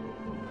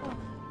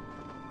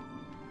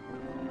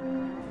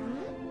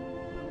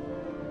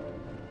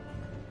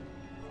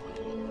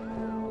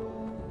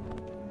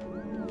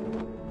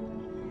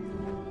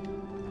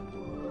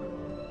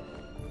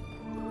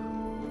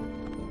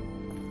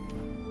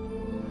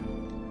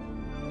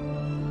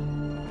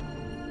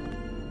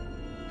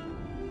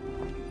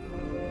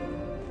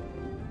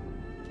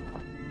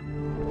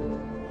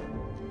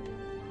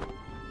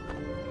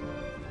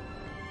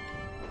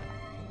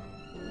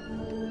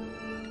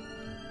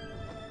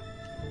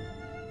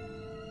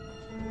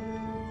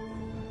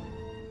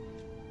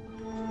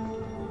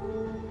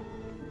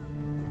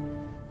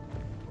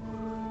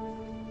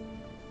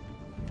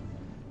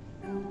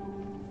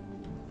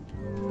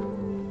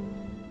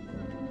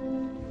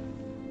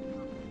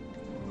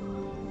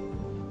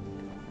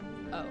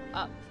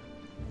 Up.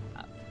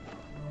 Up.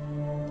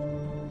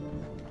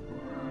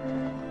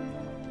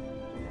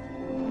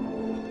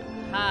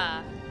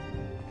 Ha.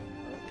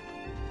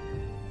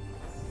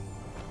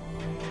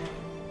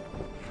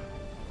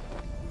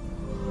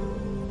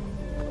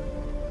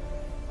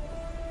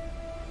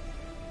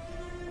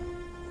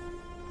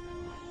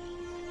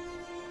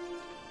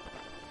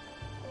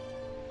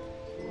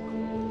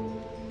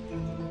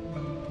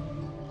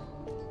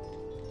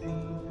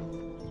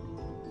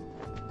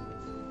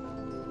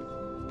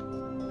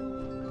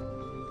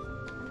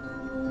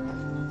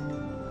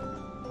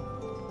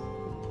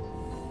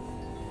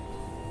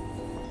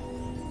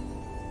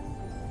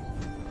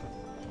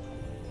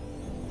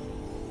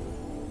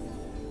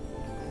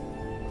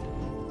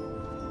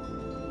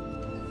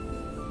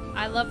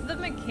 I love the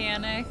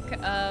mechanic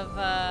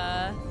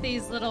of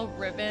these little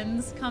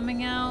ribbons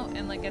coming out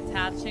and like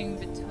attaching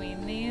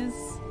between these.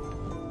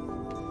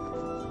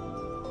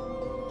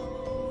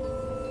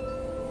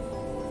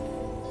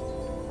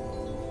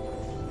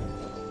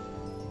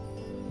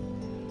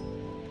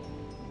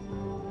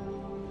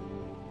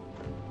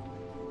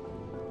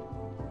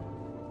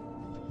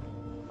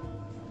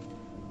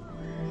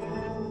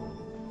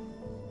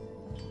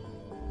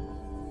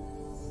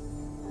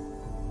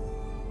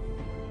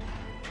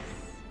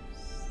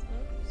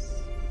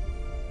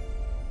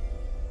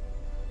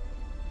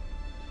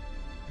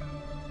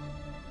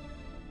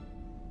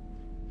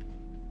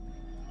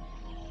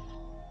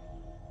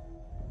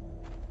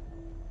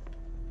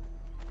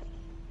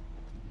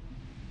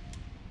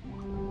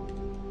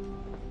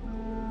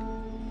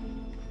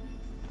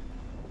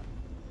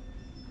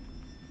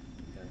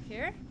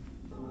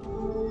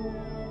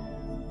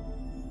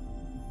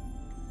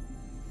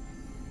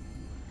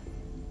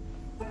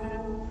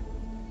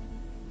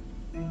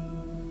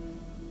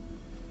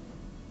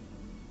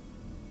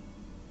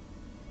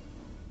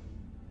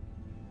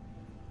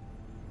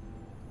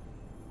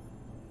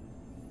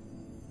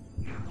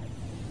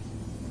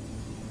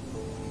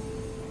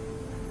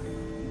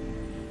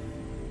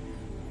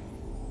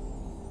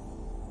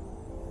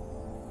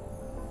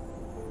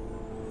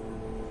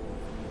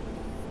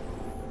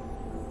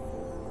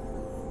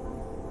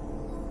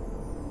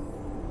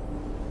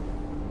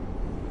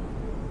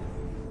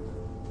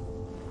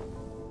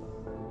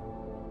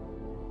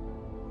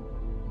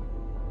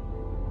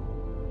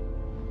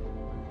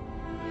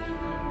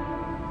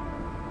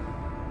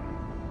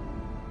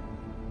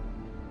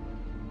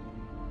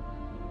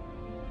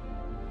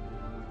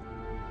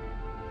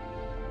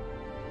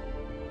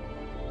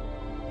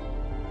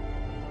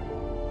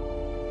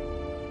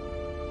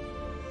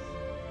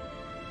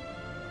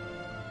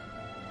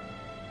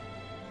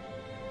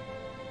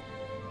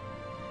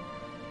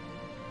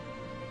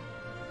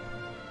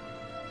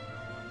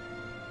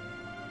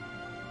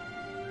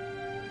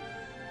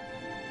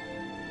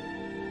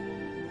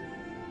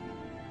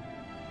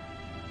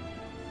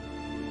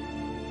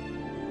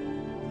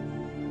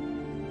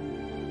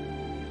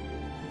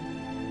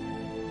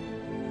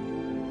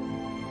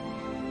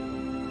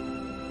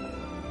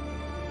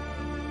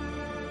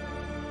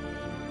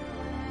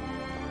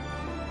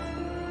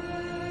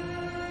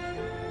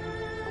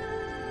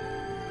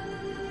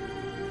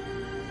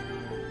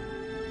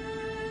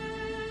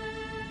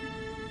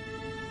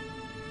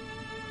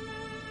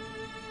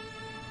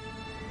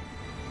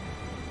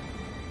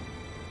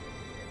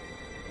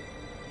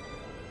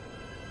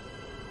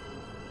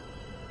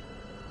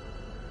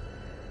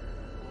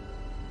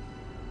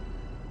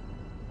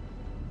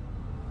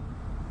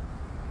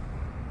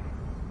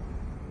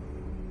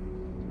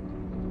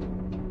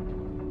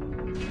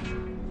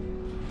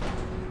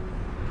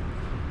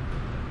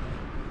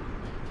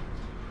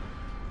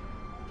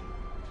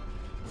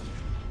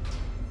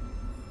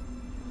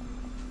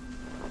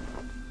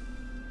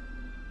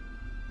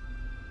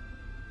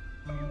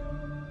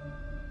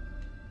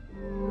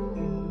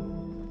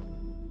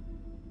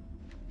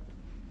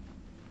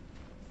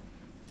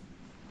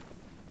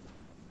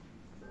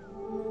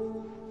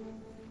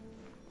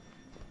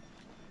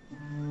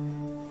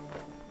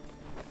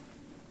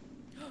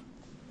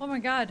 my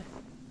god.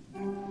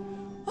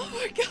 Oh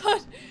my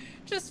god!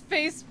 Just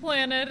face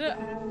planted.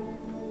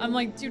 I'm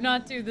like, do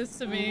not do this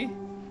to me.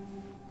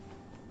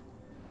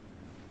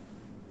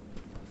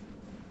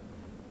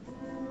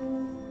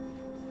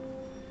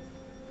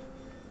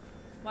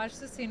 Watch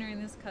the scenery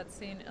in this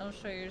cutscene. It'll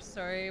show your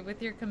story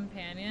with your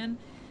companion.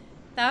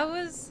 That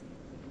was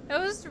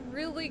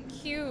really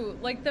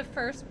cute. Like the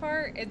first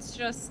part, it's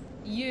just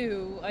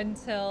you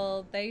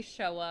until they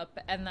show up,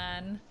 and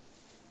then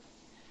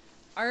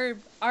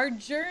our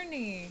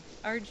journey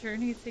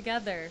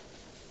together.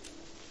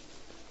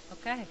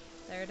 Okay,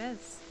 there it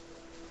is.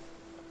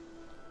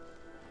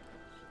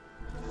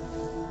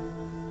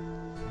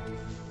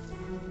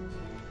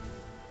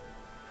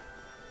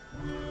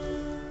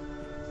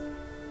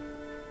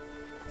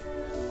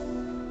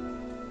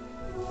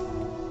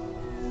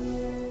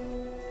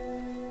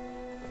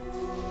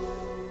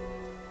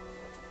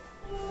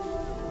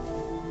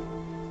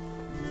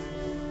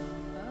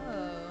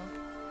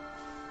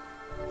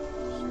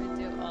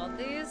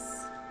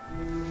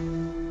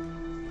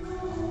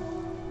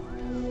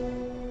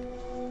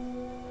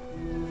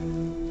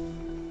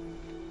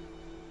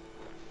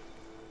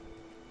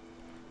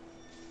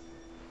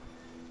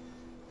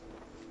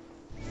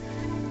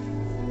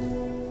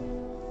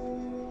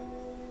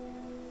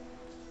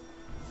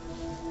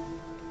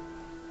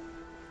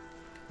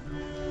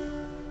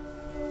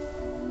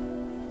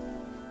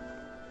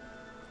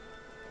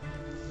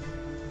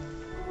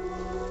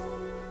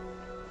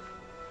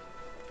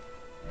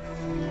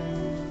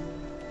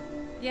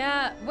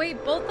 Yeah,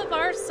 wait, both of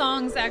our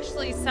songs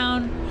actually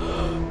sound...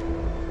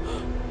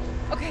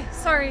 Okay,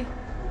 sorry.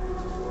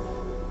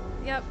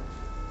 Yep.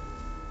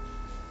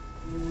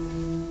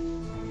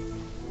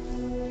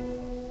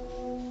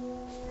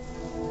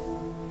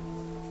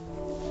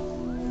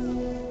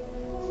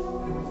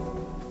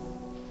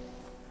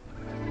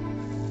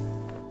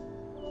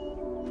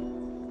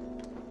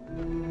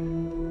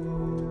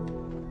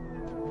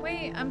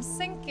 Wait, I'm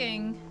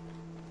sinking.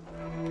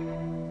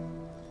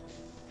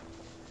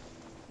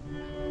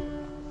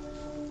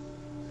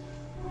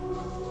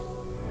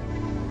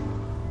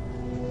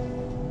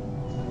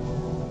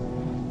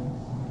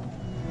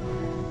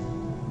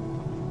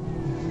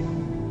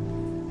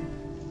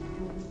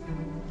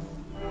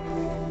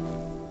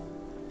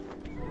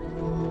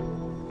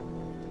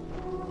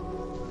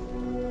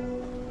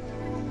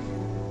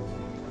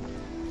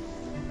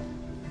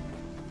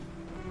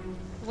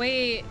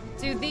 Wait,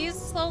 do these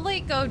slowly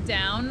go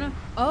down?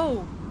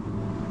 Oh.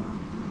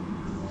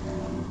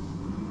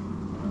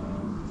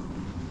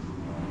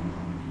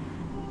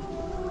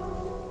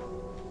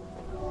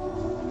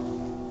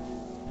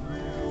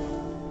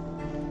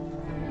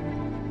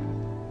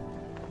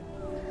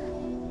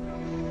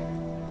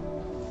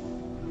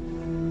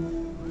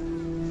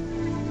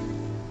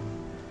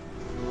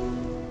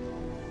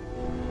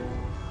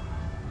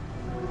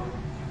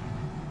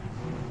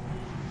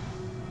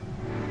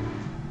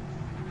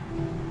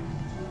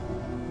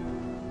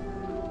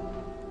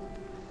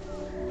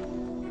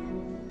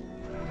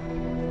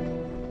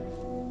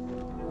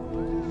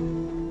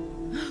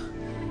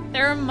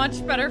 They're a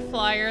much better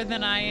flyer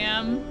than I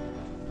am.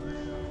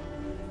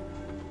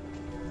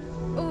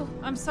 Oh,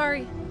 I'm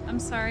sorry. I'm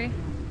sorry.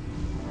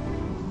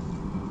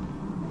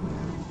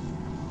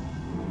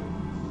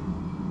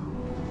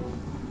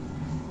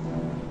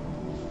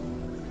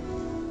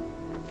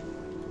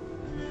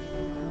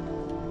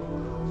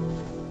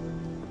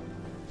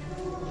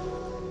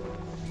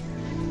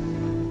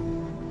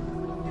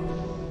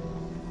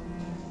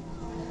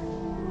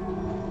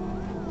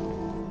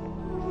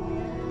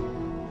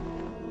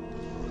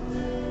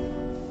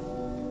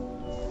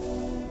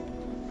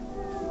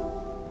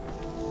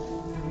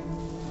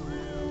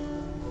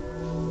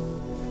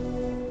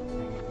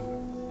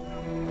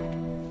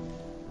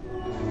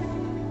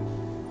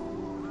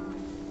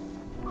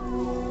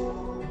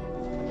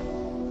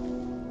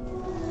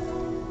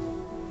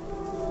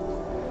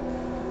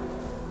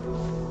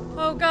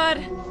 Oh God.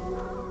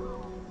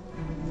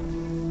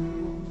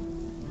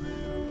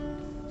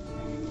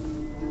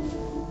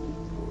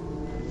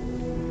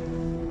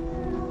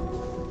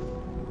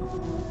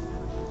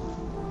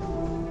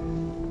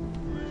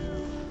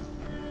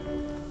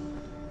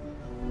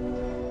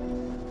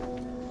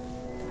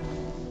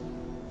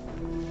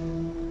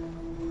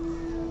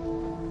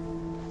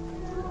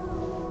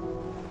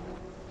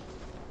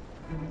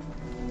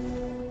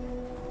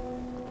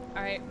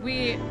 All right,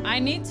 I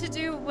need to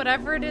do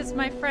whatever it is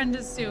my friend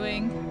is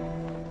doing.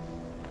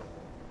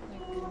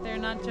 Like, they're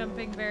not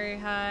jumping very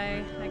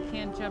high. I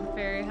can't jump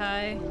very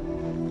high.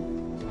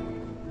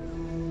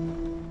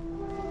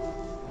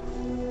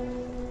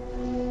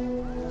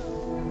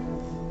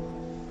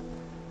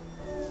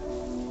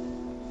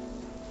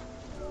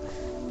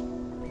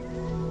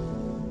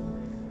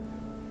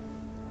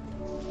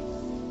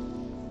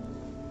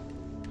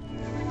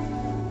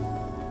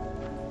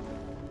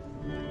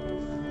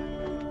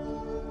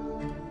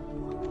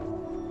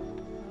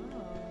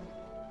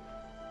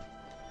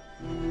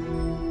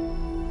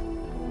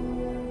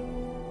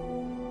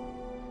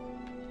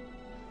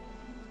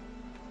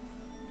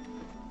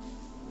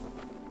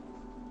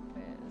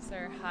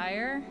 there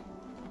higher?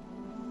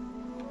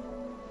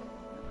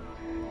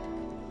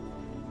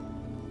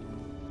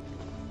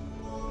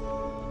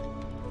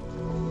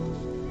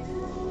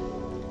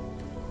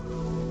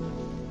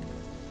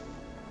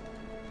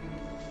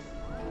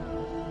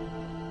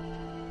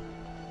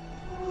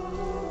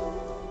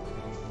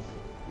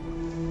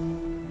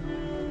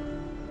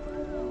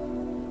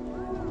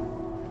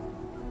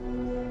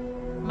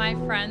 My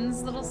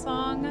friend's little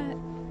song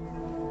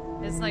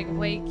is like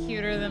way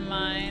cuter than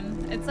mine.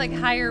 It's like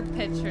higher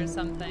pitch or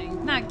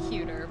something. Not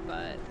cuter,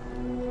 but...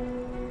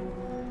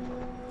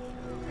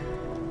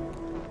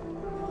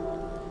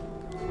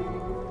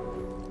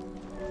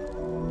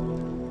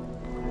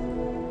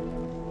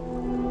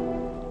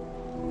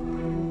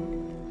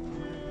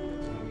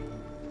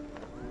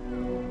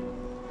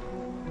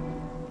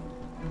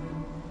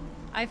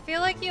 I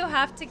feel like you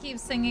have to keep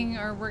singing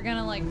or we're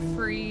gonna like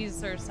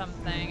freeze or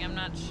something. I'm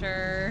not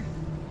sure.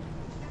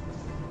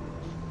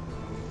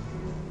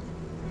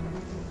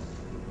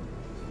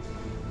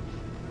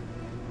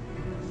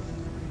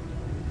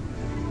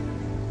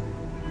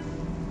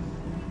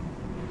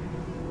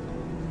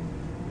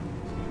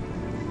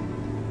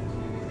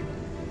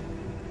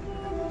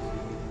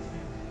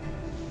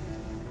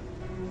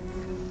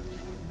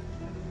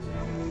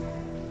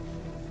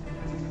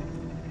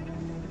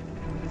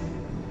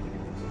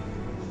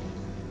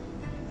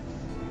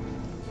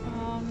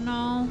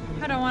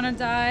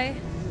 Die.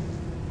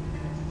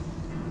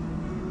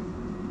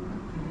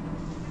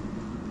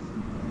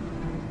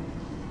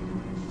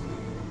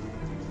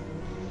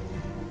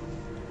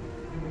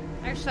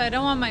 Actually, I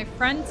don't want my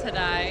friend to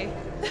die.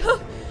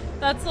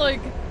 That's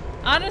like,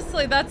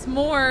 honestly, that's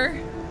more.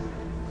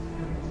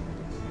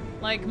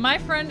 Like, my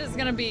friend is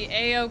gonna be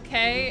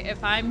A-okay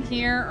if I'm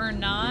here or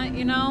not,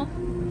 you know?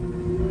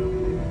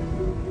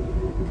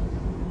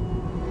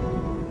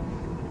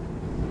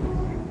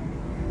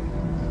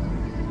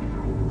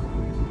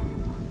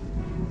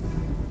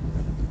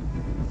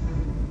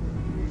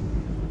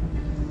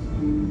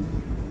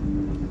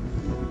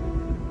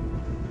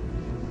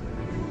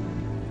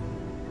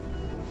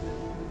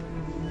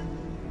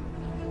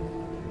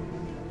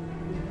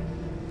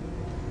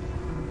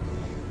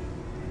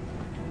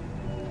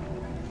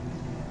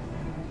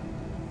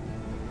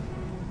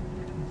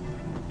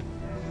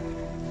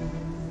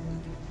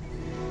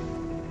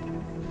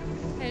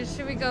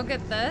 Should we go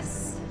get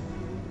this?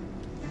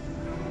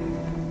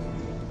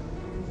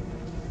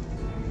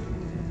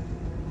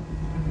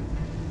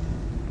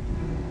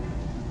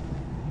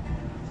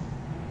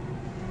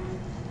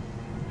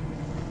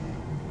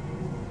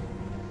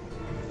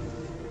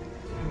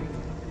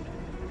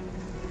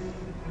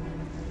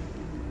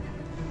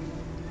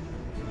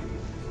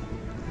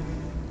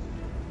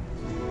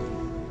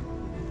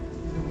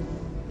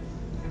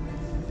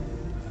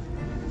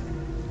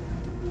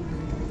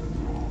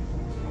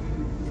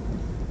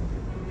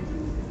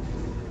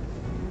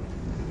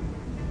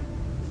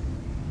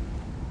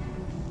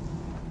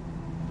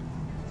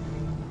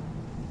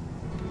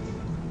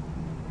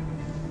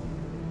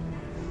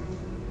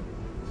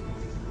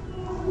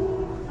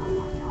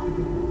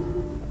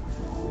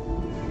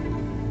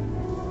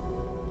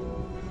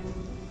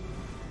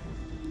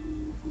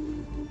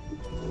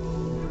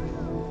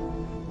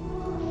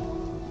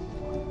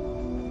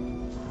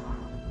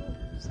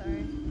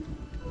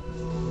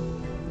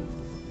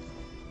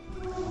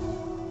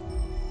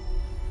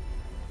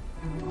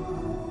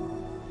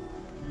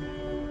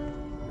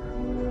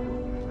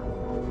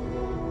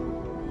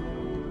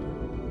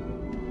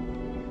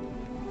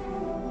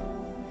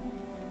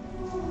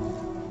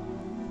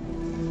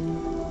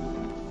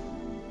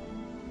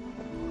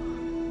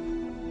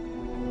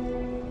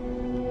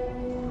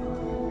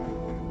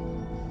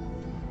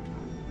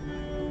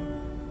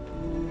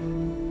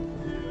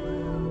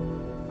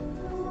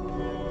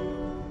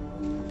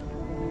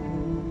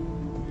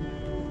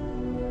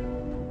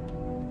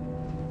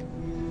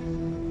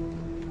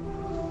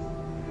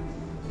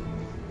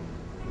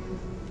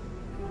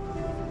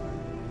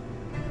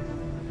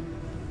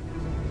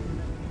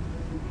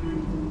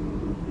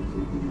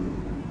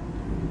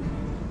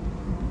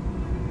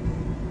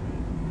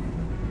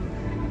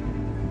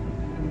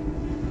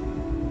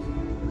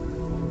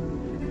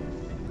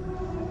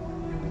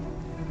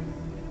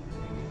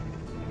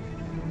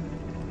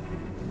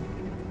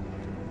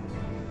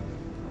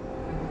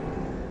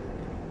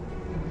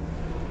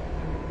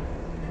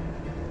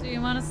 Do you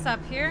want to stop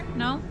here?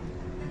 No?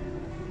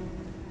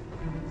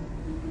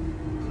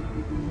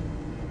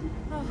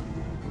 Oh,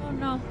 oh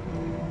no.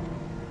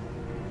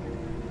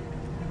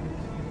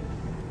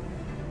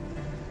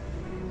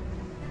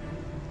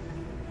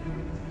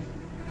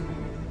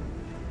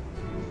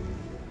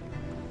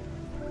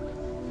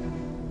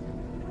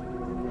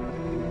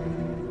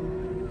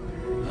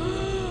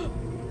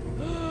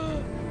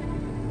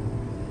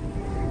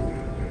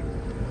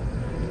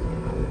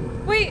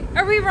 Wait,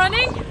 are we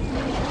running?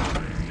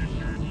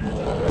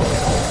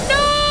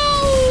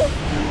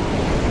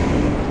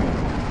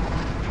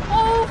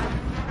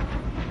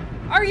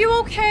 Are you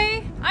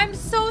okay? I'm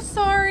so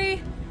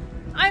sorry.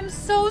 I'm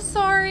so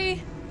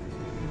sorry.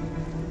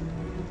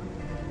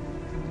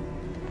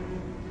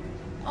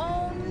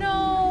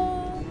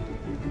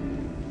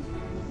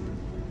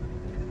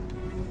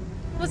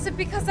 Was it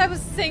because I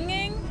was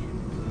singing?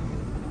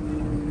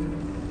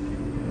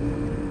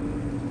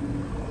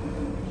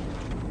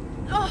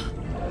 Oh,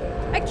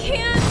 I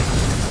can't.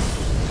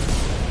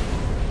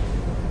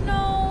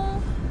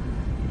 No.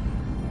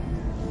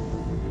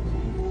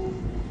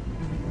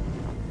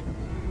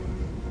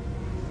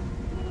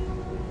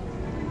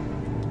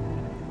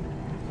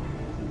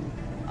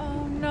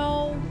 Oh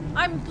no,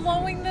 I'm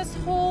blowing this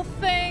whole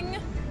thing.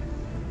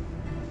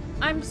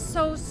 I'm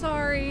so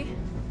sorry.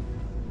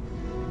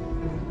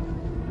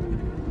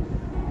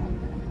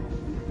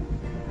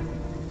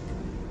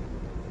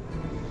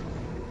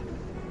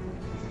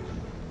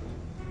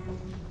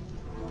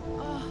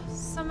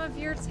 Some of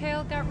your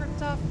tail got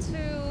ripped off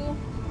too.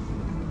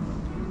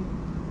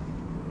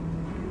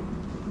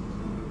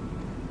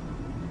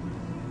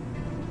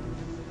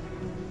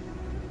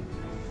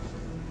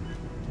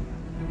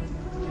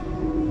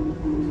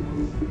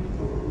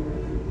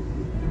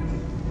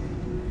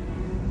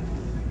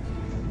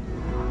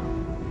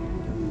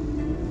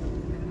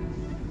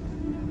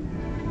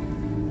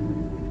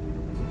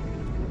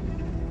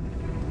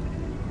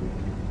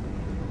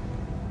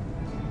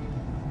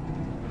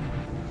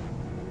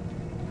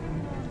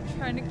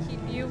 Trying to keep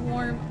you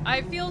warm.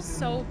 I feel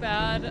so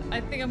bad.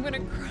 I think I'm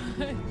gonna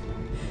cry.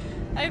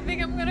 I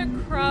think I'm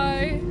gonna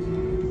cry.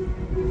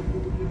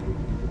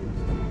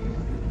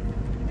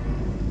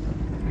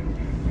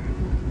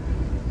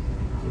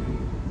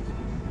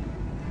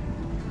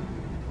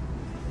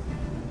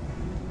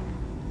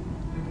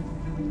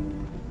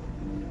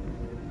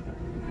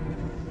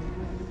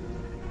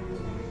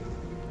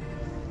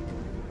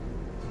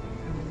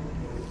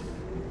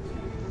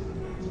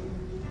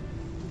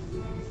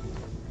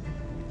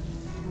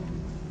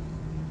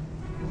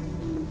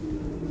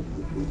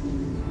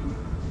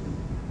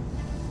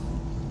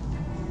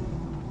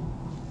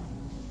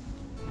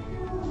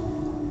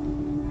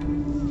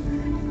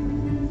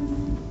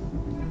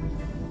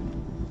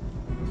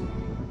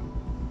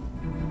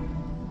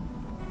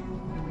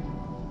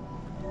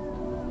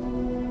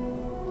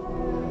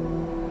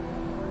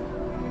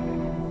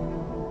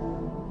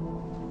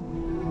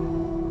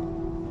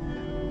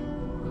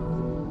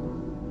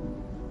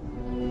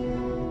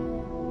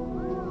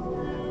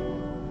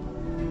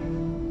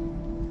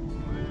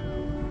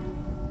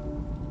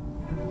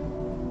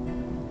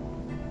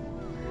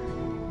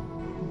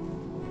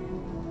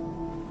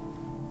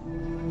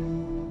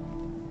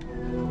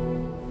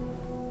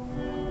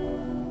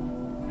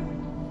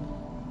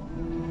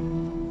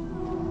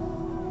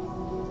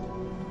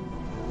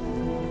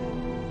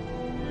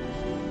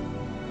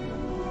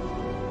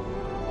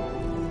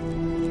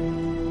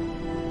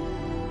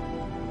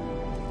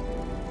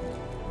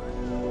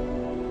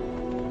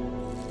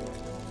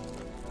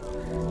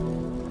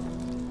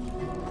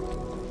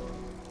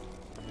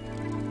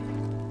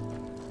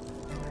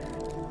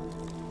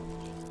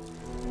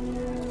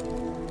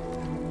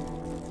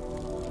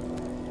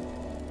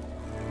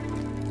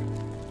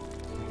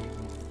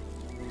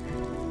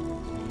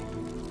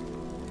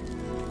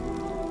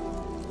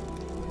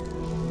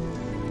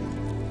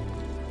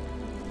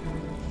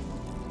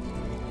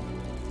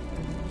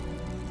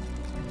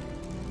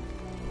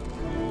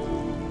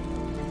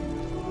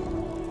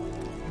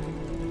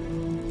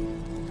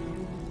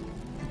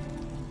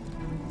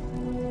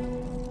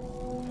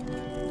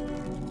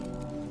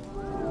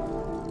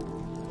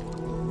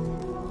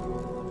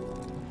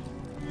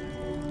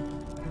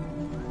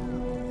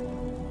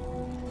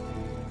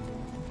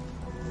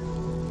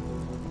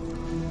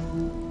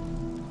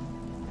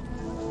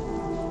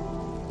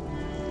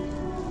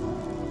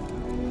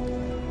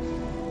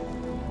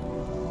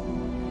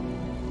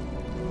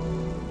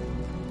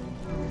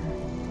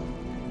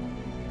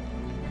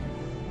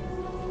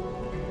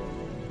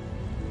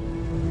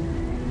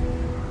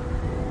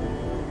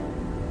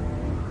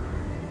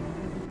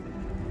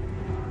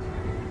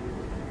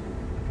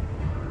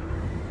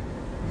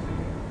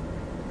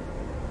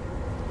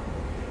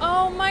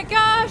 Oh my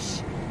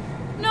gosh!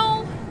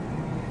 No!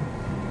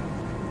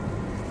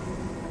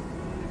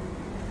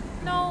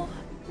 No,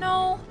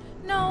 no,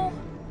 no!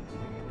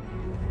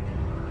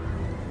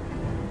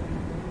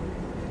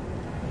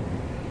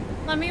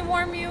 Let me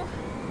warm you.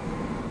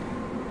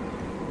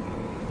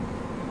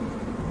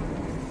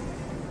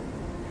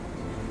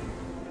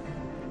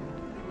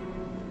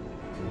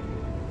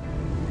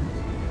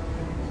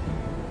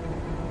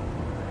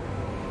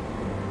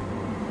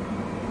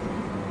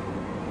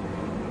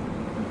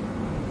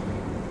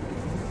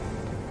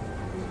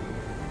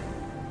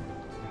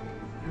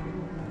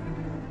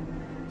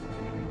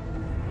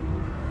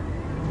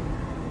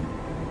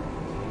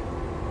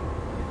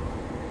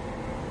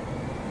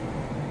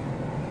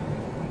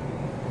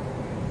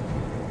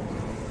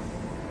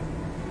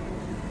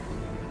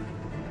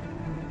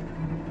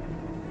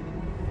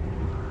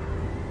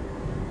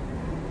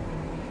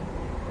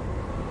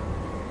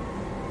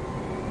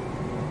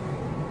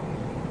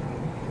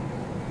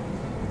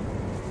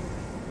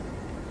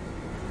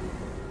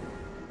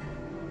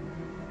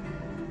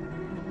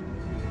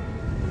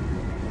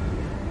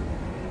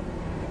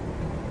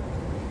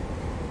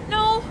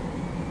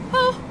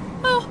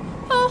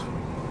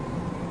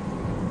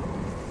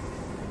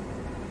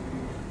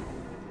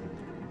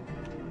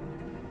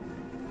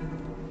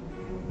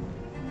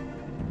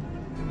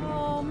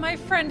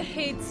 boyfriend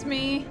hates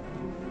me.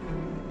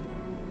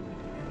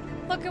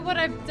 Look at what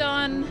I've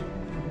done.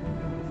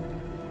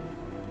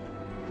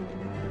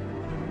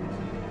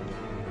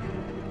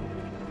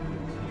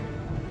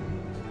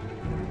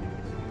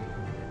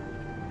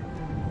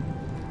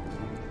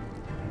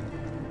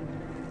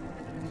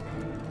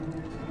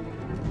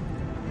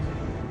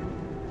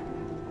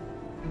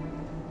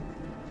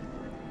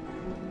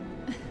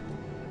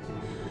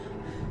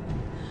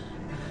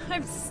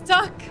 I'm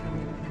stuck.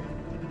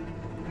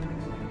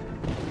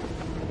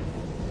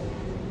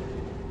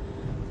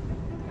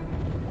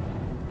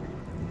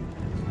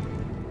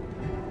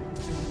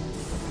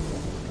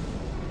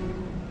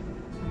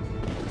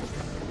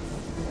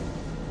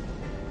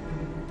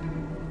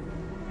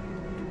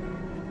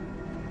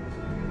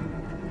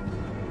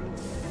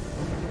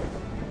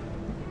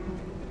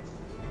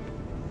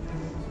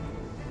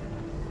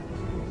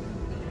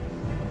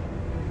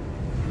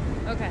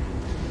 Okay.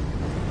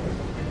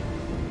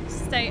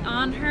 Stay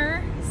on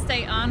her.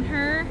 Stay on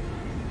her.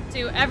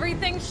 Do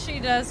everything she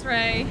does,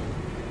 Ray.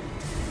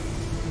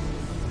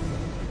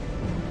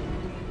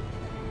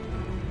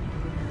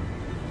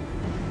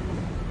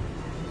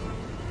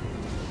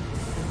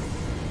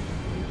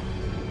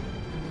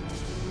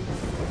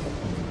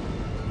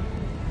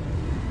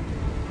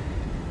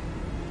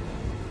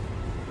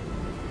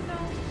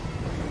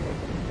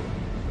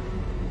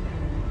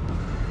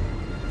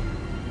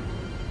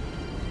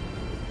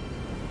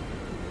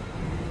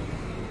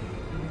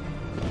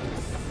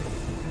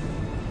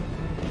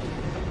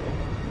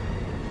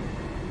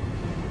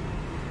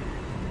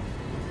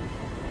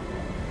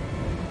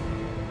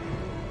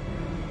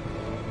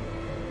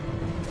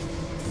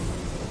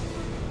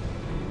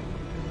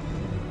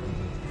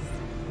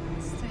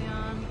 Stay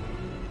on.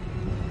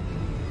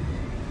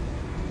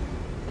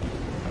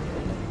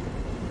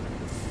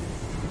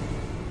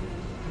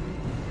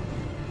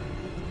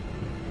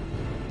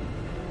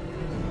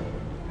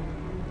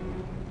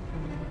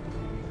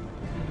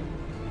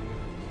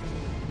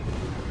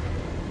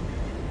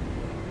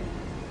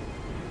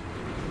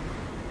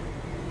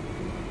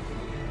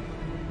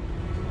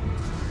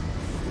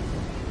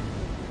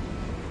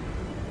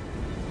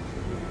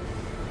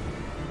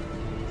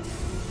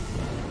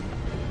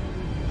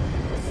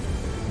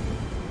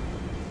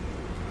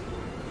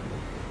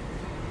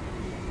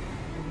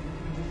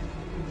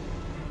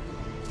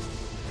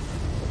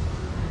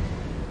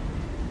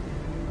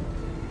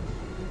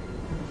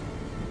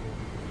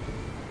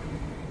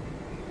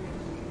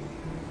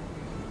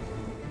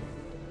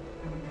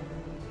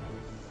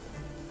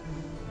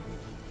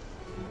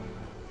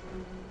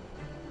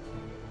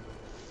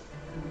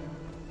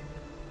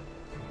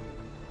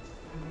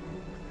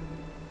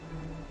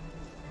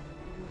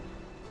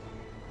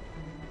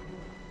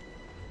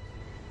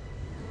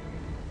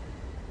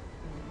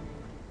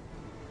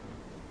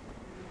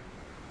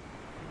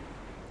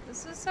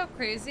 This is so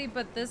crazy,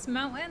 but this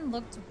mountain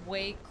looked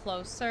way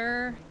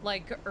closer,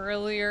 like,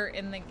 earlier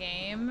in the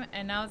game,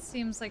 and now it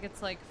seems like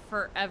it's, like,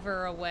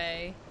 forever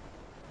away.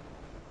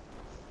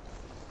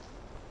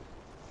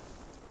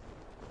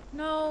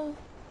 No.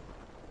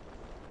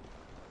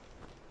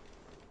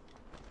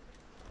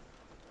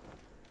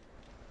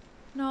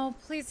 No,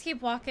 please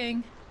keep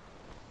walking.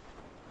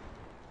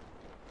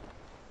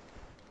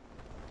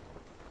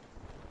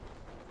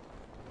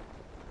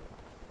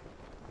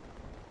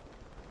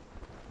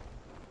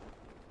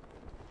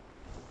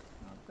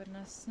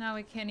 Goodness, now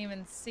we can't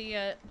even see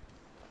it.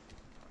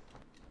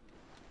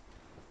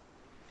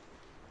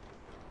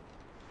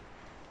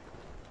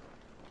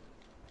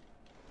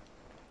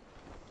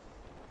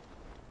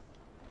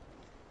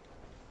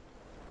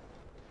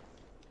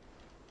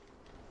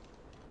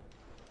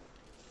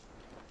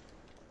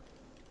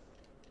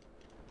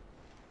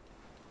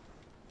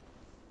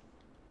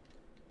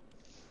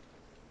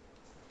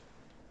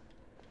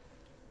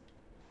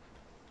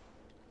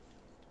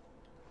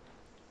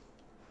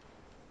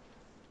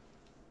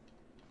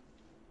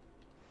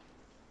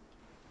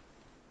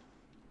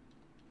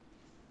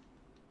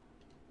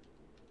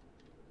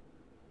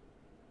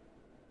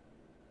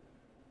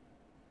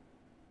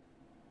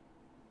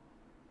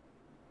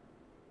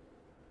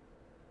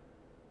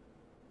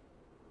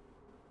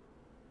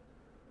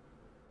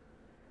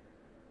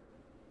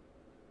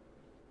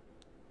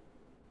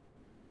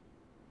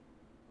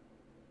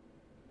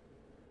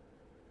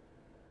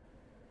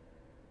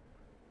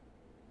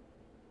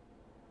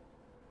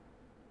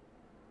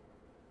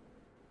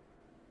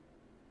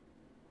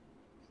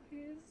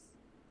 Please.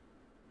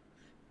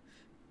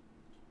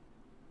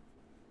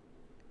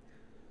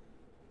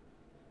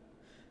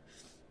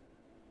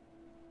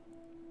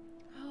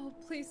 Oh,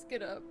 please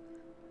get up.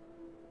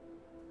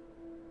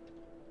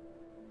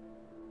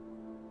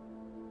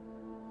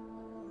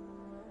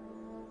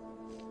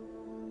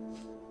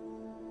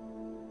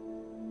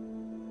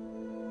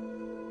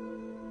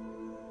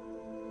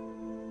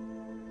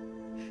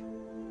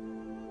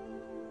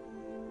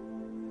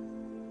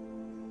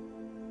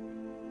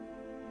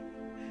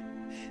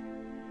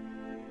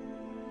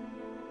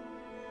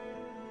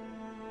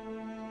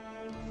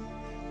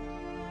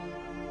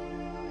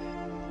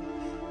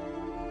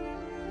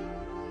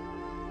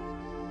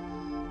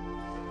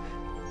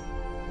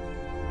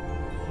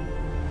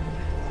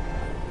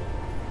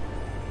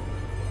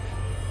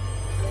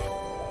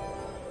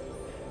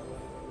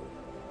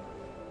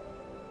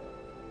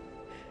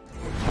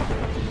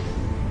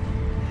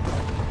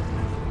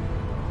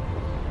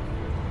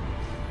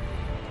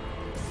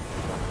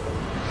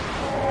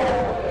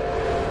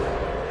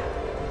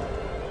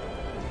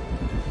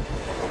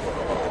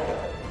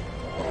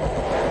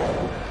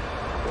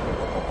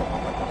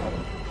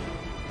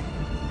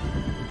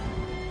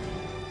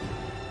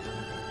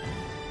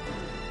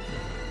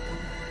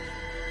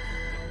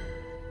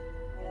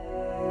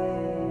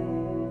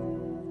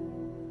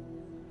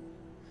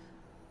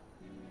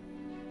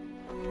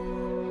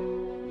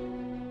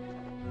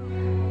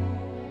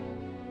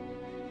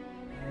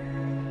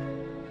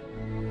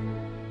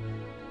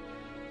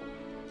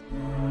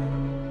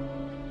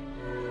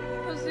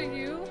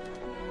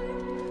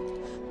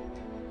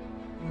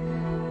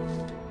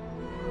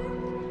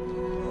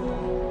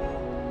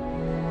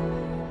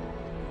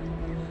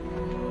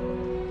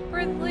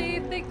 Ripley,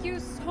 thank you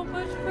so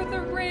much for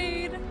the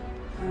raid.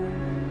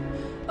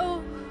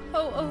 Oh,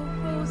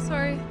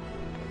 sorry.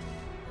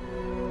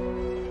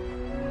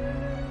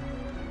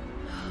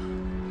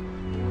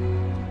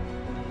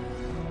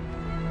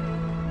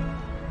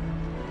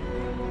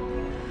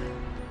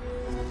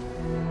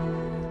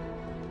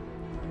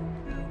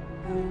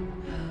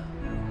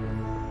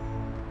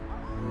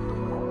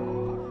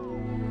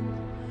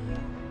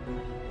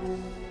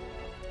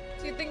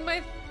 Do you think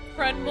my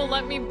friend will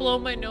let me blow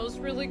my nose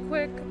really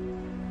quick?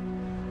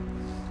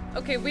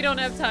 Okay, we don't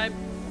have time.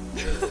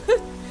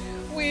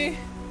 We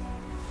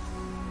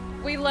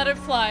let it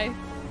fly.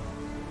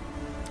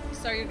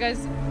 Sorry, you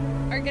guys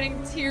are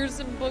getting tears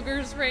and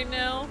boogers right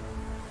now.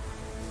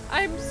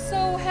 I'm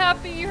so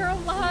happy you're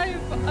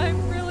alive.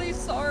 I'm really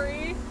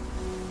sorry.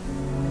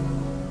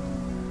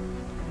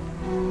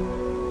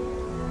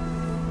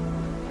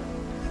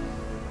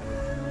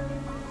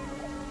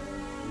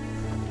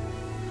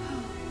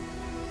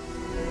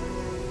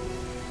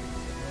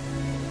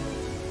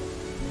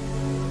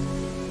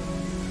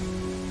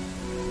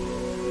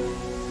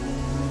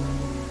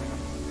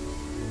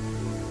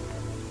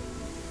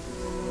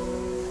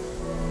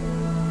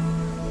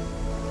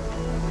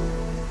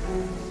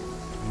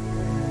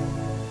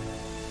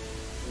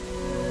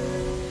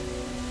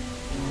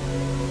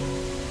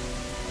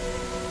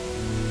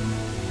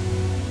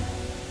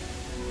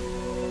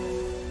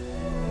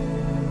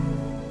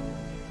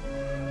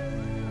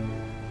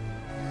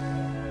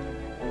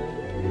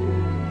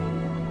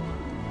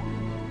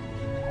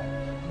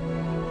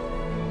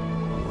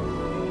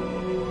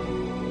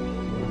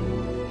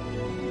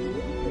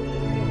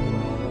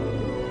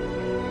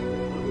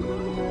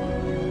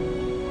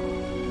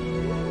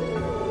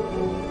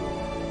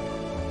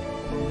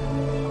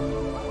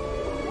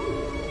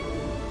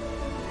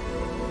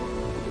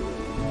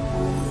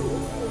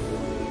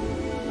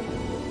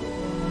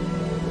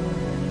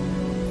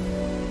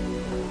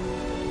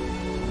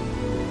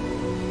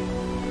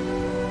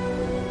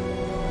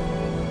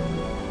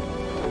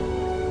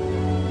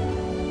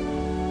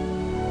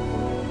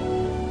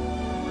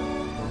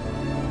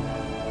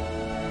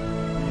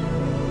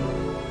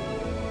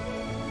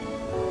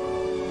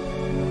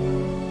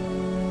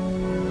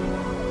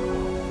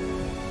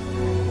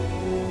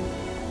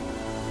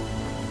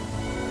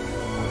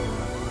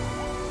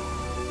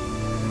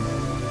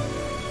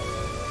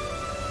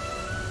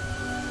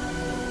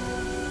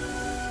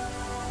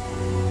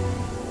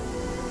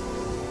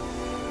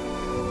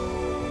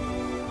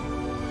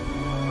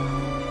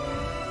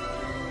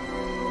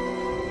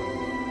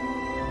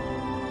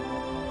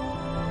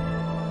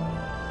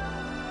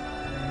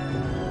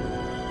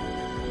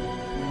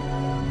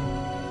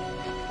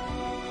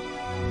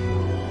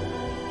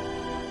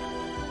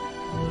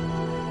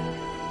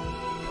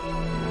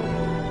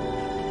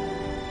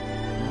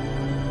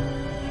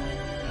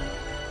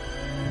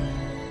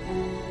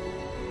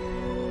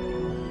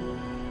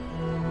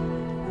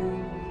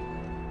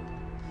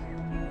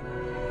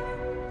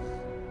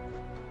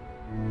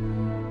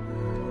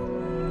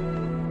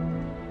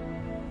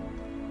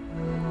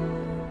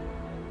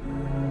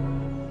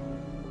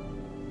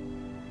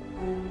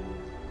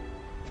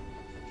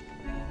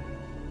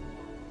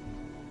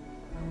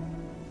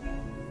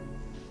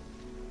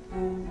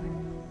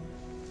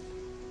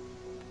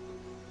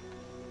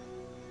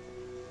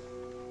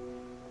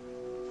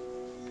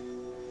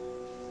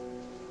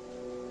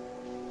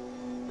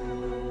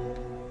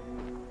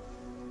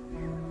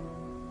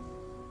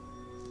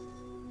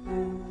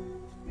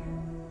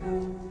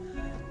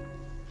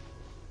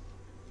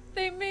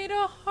 They made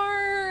a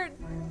heart.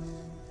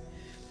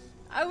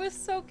 I was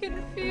so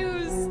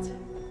confused.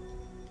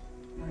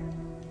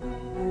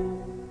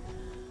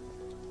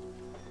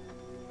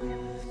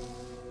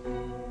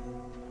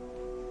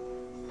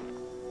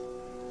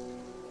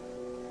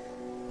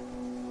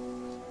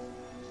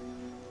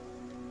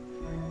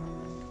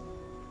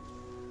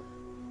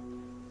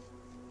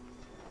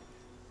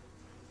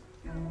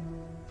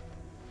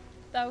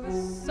 That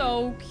was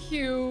so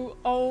cute.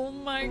 Oh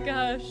my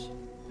gosh.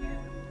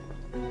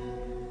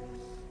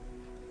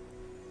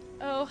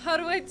 Oh, how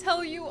do I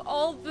tell you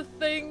all the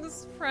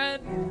things,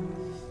 friend?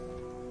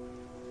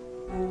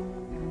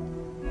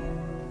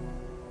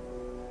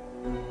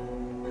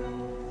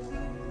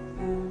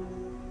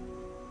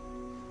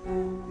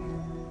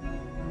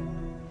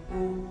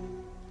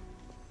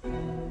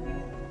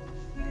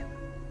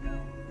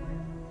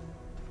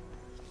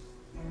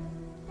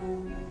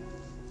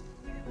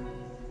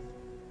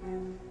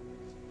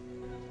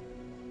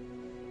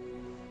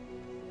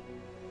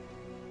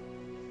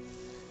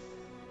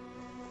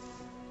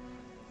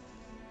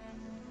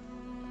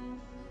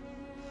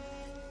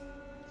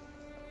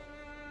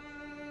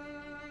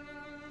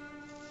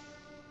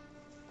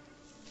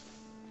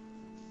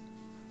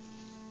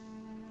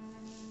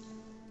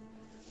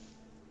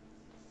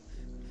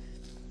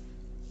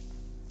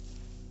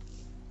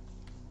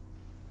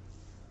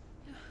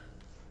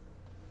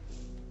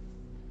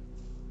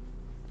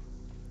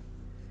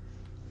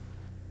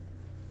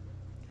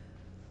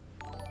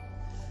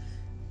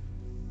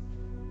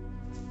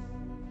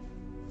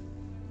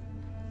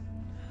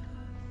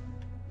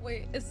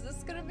 Wait, is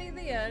this gonna be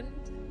the end?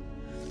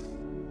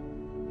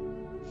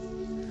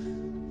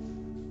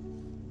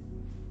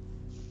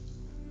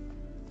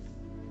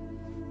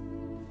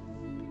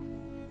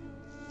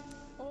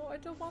 Oh, I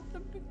don't want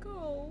them to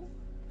go.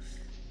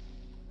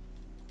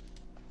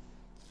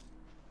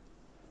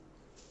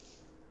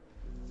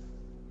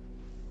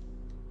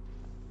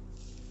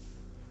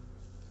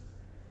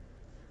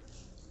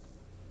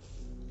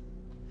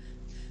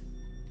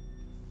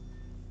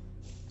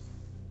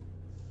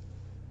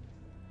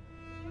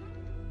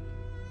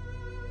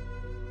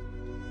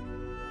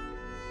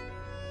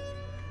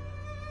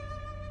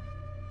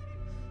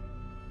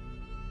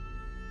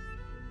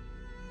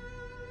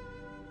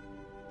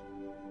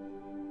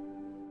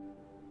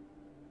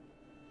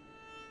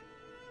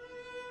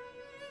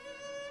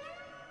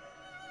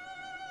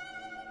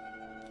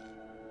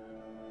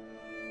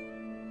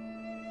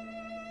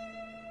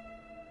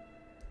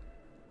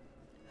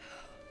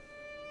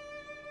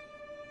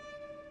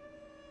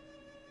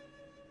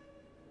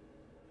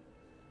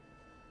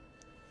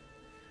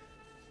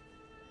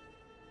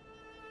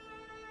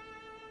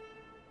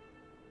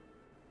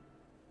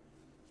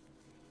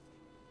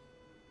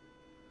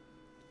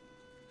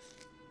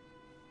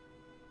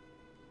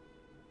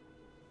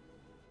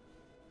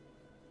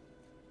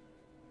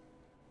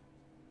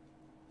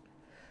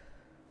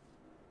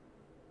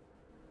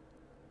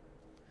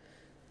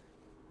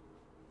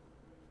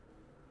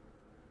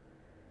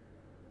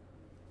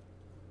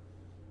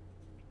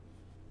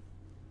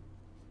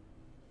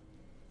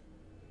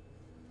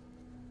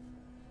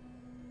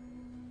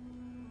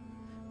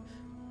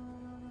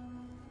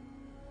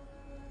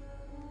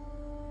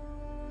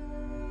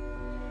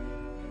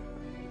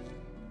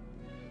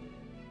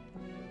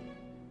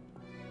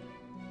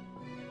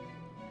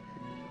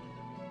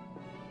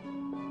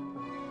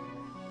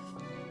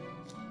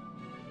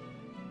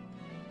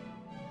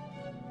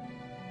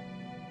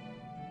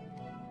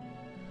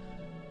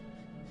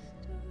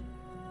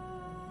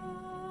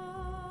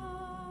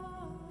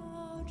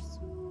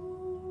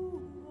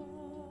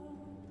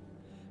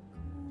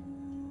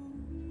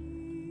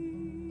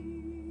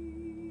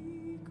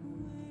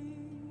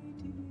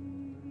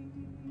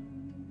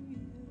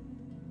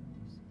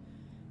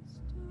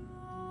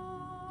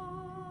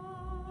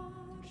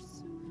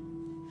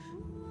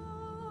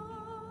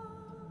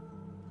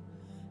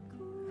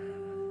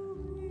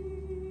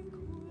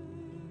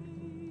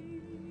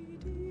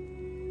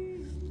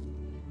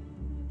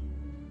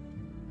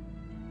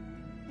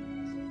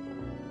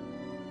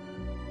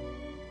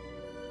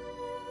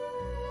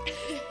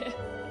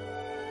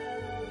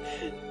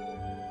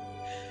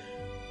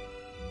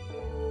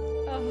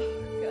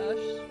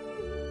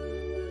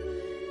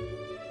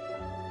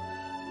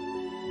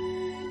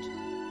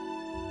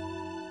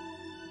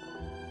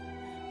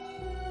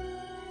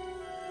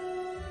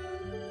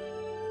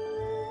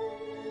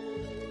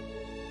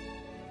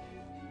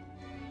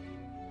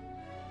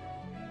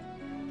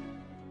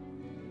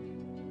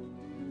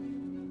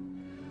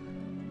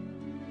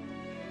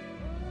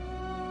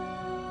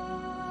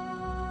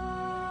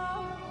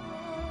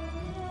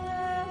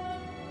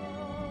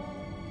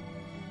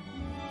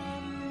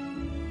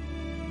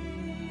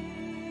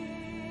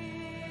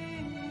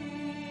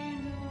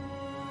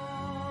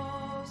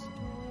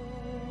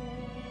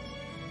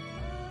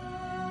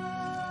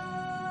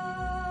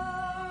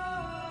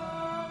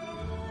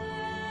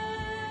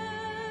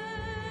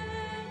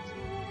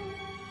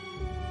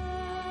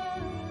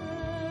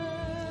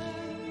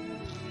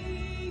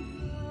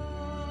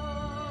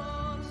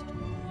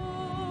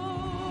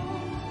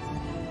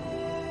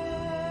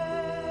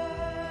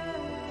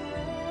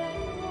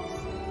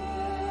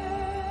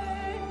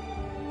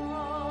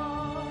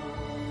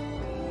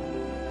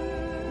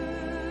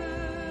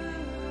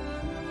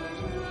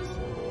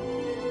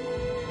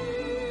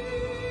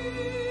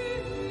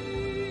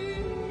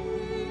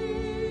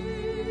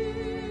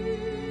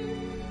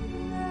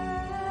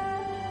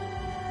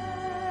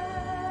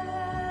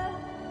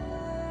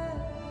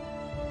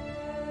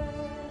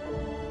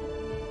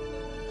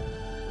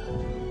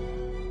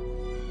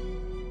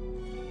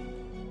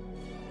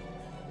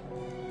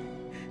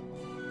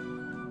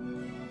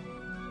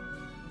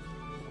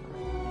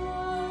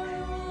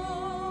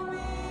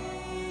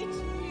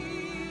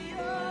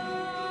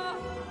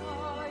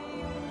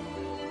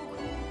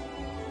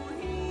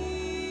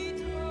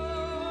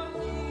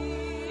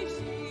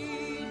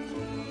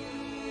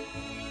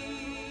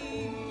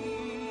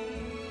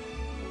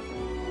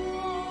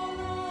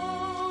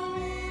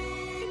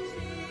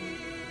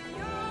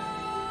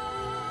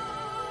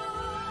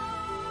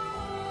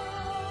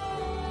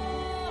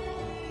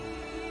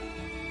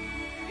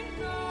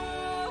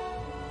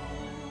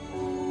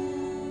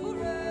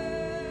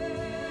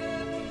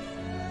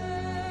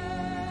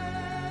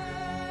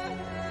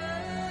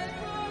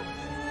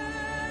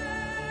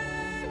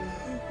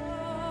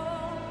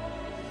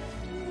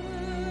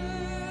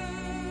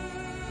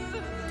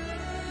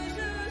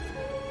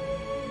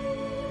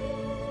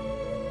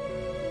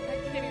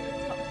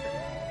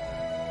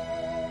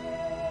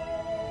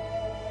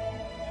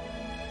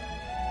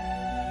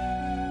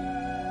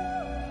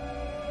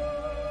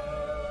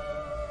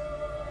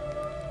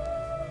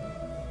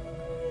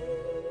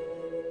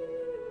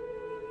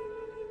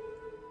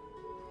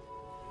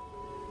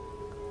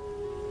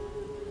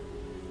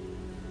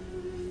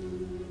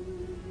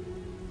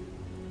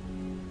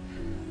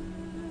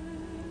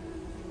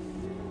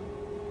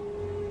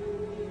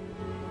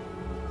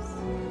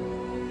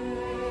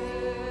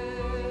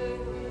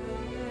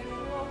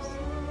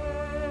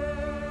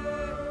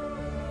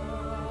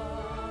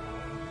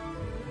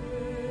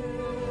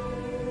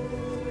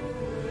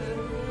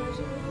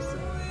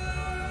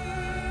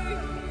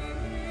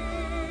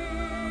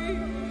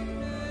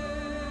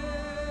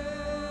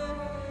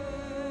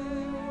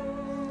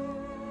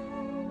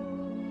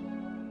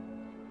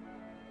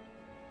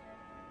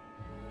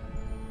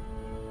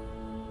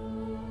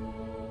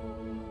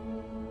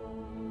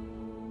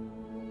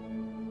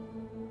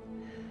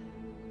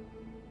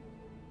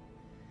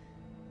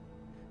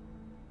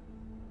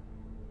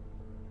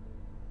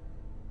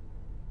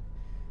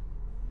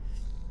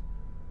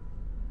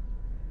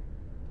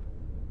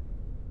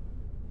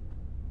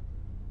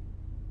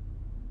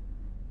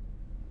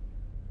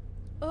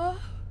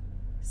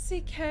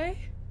 CK?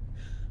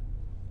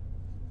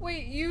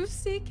 Wait, you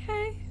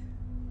CK?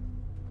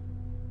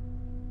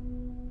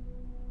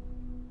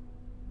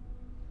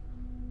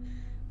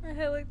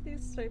 I like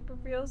these sniper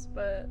reels,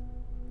 but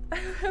I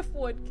have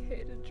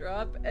 1K to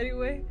drop.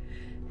 Anyway,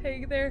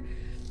 hang there.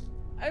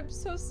 I'm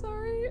so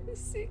sorry,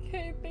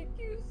 CK. Thank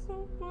you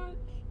so much.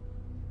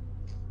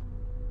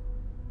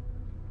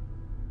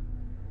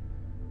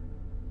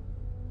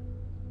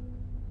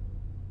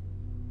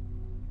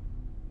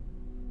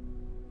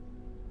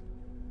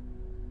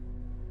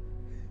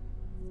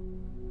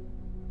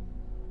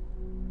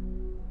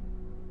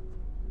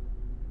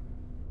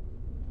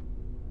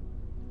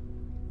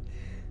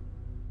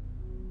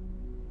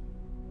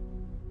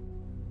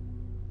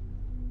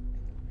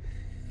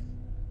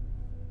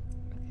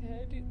 Okay,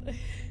 I do that.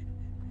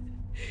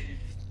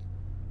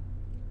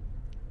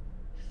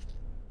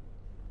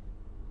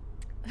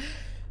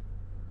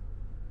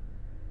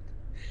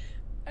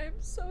 I'm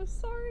so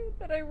sorry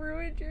that I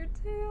ruined your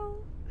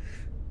tail.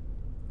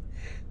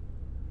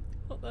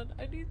 Hold on,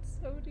 I need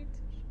so many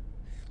tissues.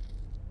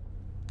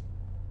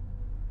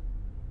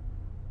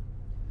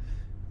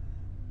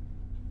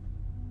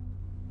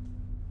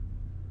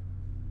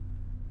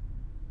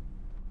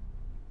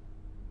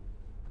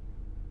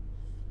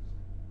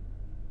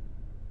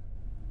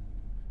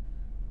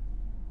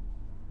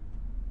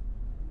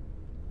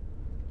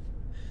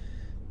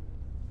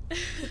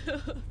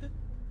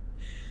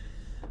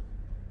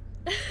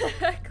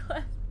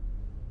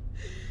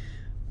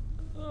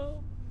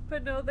 Oh,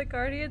 but no, the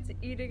Guardians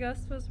eating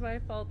us was my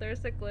fault.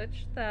 There's a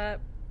glitch that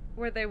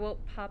where they won't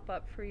pop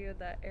up for you in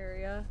that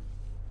area.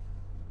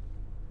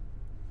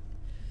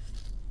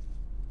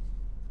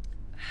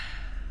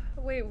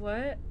 Wait,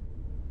 what?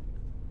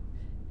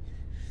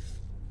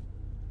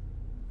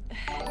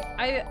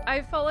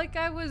 I felt like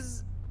I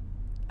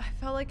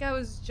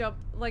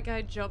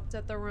jumped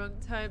at the wrong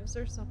times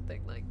or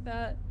something like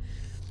that.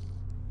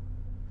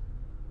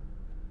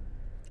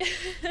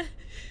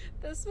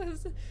 This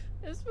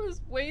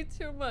was way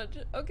too much.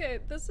 Okay,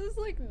 this is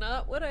like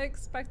not what I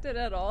expected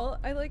at all.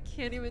 I like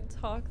can't even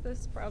talk.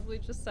 This probably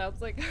just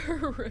sounds like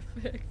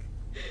horrific.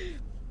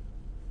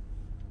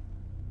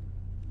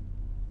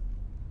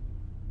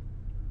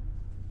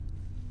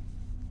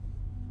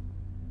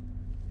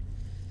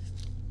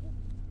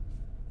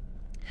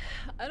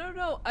 I don't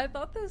know. I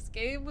thought this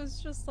game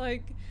was just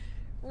like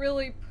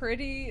really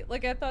pretty.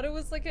 Like I thought it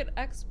was like an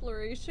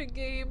exploration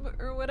game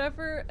or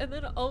whatever, and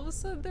then all of a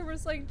sudden there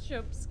was like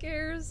jump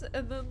scares,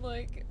 and then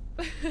like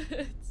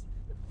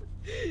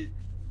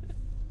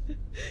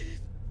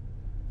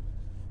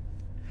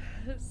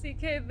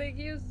CK, thank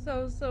you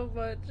so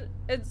much.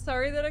 And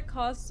sorry that it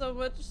cost so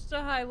much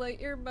to highlight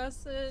your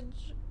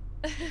message.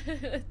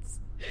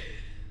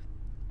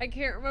 I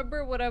can't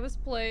remember what I was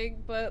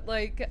playing, but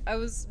like I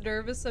was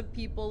nervous of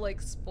people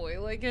like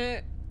spoiling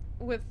it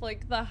with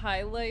like the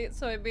highlight,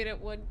 so I made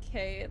it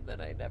 1K and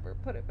then I never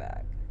put it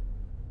back.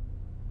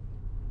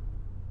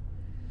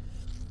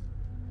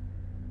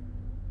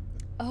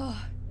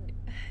 Oh,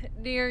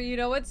 Near, you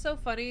know what's so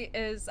funny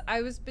is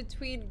I was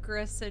between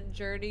Gris and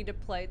Journey to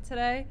play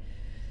today.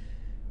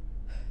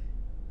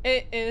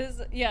 It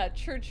is, yeah,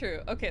 true.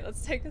 Okay,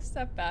 let's take a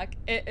step back.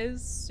 It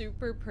is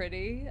super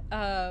pretty,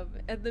 and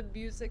the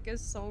music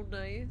is so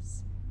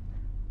nice.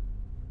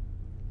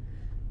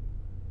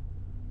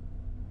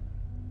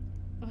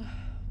 Oh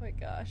my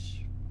gosh.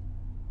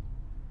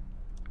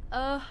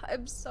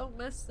 I'm so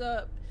messed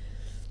up.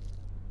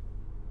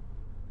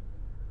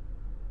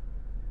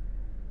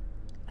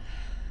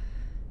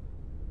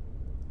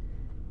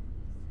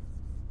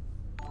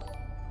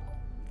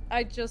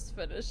 I just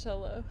finished,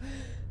 hello.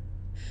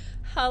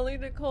 Holly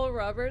Nicole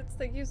Roberts,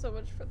 thank you so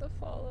much for the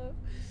follow.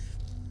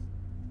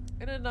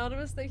 And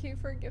Anonymous, thank you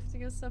for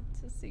gifting us up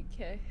to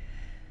CK.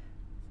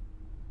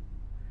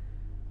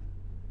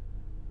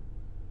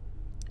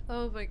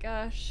 Oh my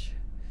gosh.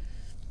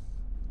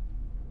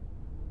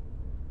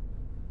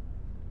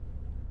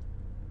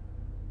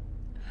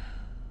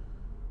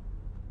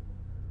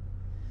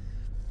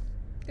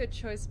 Good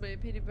choice, in my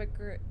opinion, but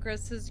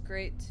Gris is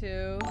great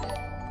too.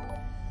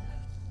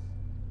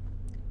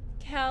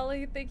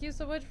 Callie, thank you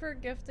so much for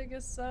gifting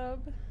a sub.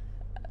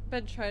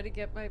 Been trying to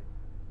get my...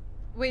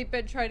 Wait,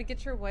 been trying to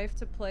get your wife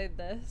to play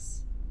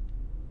this.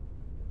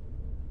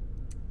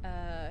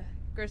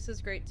 Gris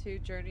is great too.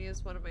 Journey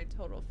is one of my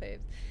total faves.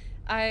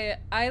 I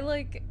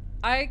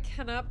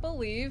cannot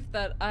believe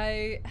that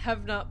I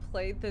have not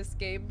played this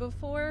game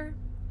before.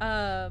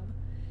 I've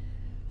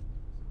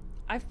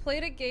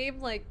played a game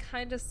like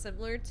kind of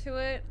similar to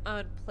it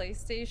on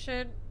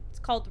PlayStation. It's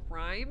called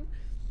Rhyme.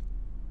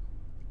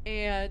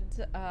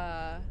 And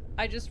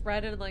I just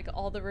read in like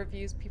all the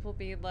reviews, people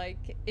being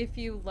like, if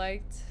you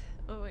liked,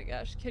 oh my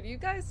gosh, can you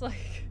guys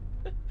like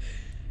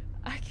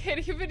I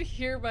can't even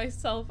hear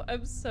myself,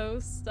 I'm so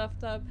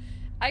stuffed up.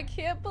 I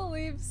can't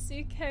believe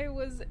CK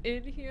was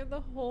in here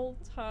the whole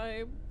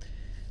time,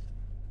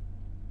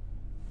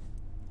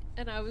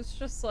 and I was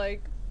just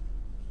like,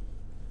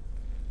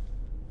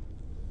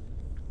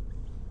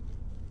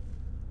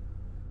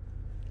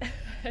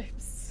 I'm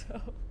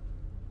so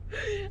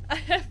I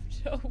have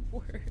no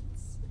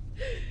words.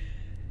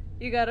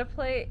 You gotta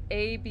play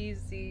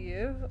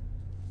ABZU.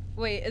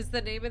 Wait, is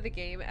the name of the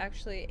game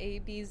actually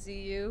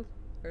ABZU?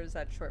 Or is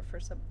that short for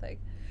something?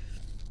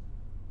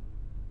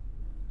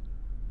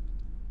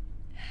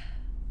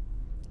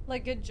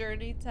 Like a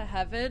journey to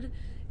heaven?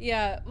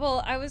 Yeah,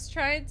 well, I was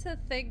trying to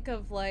think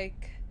of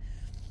like...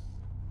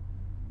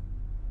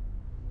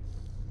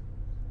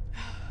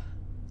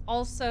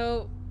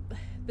 Also,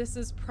 this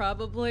is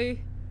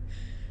probably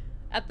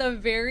at the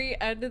very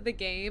end of the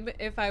game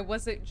if I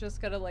wasn't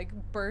just gonna like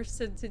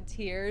burst into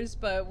tears,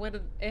 but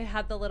when it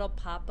had the little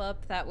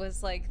pop-up that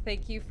was like,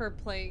 thank you for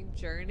playing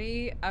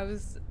Journey, I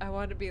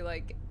wanted to be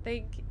like,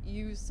 thank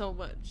you so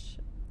much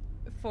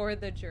for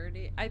the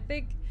journey. I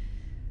think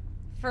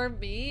for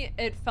me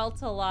it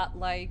felt a lot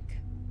like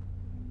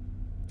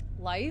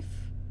life.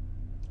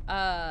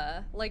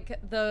 Like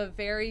the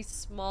very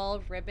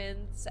small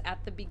ribbons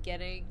at the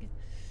beginning.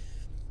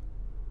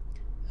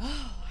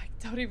 Oh, I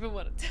don't even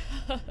want to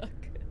talk.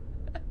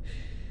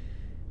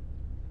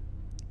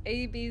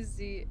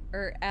 ABZ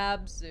or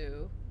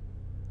Abzu.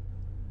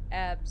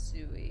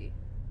 Abzui.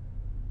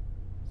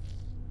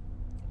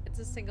 It's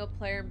a single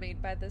player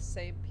made by the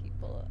same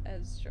people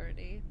as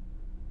Journey.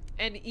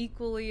 And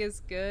equally as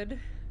good.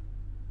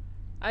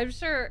 I'm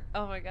sure,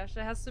 oh my gosh,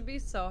 it has to be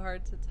so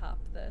hard to top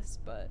this,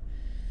 but...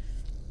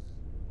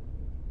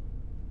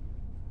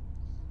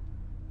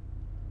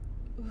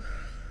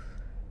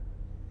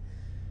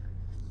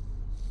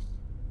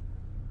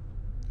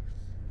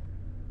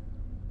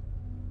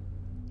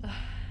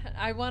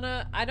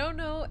 I don't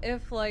know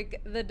if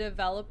like the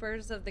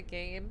developers of the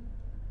game,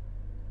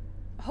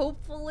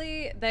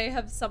 hopefully they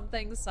have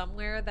something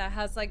somewhere that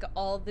has like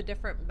all the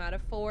different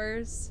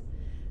metaphors.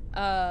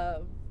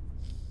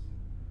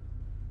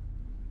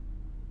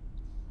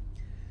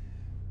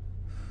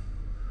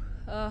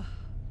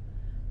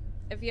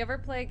 If you ever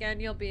play again,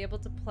 you'll be able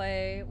to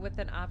play with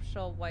an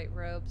optional white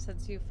robe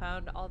since you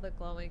found all the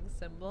glowing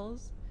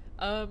symbols.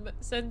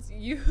 Since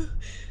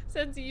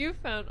you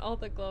found all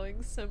the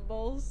glowing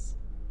symbols.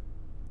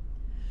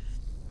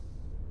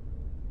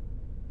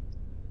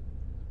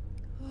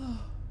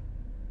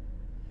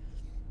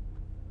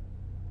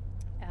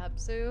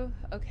 Abzu?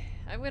 Okay,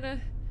 I'm gonna...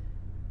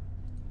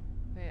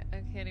 Wait,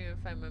 I can't even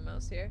find my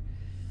mouse here.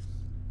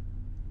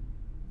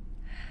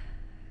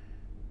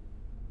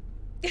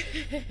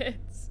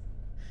 It's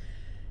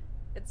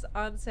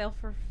on sale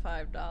for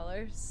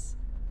 $5.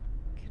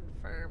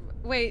 Confirm.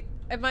 Wait,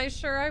 am I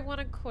sure I want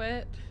to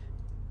quit?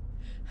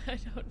 I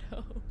don't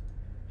know.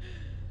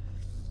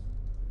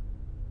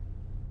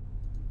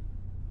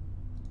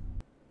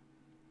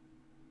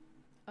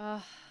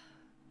 Oh,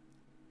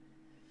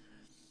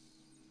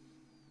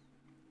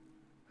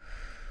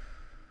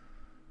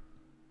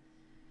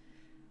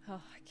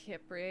 I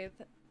can't breathe.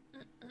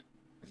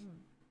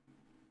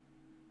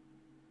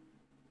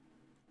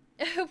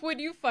 When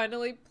you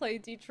finally play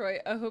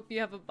Detroit, I hope you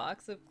have a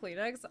box of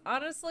Kleenex.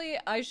 Honestly,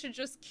 I should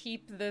just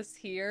keep this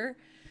here.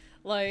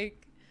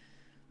 Like,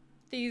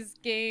 these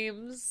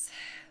games...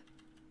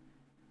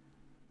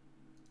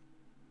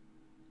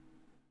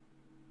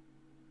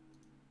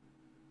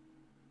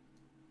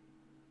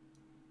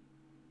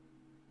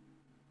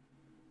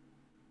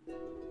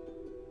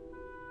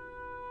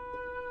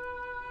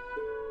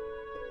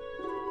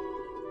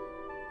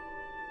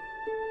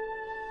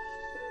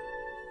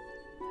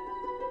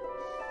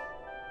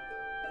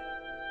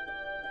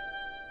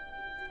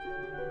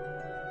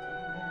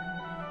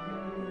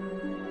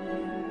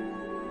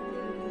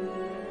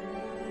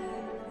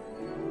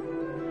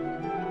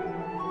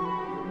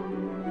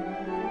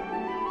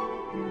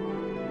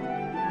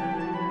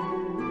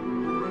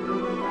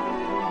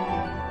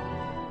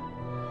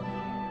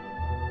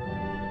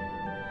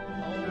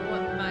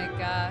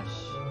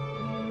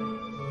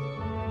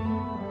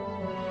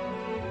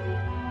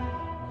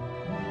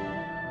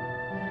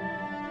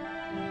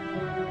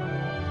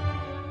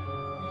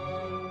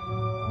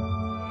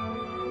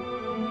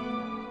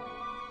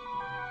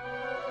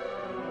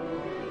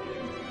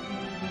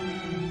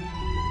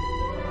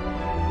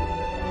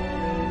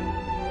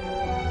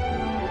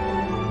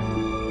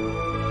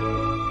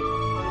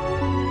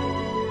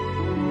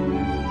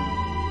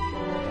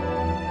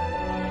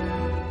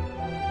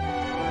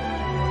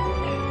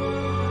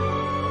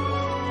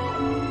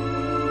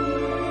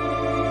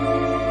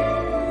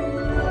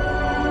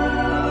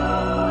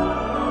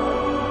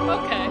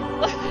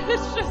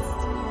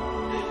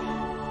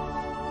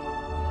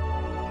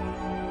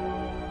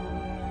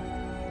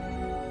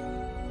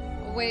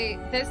 Wait,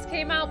 this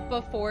came out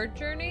before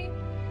Journey?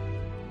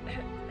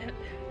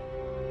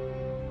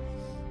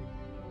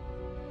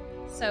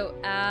 So,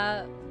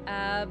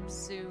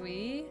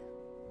 Abzui?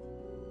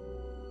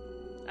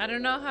 I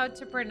don't know how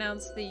to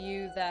pronounce the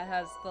U that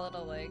has the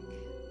little, like,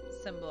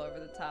 symbol over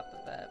the top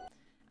of it.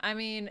 I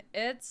mean,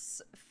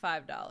 it's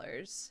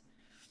 $5.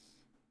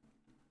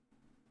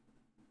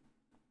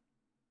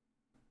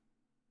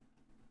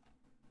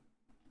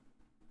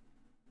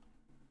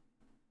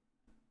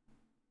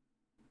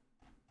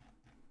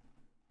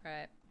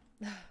 Right.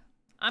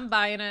 I'm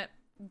buying it.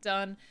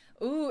 Done.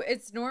 Ooh,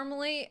 it's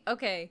normally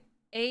okay.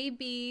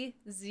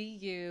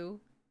 ABZU.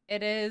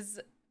 It is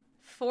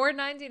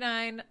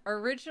 $4.99,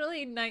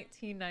 originally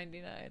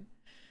 $19.99.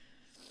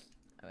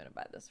 I'm gonna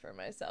buy this for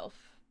myself.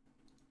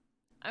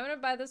 I'm gonna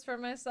buy this for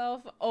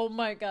myself. Oh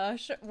my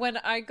gosh. When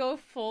I go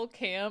full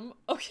cam,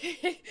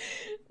 okay.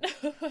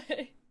 No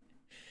way.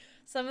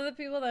 Some of the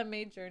people that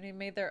made Journey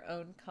made their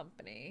own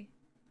company.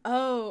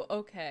 Oh,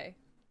 okay.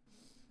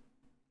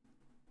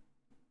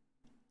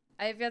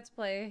 I have yet to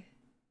play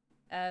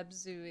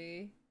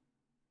Abzui.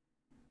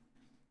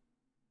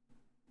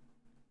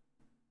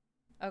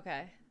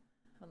 Okay.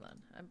 Hold on.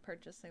 I'm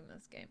purchasing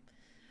this game.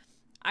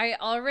 I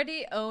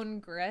already own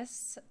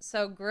Gris,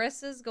 so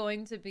Gris is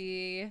going to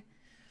be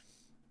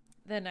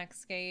the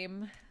next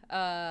game.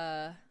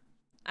 I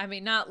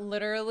mean, not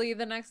literally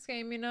the next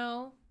game, you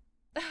know?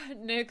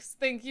 Nyx,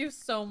 thank you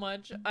so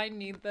much. I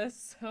need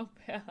this so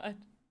bad.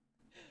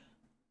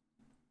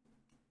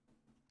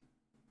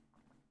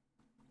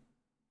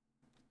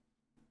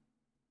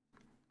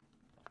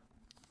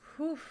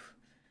 Whew.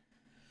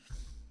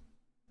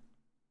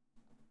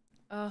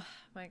 Oh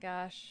my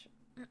gosh.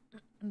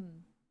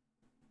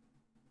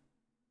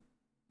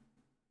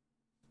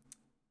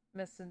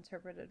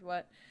 Misinterpreted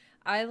what?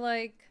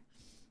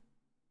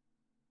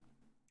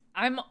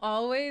 I'm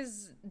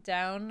always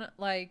down,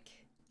 like,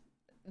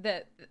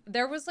 that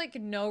there was like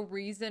no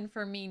reason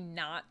for me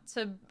not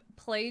to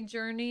play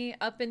Journey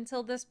up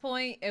until this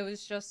point. It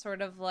was just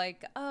sort of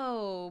like,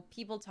 oh,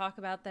 people talk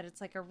about that it's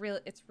like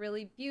it's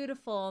really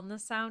beautiful in the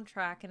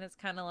soundtrack, and it's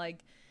kind of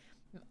like,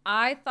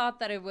 I thought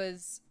that it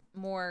was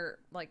more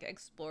like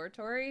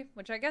exploratory,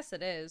 which I guess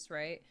it is,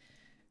 right?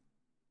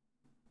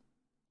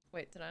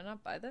 Wait, did I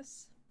not buy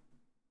this?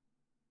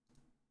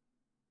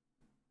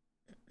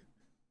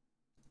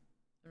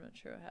 I'm not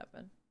sure what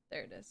happened.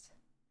 There it is.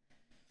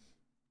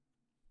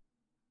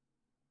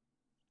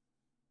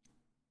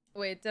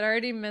 Wait, did I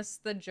already miss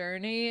the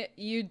journey?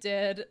 You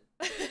did.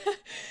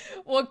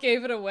 What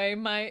gave it away?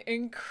 My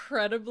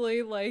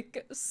incredibly,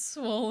 like,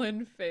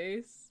 swollen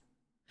face.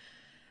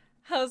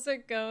 How's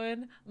it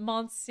going?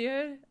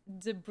 Monsieur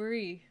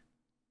Debris.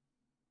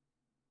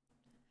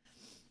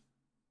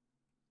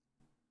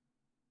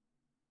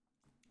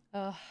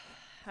 Oh,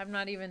 I'm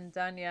not even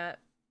done yet.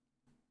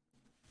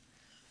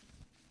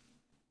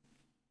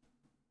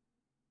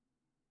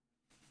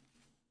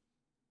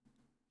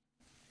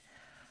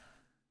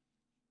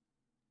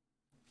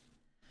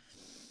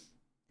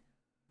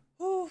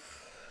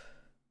 Oof.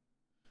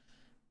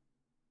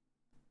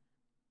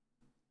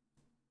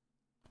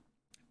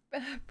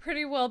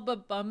 Pretty well,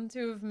 but bummed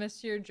to have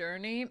missed your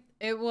journey.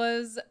 It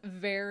was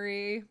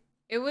very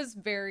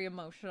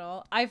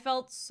emotional. I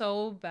felt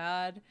so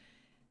bad.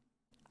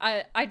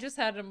 I just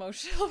had an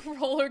emotional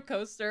roller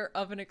coaster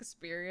of an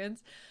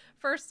experience.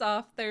 First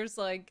off, there's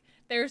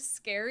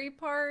scary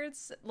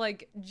parts,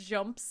 like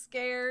jump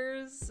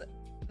scares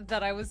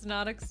that I was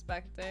not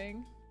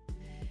expecting.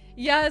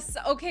 Yes,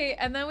 okay,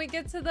 and then we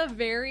get to the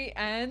very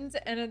end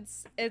and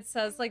it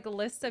says like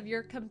list of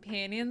your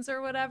companions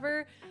or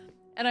whatever.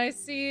 And I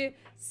see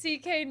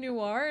CK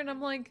Noir and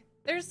I'm like,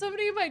 there's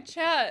somebody in my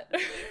chat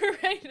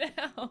right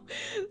now.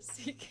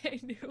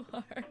 CK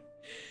Noir.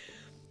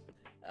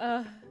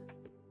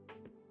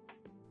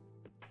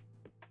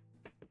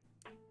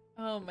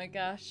 Oh my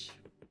gosh.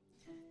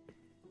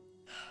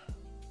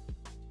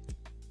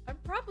 I'm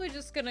probably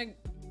just gonna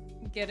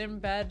get in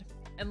bed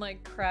and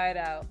like cry it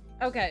out.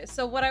 Okay,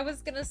 so what I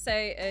was gonna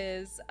say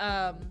is,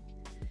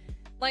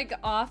 like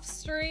off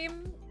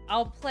stream,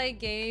 I'll play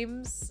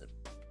games.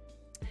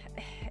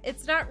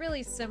 It's not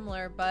really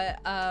similar, but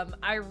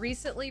I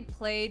recently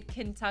played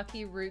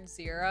Kentucky Route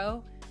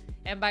Zero,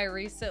 and by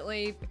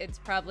recently, it's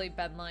probably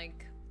been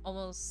like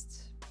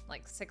almost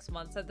like 6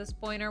 months at this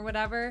point or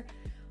whatever.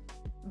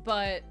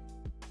 But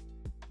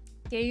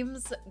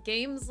games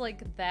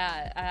like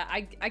that,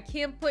 I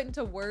can't put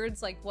into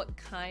words like what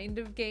kind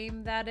of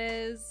game that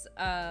is.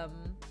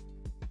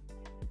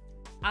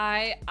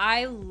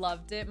 I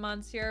loved it,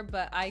 Monsieur,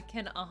 but I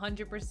can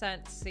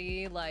 100%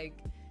 see like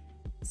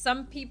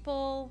some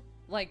people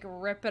like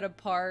rip it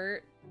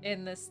apart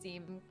in the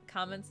Steam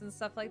comments and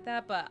stuff like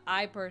that, but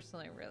I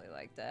personally really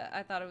liked it.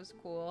 I thought it was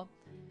cool.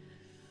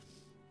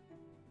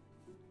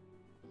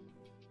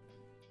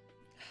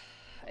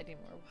 I need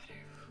more water.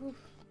 Whew.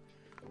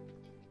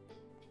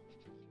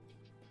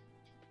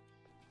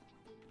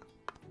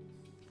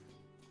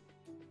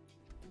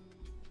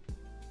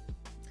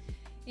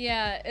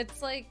 Yeah,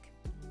 it's like,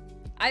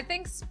 I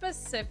think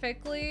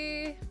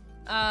specifically,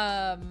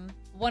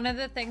 one of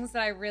the things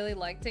that I really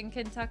liked in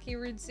Kentucky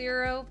Route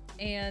Zero,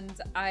 and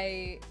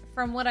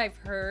from what I've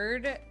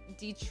heard,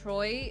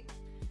 Detroit,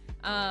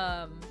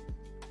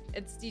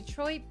 it's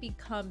Detroit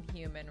Become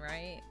Human,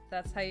 right?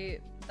 That's the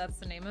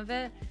name of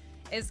it.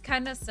 It's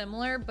kind of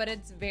similar, but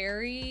it's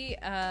very,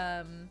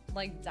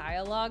 like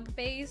dialogue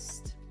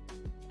based,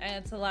 and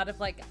it's a lot of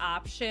like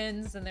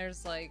options, and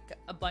there's like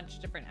a bunch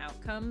of different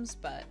outcomes,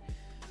 but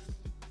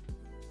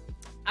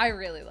I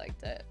really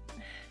liked it.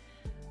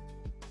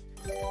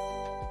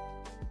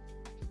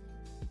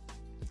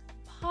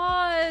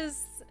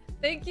 Pause.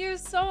 Thank you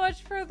so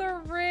much for the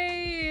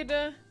raid.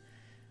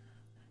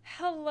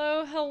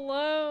 Hello,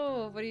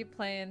 hello. What are you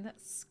playing?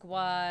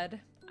 Squad.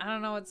 I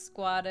don't know what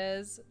squad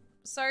is.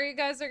 Sorry you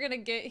guys are gonna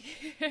get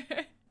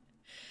here.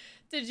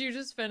 Did you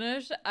just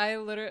finish?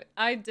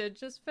 I did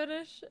just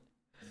finish.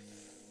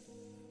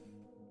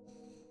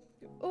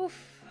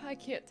 Oof, I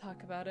can't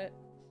talk about it.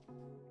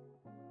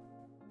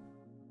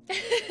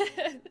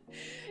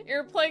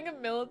 You're playing a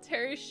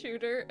military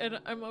shooter and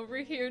I'm over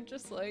here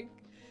just like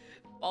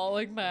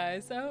bawling my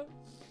eyes out.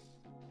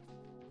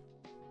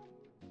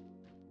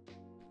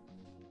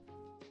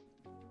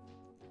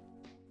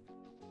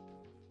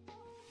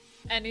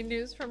 Any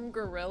news from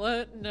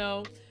Gorilla?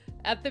 No.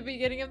 At the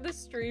beginning of the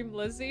stream,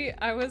 Lizzie,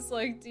 I was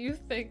like, do you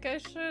think I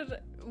should...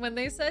 When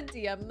they said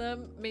DM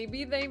them,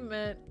 maybe they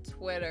meant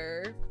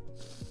Twitter.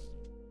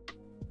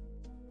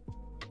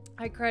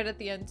 I cried at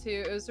the end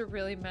too. It was a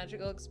really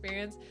magical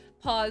experience.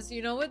 Pause.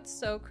 You know what's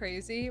so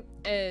crazy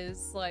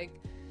is like,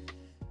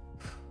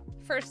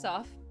 first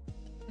off,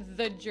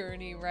 the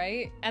journey,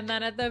 right? And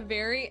then at the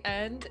very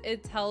end,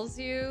 it tells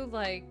you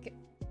like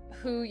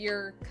who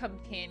your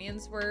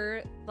companions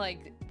were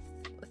like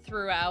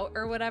throughout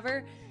or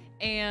whatever.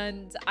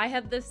 And I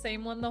had the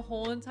same one the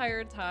whole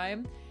entire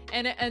time.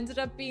 And it ended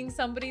up being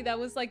somebody that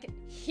was like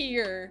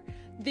here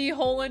the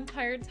whole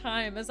entire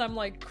time as I'm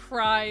like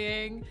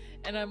crying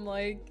and I'm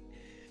like,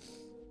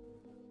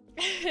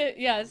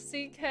 yeah,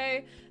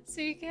 CK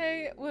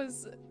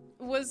was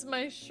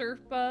my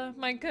Sherpa,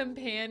 my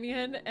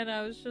companion, and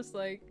I was just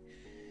like,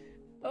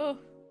 oh.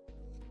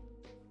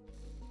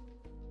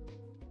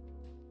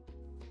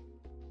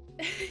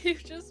 You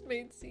just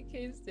made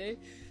CK's day.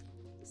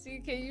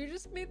 CK, you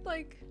just made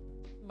like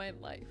my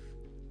life.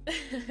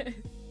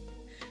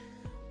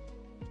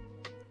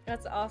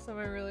 That's awesome.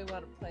 I really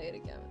want to play it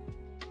again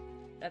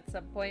at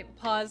some point.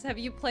 Pause. Have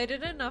you played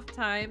it enough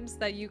times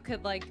that you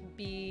could like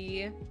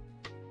be...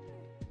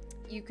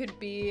 You could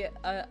be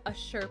a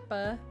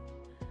Sherpa?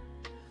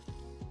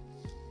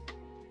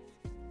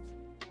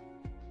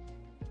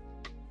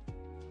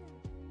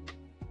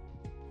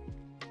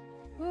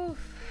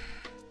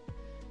 Oof.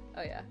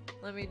 Oh yeah,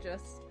 let me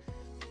just...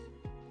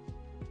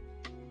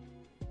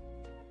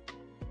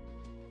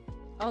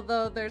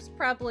 Although there's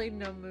probably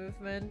no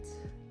movement.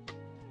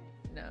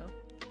 No.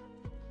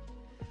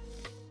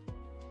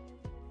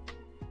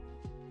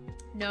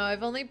 No,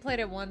 I've only played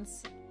it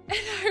once. And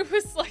I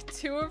was like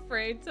too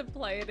afraid to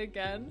play it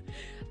again.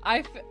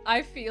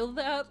 I feel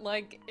that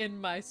like in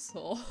my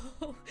soul.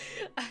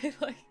 I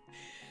like,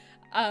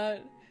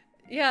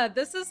 yeah,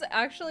 this is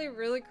actually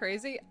really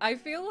crazy. I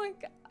feel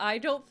like I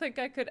don't think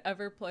I could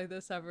ever play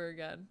this ever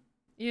again.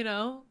 You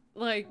know?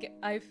 Like,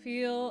 I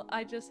feel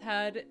I just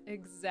had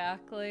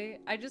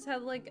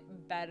like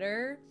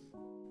better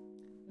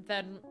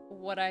than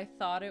what I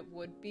thought it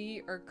would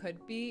be or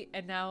could be.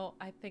 And now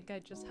I think I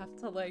just have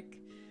to like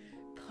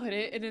put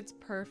it in its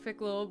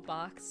perfect little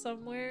box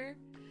somewhere.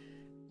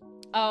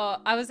 Oh,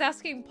 I was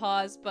asking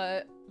Pause,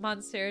 but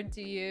Monster,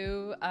 do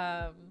you,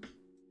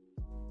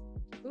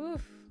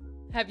 oof.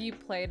 Have you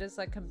played as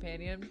a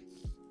companion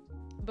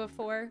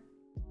before?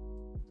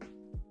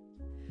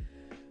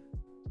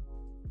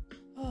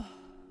 Oh,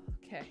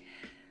 okay.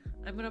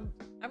 I'm gonna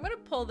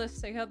pull this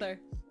together.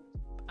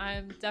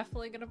 I'm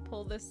definitely gonna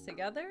pull this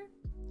together.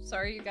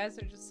 Sorry, you guys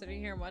are just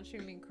sitting here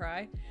watching me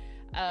cry.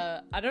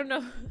 I don't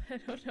know. I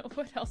don't know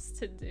what else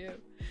to do.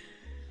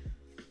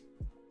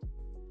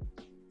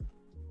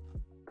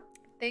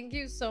 Thank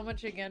you so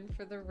much again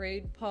for the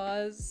raid.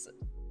 Pause.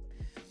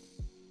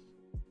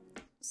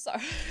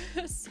 Sorry,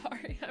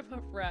 sorry, I'm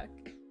a wreck.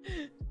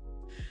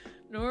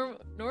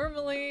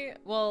 Normally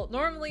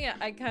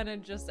I kind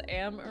of just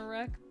am a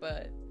wreck,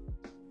 but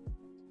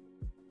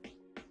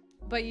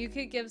you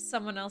could give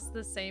someone else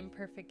the same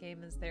perfect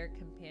game as their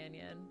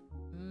companion.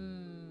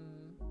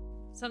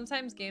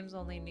 Sometimes games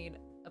only need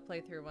a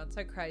playthrough once.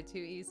 I cry too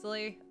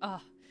easily.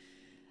 Oh,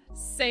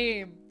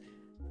 same.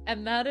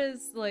 And that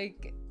is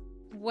like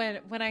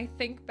when I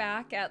think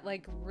back at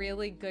like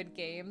really good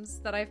games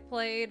that I've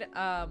played,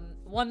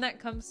 one that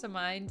comes to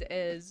mind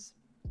is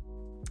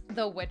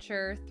The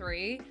Witcher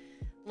 3.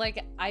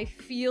 Like, I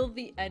feel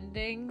the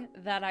ending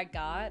that I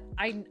got.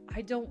 I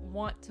don't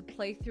want to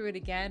play through it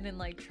again and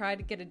like try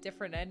to get a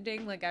different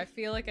ending. Like, I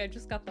feel like I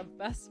just got the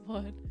best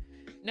one.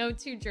 No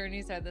two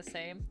journeys are the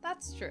same.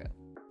 That's true.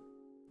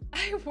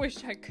 I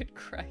wish I could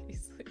cry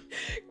easily.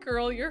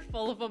 Girl, you're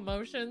full of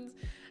emotions.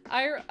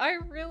 I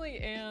really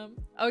am.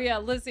 Oh yeah,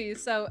 Lizzie,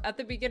 so at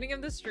the beginning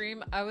of the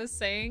stream, I was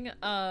saying,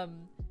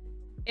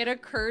 it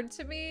occurred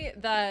to me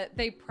that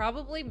they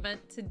probably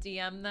meant to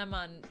DM them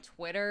on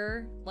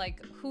Twitter.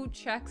 Like, who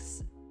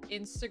checks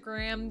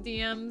Instagram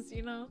DMs,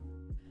 you know?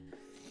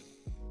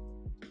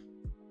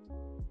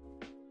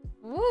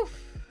 Woof.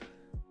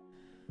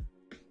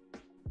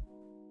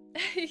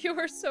 You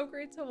were so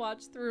great to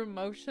watch through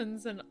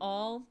emotions and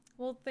all.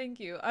 Well, thank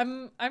you.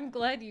 I'm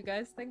glad you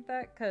guys think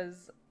that,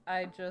 because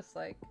I just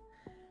like...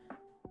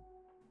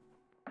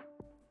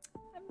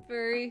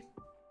 I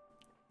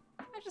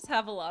just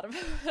have a lot of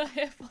I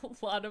have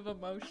a lot of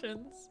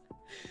emotions.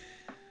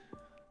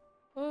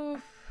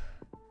 Oof.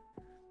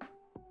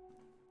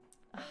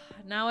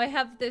 Now I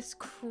have this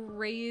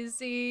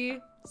crazy...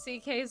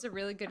 CK is a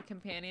really good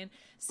companion.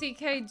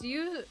 CK, do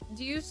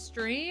you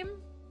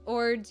stream?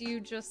 Or do you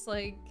just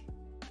like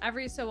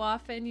every so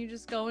often you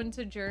just go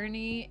into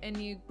Journey and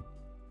you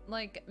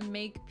like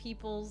make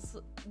people's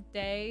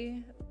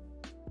day?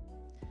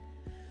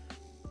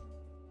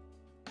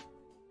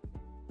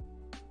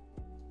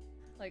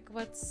 Like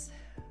what's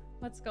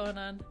going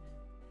on?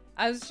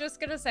 I was just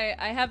gonna say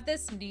I have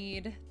this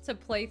need to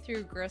play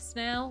through Grist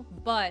now,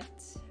 but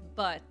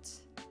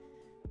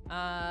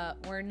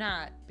we're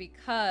not,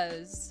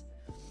 because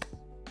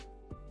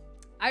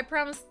I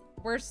promise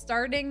we're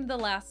starting The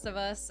Last of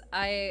Us.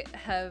 I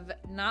have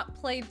not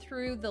played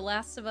through The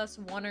Last of Us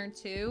 1 or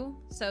 2,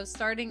 so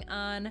starting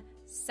on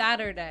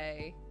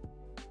Saturday,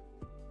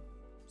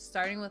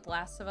 starting with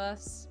Last of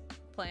Us,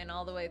 playing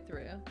all the way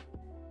through.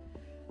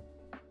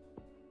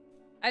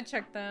 I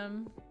checked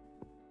them.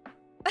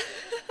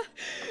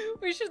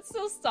 We should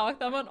still stalk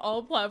them on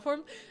all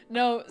platforms.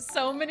 No,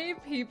 so many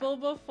people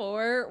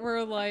before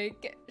were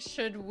like,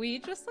 should we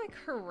just like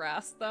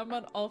harass them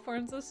on all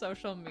forms of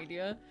social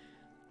media?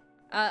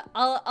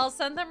 I'll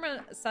send them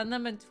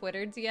a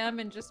Twitter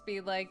DM and just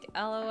be like,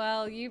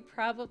 LOL, you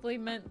probably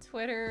meant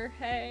Twitter.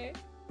 Hey.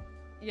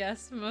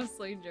 Yes,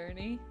 mostly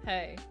Journey.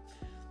 Hey.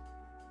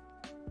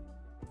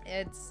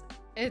 It's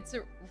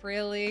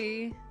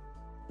really,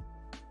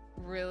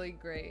 really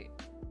great.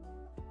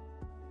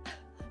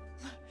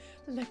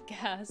 The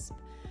gasp.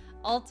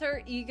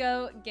 Alter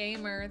Ego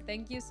Gamer,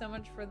 thank you so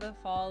much for the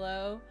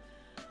follow.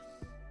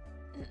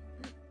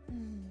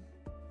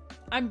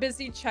 I'm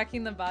busy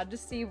checking the VOD to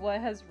see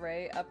what has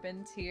Ray up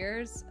in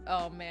tears.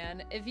 Oh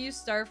man, if you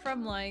start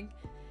from like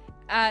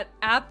at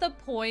the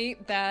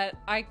point that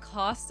I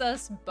cost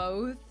us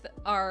both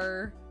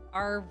our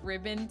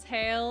ribbon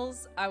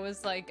tails, I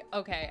was like,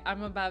 okay,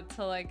 I'm about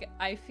to like,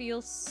 I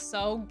feel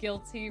so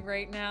guilty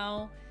right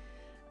now.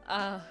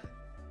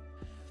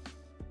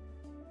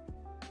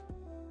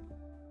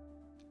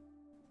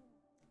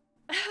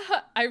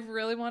 I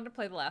really want to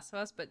play The Last of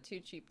Us, but too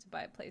cheap to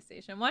buy a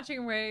PlayStation.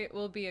 Watching Ray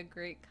will be a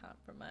great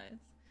compromise.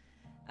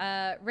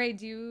 Ray,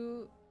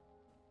 do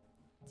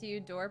you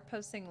door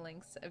posting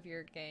links of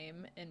your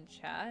game in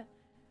chat?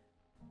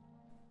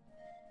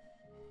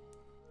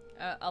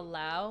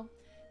 Allow.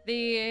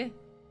 The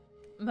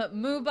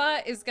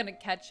Muba is gonna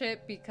catch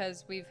it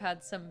because we've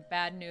had some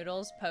bad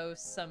noodles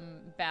post some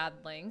bad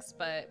links,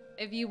 but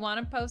if you want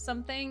to post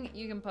something,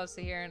 you can post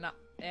it here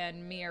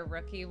and me or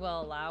Rookie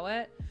will allow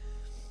it.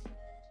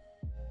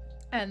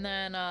 And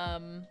then,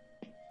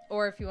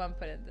 or if you want to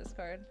put it in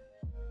Discord.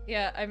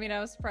 Yeah, I mean, I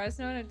was surprised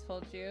no one had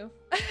told you.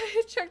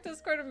 I checked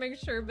Discord to make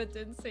sure, but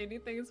didn't say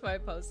anything, so I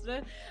posted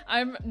it.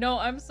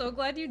 I'm so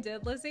glad you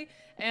did, Lizzie.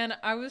 And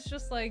I was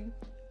just like,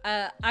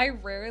 I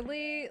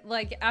rarely,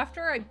 like,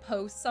 after I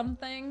post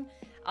something,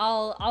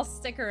 I'll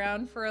stick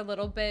around for a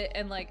little bit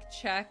and, like,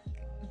 check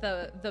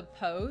the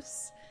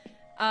posts.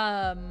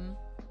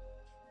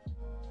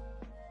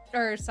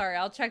 Or sorry,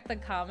 I'll check the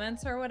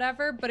comments or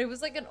whatever, but it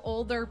was like an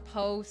older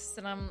post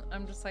and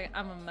I'm just like,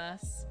 I'm a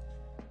mess.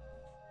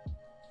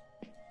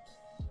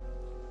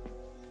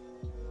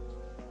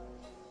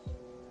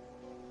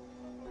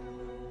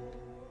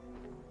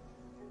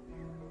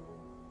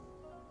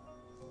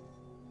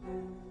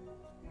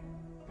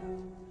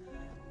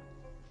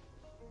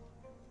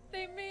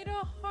 They made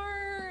a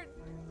heart.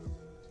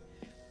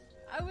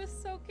 I was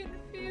so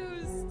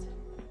confused.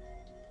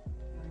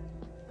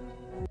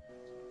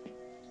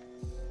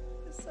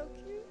 So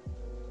cute.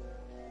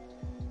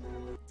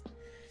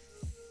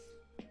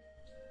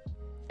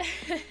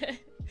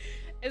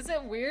 Is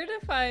it weird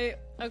if I...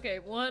 Okay,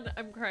 one,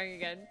 I'm crying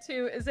again.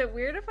 Two, is it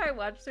weird if I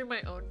watch through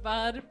my own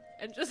VOD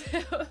and just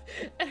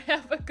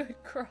have a good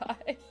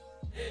cry?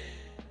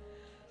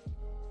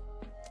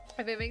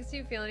 If it makes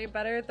you feel any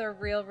better, the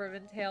real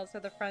ribbon tails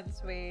are the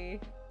friends we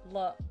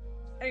love.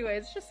 Anyway,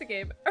 it's just a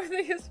game.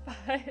 Everything is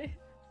fine.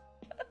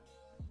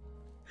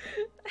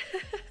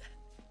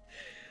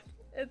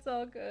 It's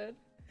all good.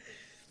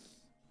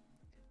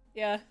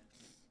 Yeah.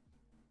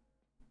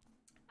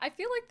 I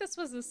feel like this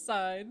was a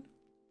sign.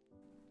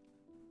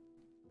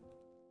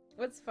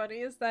 What's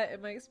funny is that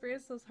in my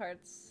experience, those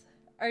hearts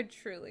are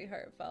truly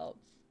heartfelt.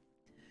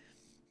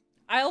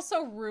 I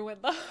also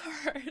ruined the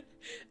heart.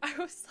 I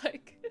was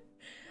like,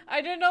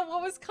 I didn't know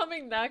what was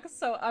coming next,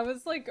 so I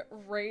was like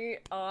right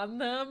on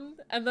them,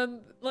 and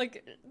then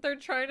like they're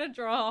trying to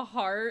draw a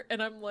heart,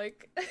 and I'm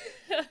like,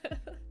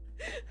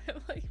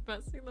 I'm like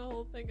messing the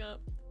whole thing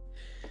up.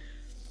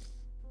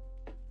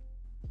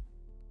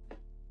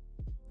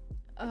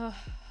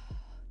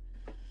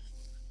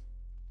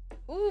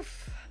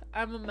 Oof,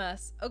 I'm a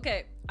mess.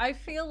 Okay, I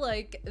feel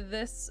like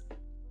this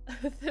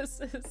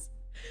is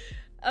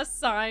a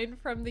sign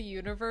from the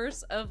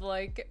universe of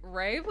like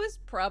Ray was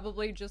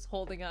probably just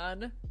holding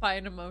on by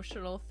an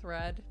emotional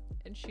thread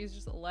and she's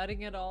just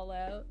letting it all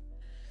out.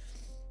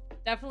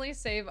 Definitely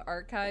save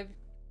archive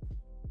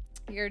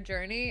your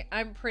journey.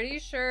 I'm pretty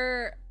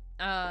sure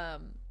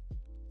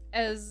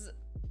as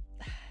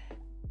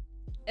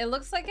It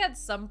looks like at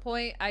some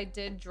point I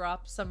did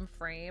drop some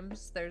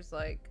frames. There's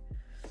like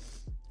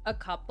a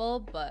couple,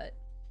 but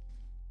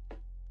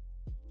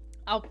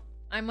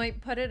I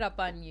might put it up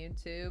on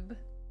YouTube.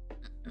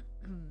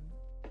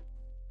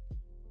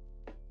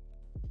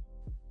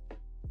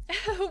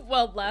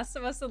 Well, Last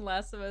of Us and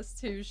Last of Us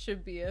 2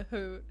 should be a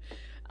hoot.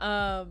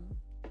 I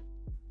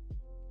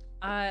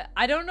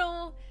don't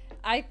know.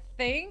 I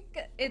think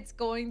it's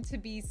going to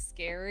be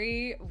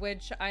scary,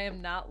 which I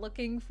am not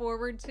looking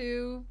forward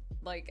to.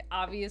 Like,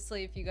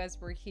 obviously, if you guys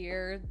were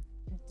here,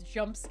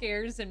 jump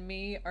scares and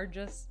me are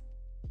just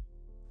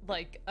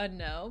like a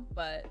no,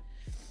 but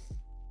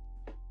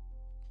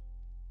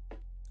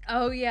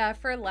oh yeah,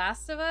 for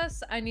Last of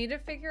Us, I need to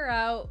figure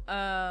out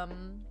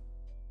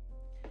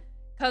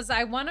because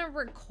I want to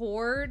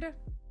record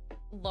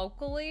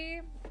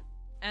locally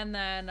and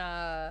then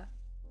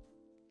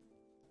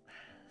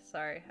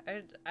sorry,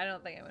 I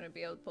don't think I'm gonna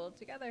be able to pull it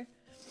together.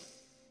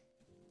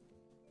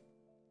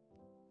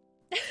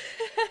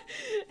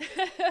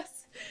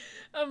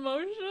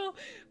 Emotional.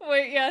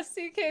 Wait, yeah,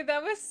 CK,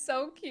 that was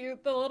so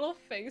cute. The little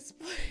face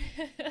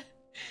plant.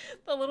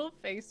 The little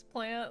face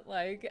plant,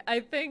 like,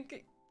 I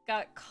think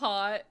got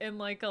caught in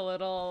like a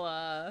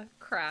little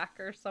crack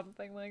or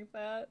something like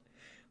that.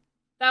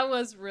 That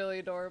was really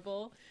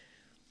adorable.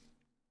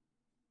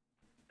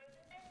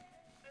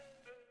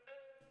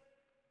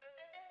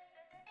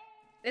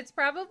 It's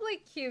probably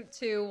cute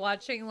too,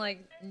 watching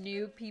like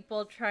new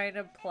people trying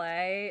to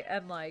play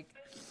and like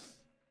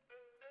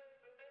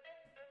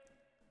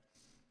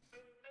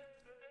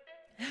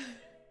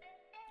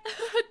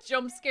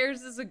jump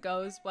scares is a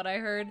go is what I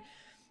heard.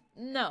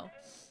 No.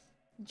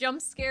 Jump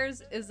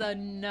scares is a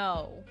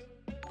no.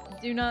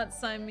 Do not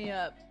sign me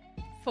up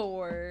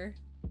for...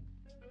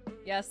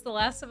 Yes, The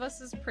Last of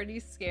Us is pretty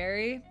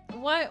scary.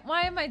 Why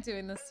am I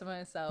doing this to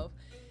myself?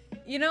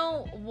 You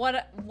know,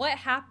 what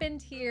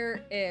happened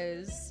here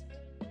is...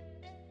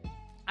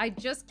 I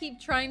just keep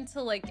trying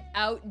to, like,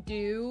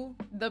 outdo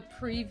the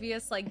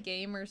previous, like,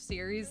 game or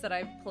series that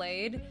I've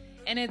played.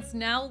 And it's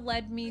now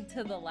led me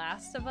to The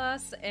Last of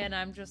Us. And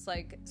I'm just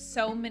like,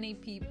 so many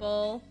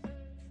people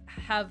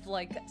have,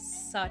 like,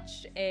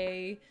 such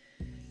a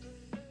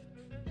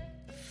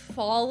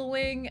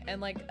following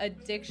and, like,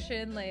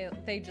 addiction.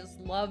 They just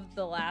love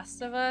The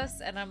Last of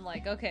Us. And I'm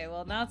like, okay,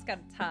 well, now it's got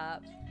to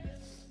top.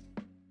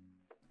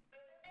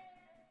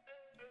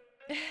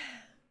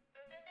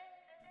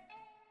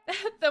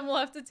 Then we'll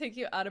have to take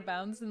you out of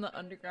bounds in the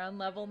underground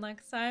level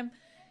next time.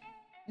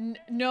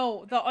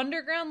 No, the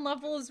underground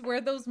level is where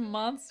those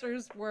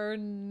monsters were.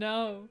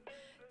 No.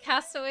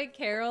 Castaway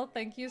Carol,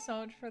 thank you so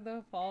much for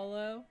the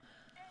follow.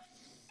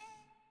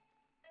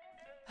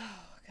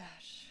 Oh,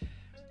 gosh.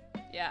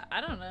 Yeah,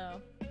 I don't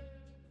know.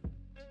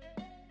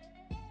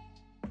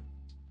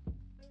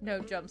 No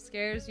jump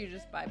scares, you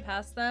just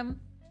bypass them.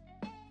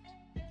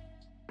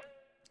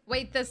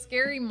 Wait, the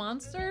scary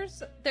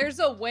monsters? There's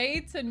a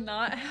way to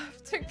not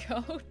have to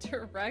go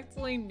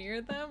directly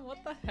near them? What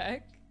the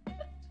heck?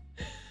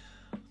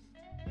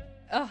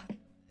 Ugh.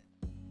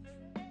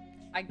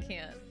 I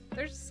can't.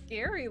 They're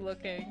scary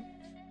looking.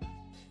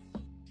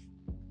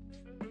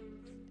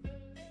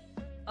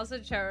 Also,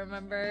 chat,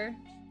 remember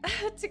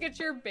to get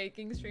your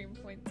baking stream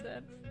points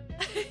in.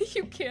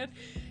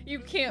 You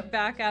can't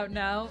back out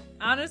now.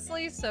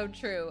 Honestly, so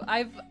true.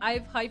 I've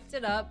hyped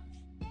it up.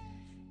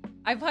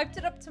 I've hyped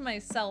it up to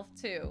myself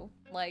too.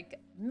 Like,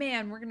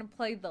 man, we're gonna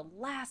play The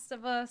Last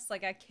of Us.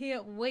 Like, I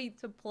can't wait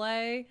to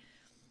play.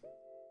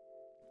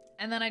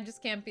 And then I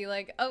just can't be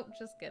like, oh,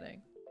 just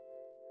kidding.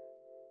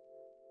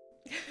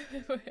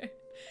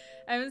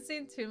 I haven't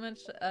seen too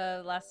much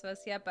Last of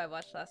Us yet, but I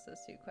watched Last of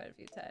Us 2 quite a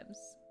few times.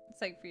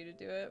 It's like for you to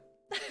do it.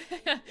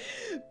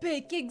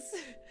 Baking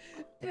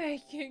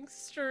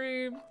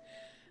stream.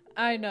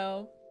 I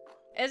know.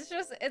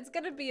 It's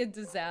gonna be a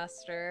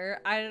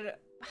disaster.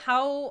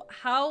 How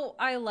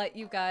I let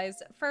you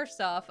guys,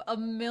 first off,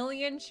 1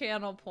 million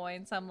channel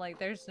points. I'm like,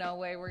 there's no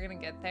way we're gonna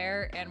get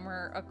there, and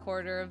we're a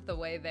quarter of the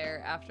way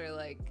there after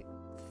like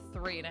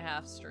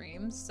 3.5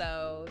 streams.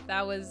 So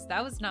that was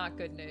not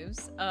good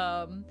news.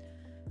 But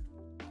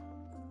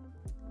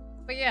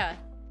yeah,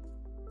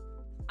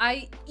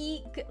 I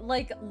eat,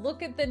 like,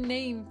 look at the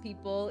name,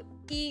 people.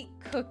 Eat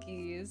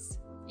cookies.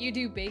 You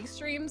do bake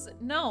streams?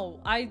 No,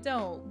 I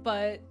don't,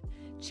 but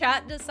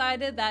chat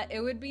decided that it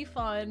would be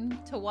fun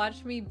to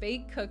watch me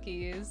bake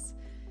cookies.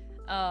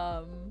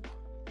 I'm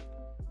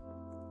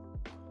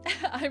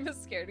a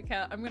scaredy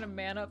cat. I'm gonna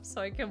man up so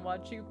I can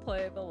watch you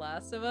play The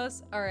Last of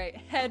Us. All right,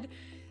 head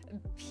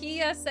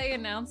PSA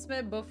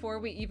announcement before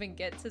we even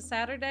get to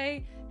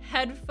Saturday.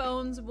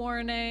 Headphones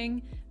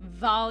warning,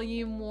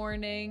 volume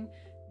warning,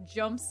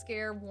 jump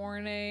scare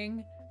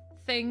warning,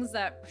 things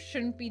that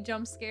shouldn't be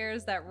jump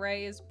scares that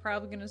Ray is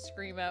probably gonna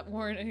scream at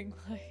warning,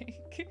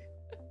 like...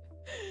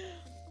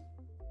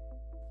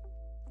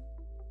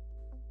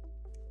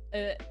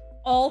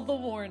 all the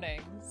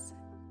warnings.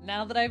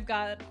 Now that I've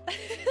got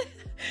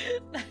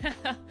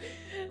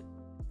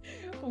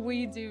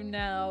we do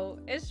now.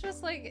 It's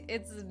just like,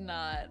 it's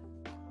not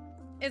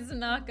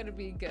gonna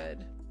be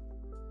good.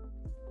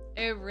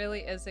 It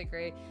really is a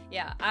great,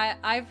 yeah,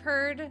 I've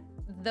heard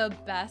the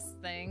best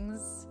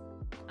things.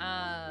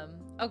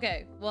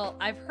 Okay, well,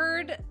 I've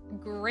heard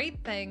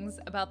great things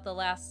about The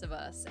Last of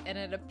Us, and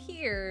it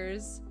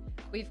appears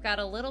we've got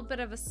a little bit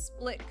of a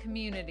split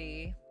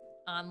community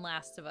on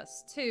Last of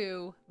Us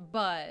 2,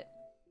 but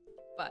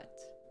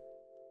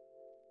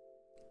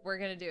we're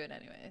gonna do it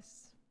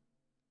anyways.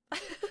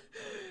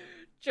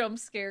 Jump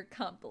scare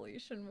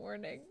compilation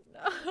warning.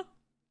 No.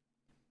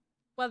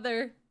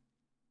 Whether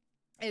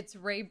it's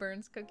Ray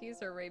Burns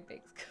cookies or Ray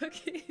Bakes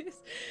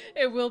cookies,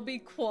 it will be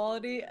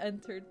quality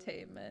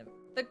entertainment.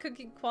 The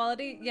cookie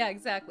quality? Yeah,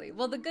 exactly.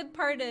 Well, the good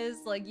part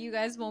is, like, you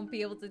guys won't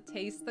be able to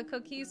taste the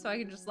cookies, so I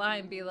can just lie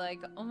and be like,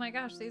 oh my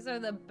gosh, these are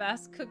the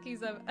best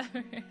cookies I've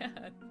ever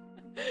had.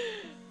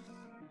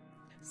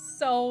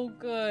 So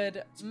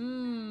good.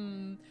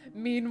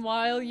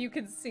 Meanwhile, you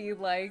can see,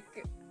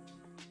 like,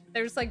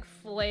 there's, like,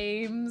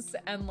 flames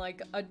and,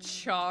 like, a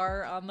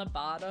char on the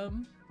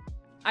bottom.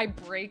 I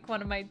break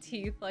one of my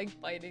teeth, like,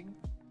 biting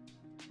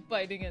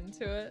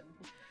into it.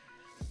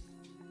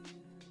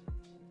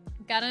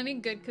 Got any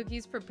good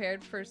cookies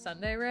prepared for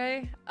Sunday,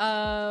 Ray?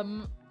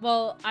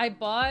 Well, I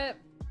bought...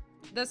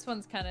 This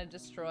one's kind of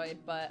destroyed,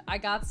 but I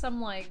got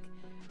some, like,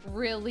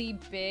 really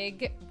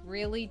big,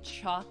 really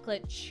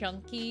chocolate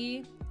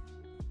chunky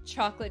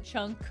chocolate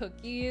chunk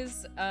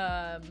cookies.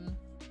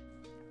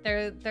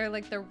 They're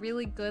like the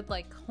really good,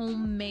 like,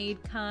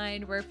 homemade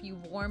kind where if you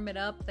warm it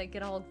up, they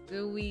get all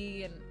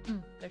gooey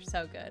and they're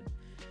so good.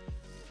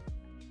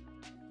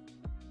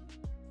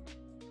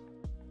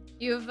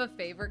 You have a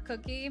favorite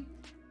cookie?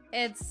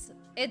 It's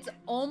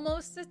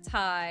almost a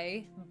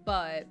tie,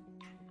 but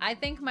I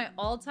think my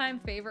all-time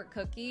favorite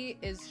cookie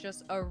is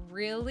just a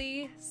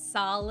really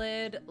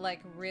solid,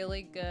 like,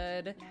 really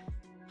good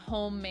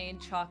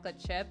homemade chocolate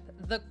chip.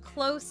 The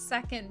close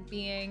second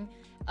being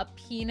a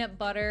peanut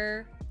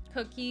butter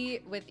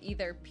cookie with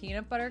either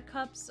peanut butter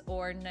cups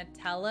or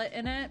Nutella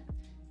in it.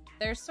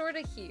 They're sort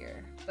of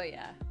here, but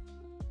yeah.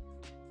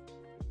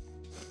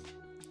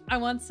 I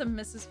want some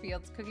Mrs.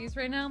 Fields cookies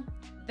right now.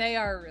 They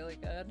are really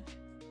good.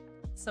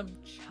 Some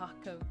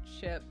choco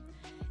chip.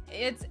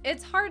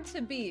 It's hard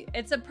to beat.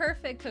 It's a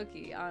perfect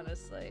cookie,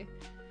 honestly.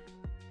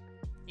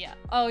 Yeah.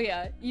 Oh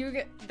yeah.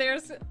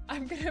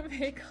 I'm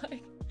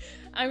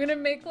gonna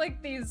make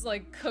like these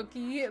like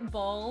cookie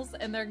balls,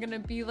 and they're gonna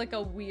be like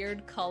a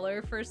weird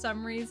color for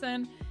some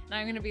reason. And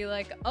I'm gonna be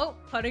like, oh,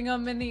 putting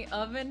them in the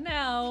oven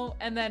now,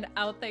 and then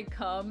out they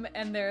come,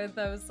 and they're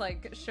those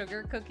like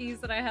sugar cookies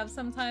that I have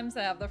sometimes.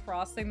 I have the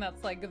frosting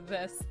that's like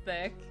this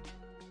thick.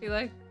 Be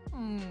like,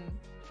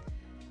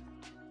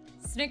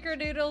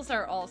 Snickerdoodles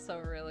are also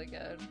really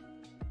good.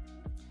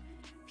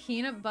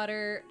 Peanut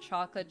butter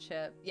chocolate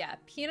chip. Yeah,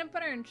 peanut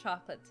butter and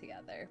chocolate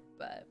together,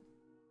 but...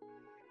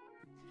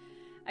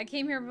 I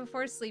came here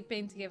before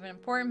sleeping to give an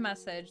important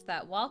message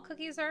that while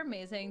cookies are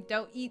amazing,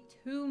 don't eat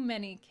too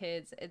many,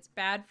 kids. It's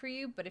bad for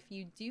you, but if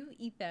you do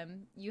eat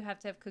them, you have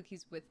to have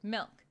cookies with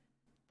milk.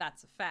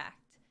 That's a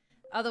fact.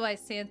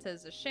 Otherwise, Santa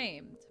is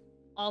ashamed.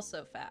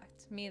 Also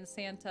fact. Me and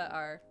Santa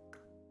are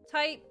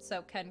tight,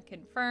 so can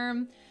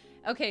confirm.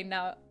 Okay,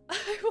 now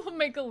I will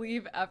make a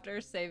leave after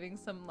saving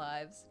some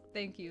lives.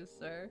 Thank you,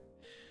 sir.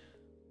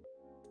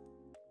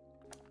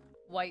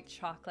 White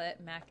chocolate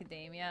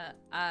macadamia.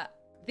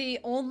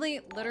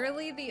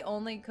 Literally the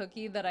only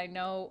cookie that I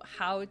know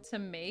how to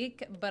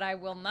make, but I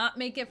will not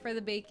make it for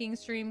the baking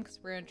stream because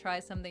we're gonna try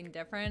something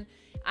different.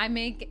 I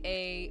make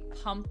a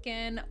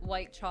pumpkin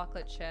white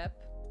chocolate chip.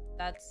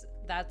 That's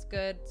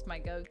good. It's my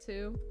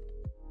go-to.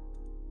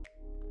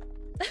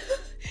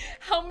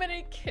 How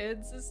many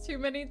kids is too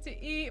many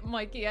to eat,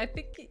 Mikey? I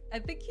think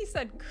he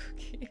said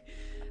cookie.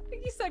 I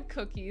think he said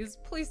cookies.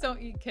 Please don't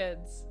eat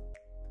kids.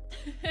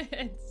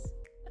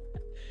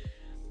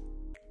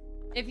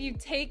 If you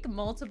take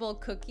multiple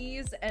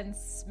cookies and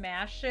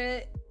smash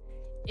it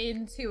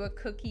into a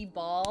cookie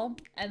ball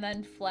and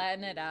then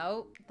flatten it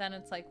out, then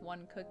it's like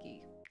one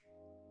cookie.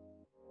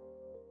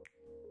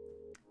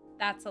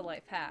 That's a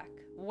life hack.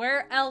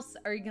 Where else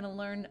are you gonna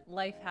learn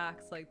life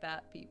hacks like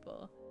that,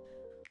 people?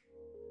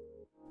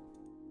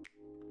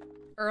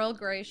 Earl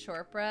Grey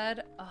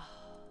shortbread. Oh,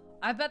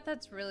 I bet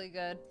that's really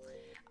good.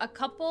 A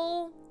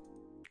couple...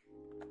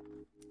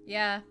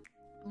 Yeah.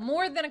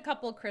 More than a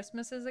couple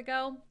Christmases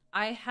ago,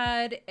 I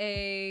had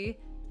a...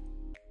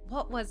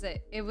 What was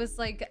it? It was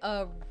like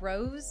a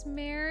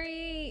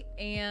rosemary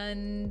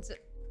and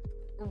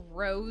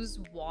rose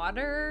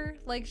water,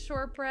 like,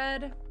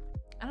 shortbread.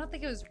 I don't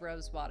think it was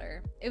rose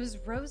water. It was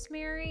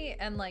rosemary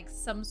and like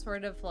some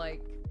sort of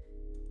like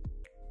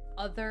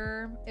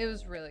other... It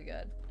was really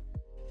good.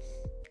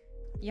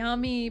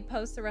 Yummy.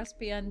 Post the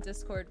recipe on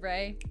Discord,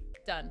 Ray.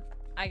 Done.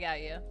 I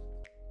got you.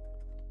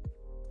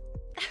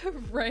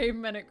 Ray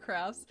Minute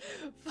Crafts.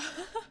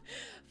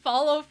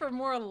 Follow for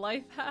more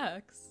life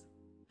hacks.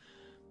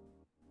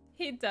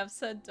 He def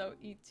said don't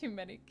eat too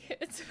many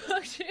kids.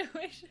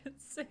 Punctuation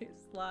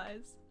saves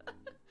lives.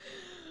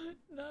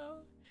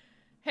 No.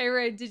 Hey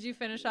Ray, did you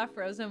finish off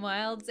Frozen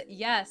Wilds?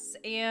 Yes,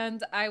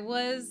 and I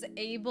was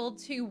able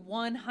to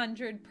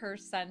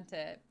 100%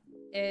 it.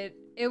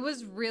 It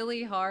was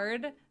really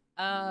hard.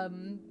 I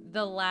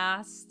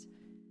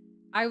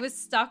was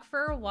stuck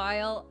for a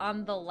while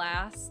on the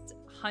last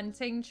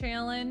hunting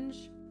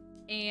challenge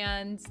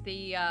and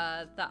the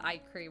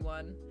Icree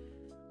one.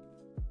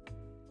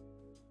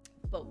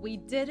 But we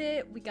did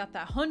it. We got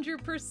that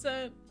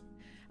 100%.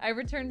 I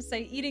returned to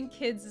say eating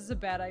kids is a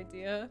bad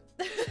idea.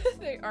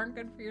 They aren't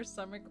good for your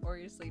stomach or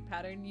your sleep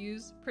pattern.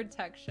 Use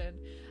protection.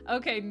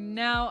 Okay,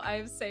 now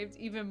I've saved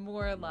even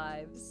more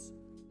lives.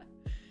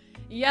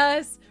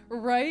 Yes,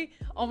 right?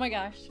 Oh my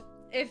gosh.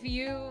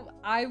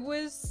 I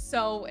was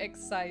so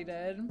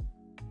excited.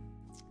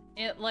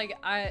 In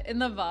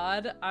the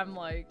VOD, I'm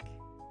like,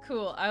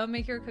 cool, I'll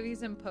make your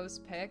cookies and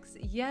post pics.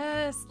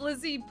 Yes,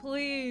 Lizzie,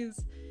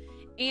 please.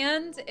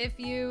 And if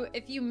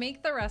you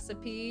make the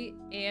recipe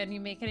and you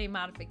make any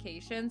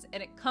modifications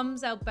and it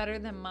comes out better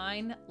than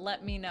mine,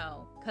 let me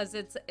know. Because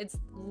it's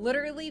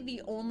literally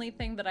the only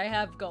thing that I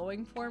have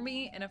going for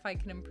me, and if I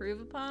can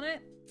improve upon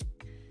it,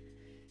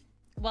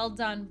 well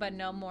done, but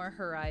no more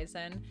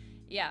Horizon.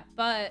 Yeah,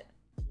 but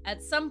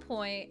at some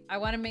point, I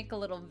want to make a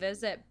little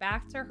visit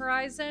back to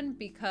Horizon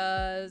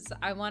because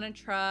I want to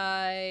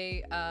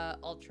try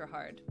Ultra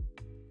Hard.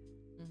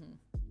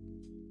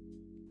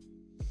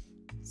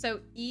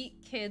 So eat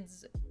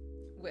kids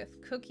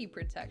with cookie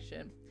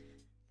protection.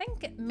 I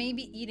think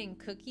maybe eating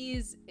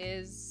cookies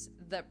is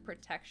the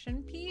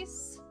protection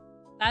piece.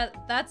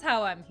 That's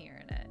how I'm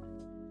hearing it.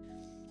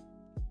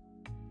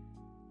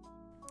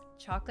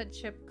 Chocolate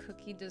chip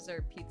cookie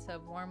dessert pizza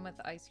warm with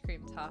ice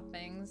cream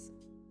toppings.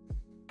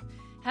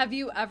 Have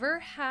you ever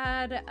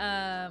had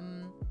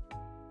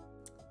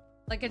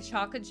like a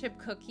chocolate chip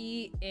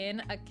cookie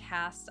in a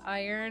cast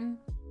iron?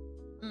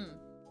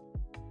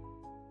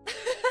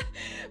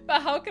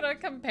 But how can I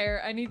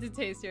compare? I need to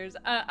taste yours.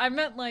 I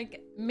meant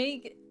like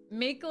make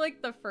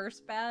like the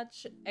first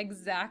batch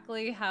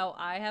exactly how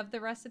I have the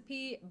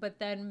recipe, but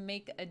then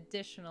make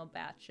additional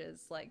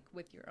batches like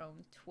with your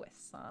own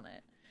twists on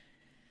it.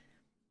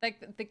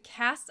 Like the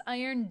cast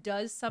iron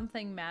does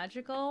something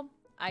magical.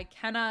 I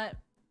cannot.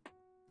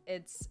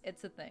 It's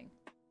a thing.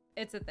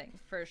 It's a thing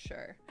for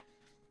sure.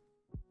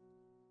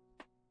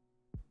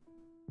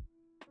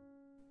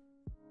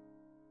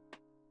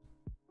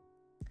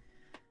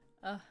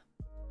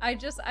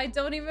 I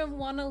don't even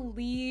want to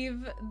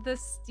leave the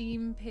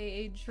Steam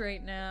page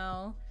right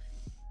now.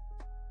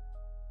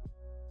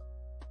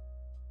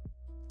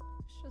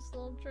 It's just a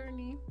little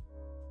journey.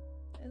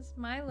 It's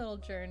my little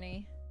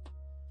journey.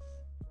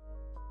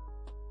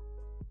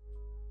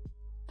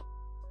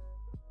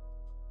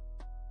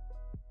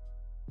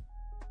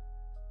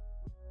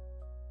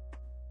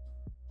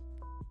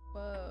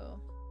 Whoa.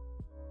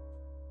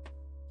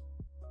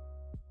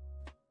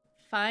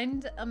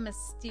 Find a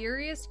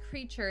mysterious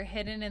creature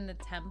hidden in the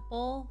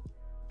temple.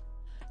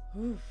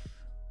 Oof.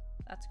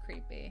 That's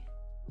creepy.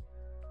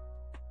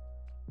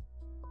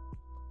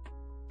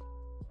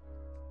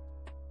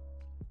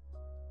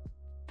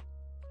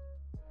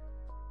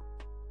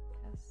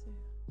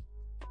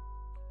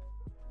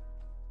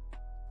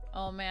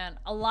 Oh man,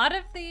 a lot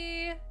of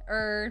the,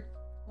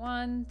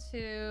 one,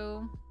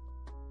 two,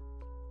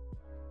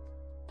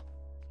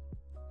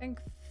 I think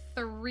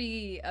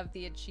 3 of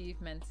the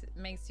achievements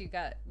makes you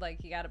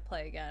you gotta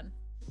play again.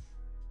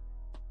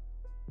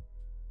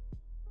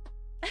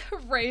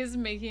 Ray's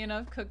making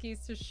enough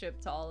cookies to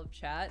ship to all of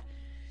chat.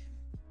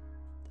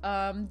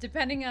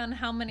 Depending on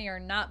how many are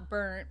not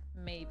burnt,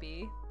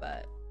 maybe,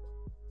 but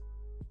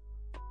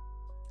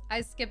I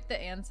skipped the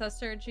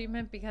ancestor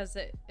achievement because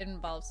it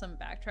involves some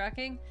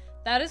backtracking.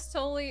 That is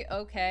totally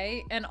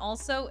okay. And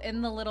also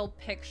in the little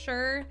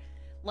picture,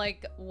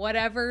 like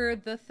whatever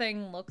the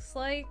thing looks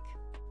like,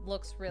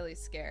 looks really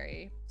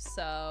scary.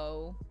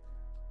 So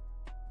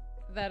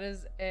that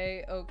is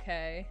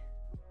a-okay.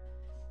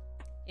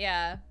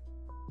 Yeah.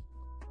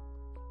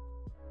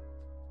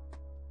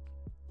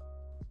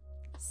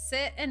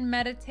 Sit and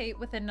meditate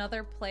with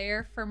another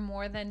player for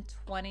more than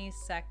 20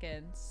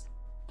 seconds.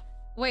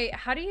 Wait,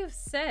 how do you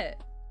sit?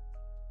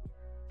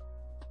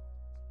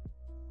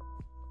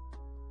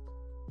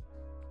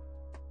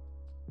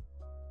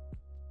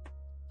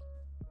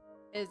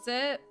 Is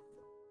it?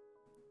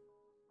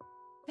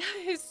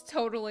 He's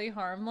totally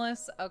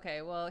harmless.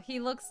 Okay, well, he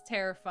looks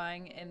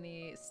terrifying in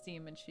the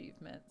Steam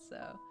achievement,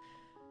 so.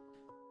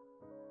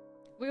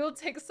 We will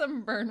take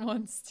some burn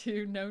ones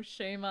too, no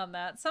shame on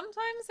that.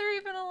 Sometimes they're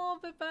even a little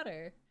bit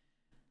better.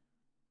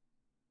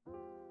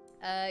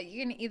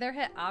 You can either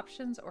hit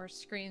options or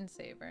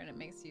screensaver and it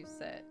makes you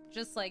sit.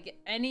 Just like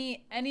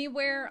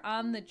anywhere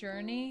on the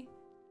journey,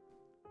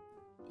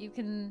 you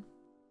can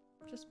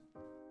just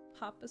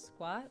pop a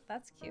squat.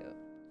 That's cute.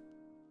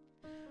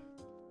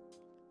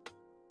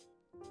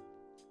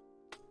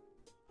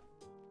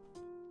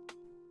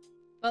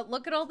 But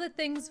look at all the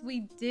things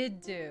we did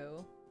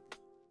do.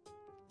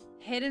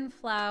 Hidden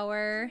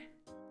flower,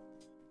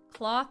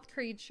 cloth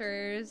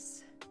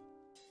creatures,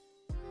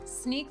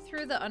 sneak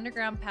through the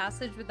underground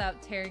passage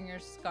without tearing your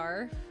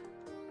scarf.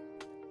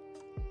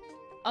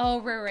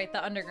 Oh, right,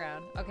 the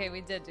underground. Okay, we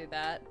did do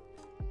that.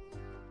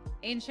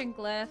 Ancient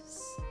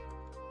glyphs.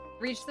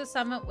 Reach the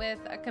summit with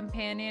a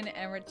companion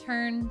and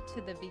return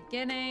to the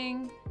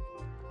beginning.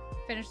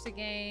 Finish the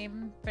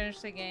game. Finish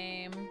the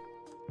game.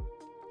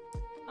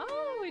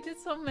 Oh, we did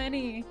so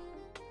many.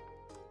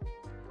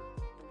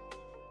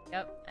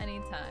 Yep,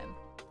 anytime.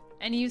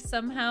 And you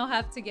somehow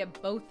have to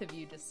get both of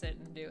you to sit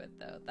and do it,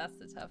 though. That's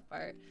the tough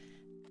part.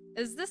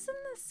 Is this in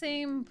the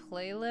same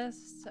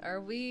playlist?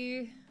 Are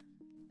we...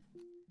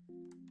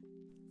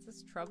 Is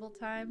this trouble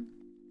time?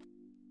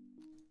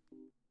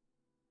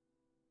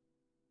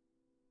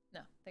 No,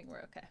 I think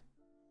we're okay.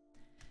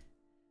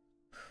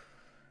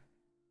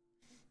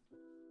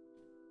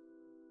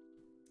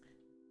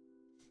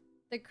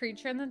 The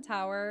creature in the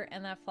tower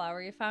and that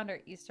flower you found are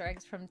Easter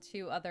eggs from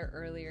 2 other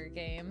earlier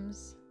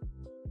games.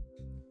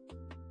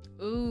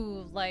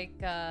 Ooh,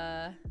 like,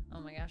 oh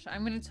my gosh,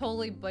 I'm gonna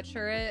totally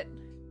butcher it.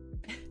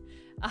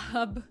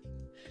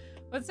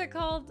 What's it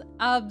called?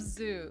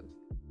 Abzui,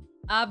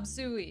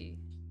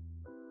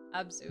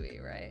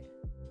 right?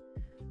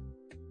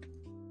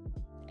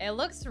 It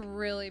looks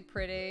really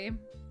pretty.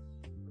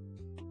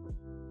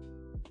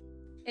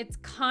 It's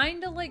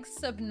kind of like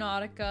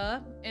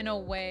Subnautica in a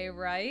way,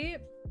 right?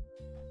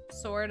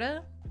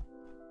 Sorta.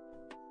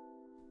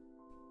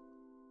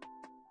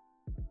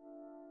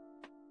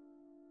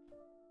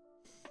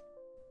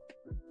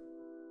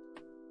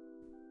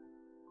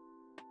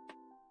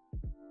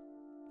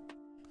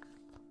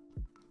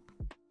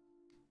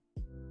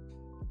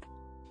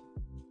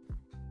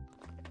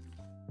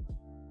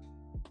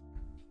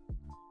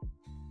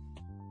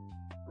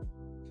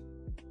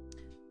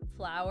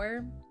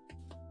 Flower.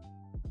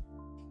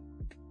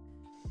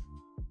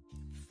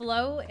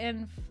 Flow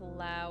and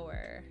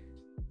flower.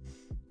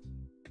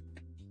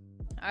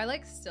 I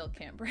like still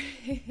can't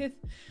breathe.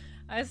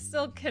 I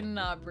still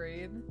cannot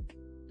breathe.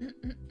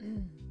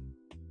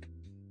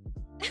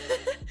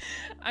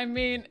 I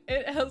mean,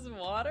 it has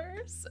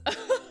water, so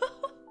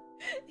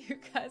you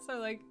guys are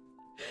like,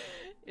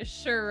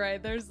 sure,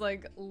 right? There's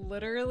like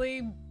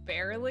literally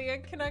barely a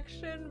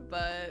connection,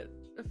 but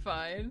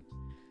fine.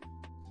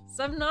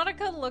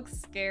 Subnautica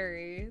looks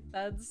scary.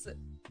 That's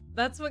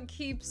what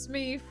keeps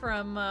me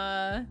from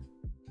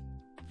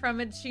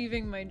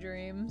achieving my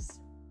dreams.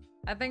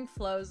 I think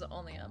Flow's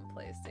only on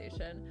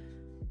PlayStation.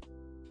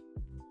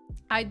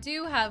 I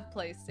do have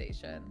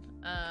PlayStation.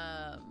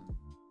 I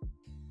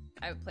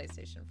have a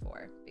PlayStation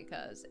 4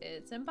 because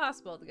it's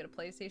impossible to get a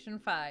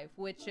PlayStation 5,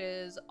 which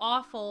is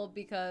awful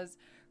because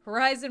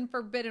Horizon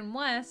Forbidden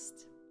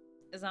West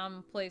is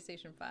on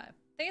PlayStation 5. I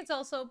think it's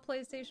also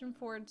PlayStation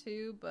 4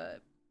 too,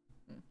 but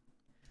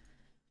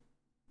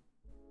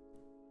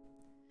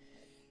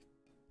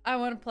I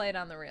want to play it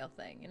on the real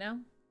thing, you know?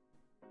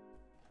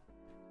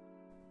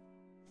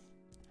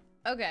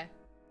 Okay.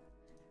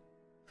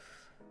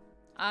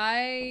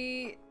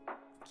 I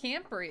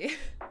can't breathe.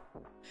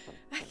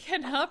 I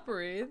cannot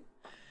breathe.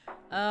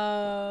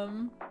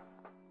 Not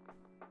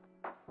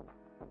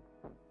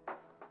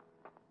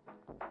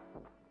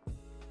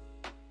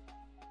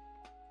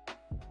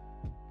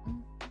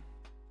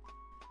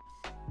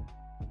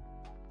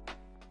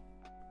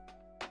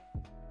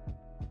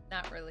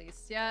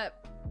released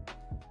yet.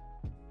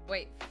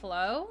 Wait,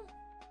 Flow?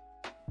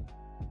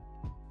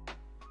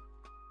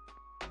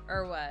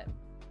 Or what?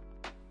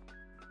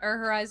 Or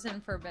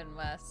Horizon Forbidden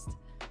West?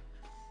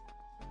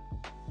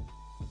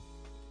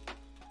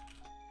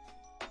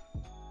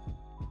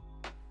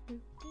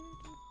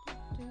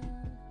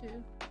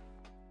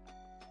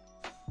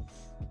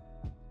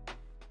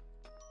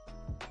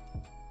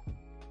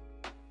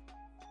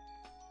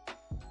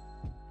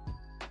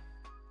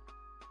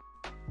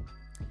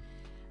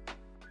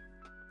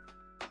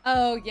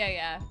 Oh,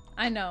 yeah.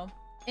 I know.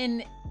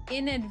 In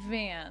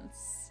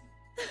advance.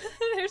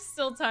 There's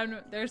still time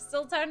to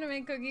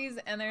make cookies,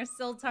 and there's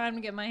still time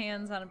to get my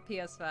hands on a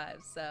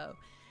PS5. So,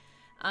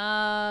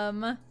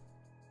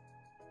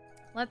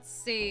 let's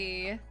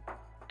see.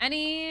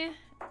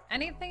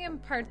 Anything in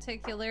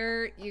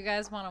particular you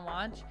guys want to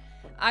watch?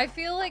 I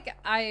feel like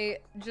I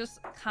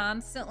just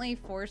constantly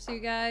force you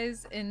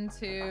guys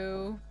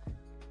into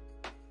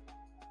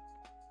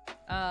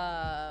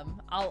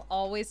I'll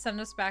always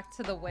send us back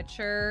to The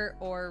Witcher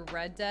or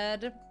Red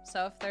Dead.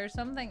 So if there's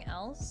something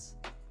else,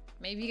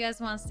 maybe you guys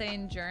want to stay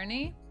in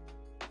Journey.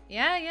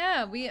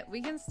 Yeah,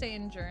 we can stay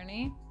in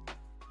Journey.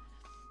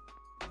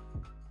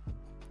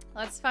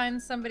 Let's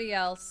find somebody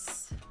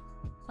else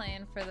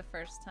playing for the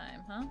first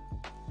time, huh?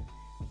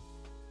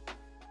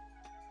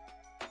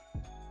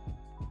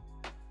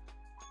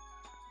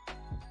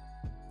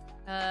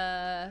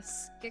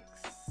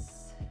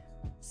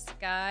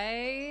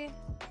 Sky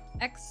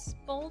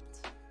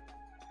X-Bolt.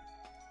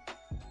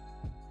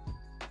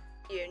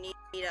 You need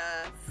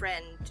a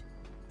friend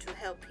to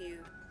help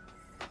you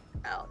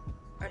out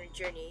on a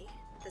journey.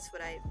 That's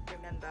what I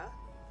remember.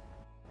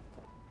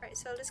 Alright,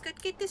 so let's go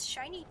get this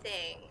shiny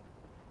thing.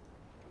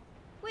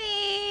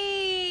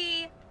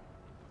 Whee!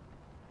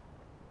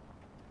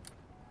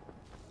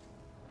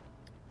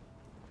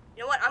 You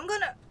know what? I'm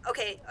gonna...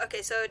 Okay,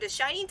 so the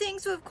shiny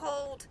things will be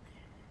called...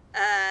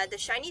 the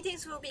shiny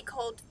things will be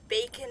called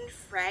bacon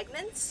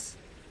fragments.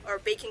 or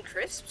bacon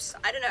crisps.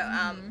 I don't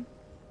know.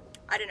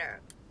 I don't know.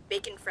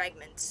 Bacon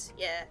fragments.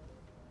 Yeah.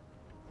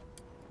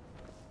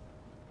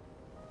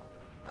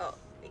 Oh,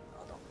 wait,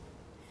 hold on.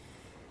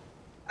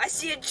 I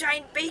see a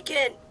giant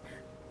bacon.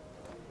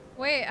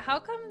 Wait, how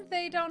come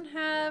they don't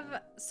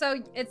have...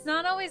 So, it's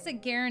not always a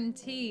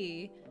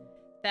guarantee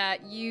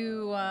that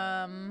you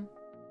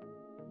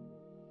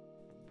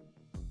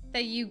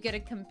get a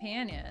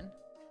companion.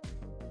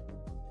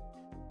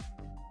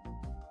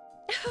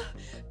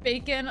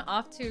 Bacon,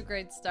 off to a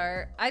great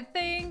start. I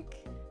think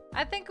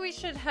we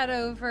should head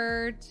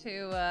over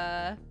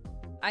to,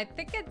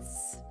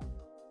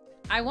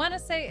 I want to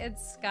say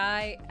it's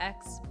Sky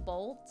X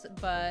Bolt,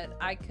 but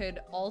I could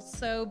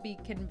also be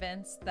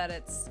convinced that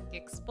it's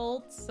Skix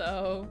Bolt,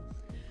 so...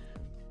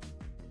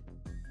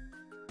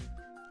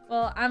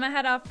 Well, I'm gonna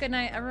head off. Good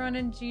night, everyone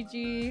in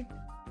GG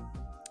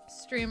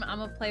stream. I'm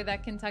gonna play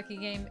that Kentucky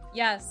game.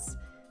 Yes.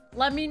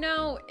 Let me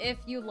know if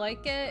you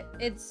like it.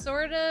 It's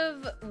sort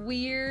of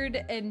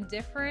weird and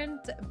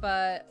different,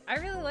 but I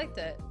really liked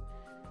it.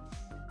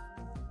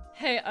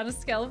 Hey, on a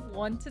scale of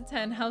 1 to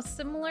 10, how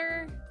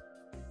similar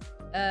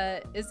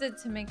is it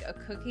to make a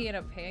cookie and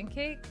a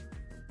pancake?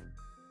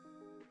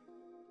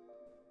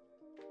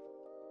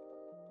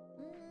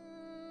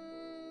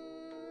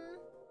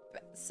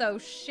 So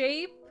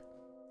shape,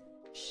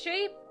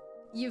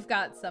 you've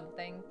got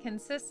something.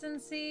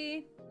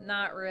 Consistency,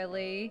 not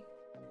really.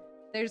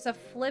 There's a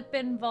flip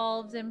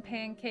involved in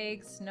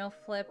pancakes, no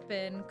flip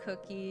in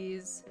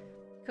cookies.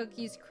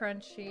 Cookies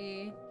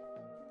crunchy.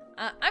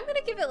 I'm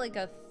gonna give it like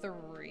a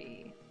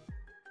 3.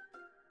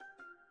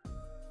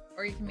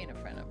 Or you can meet a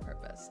friend on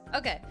purpose.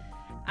 Okay,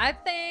 I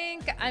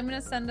think I'm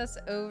gonna send us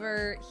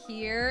over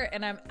here,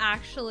 and I'm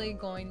actually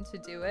going to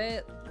do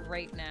it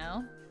right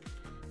now.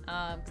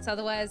 Because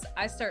otherwise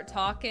I start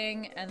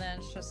talking and then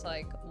it's just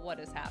like, what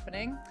is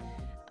happening?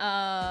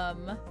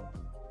 What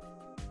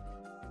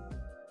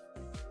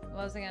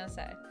was I gonna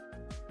say?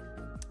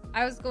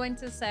 I was going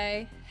to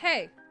say,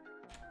 hey,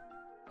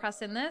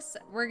 press in this.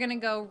 We're gonna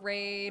go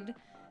raid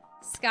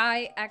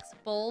Sky X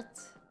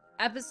Bolt.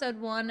 Episode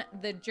 1,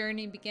 The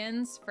Journey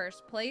Begins,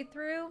 first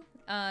playthrough,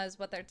 is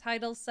what their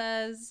title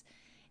says.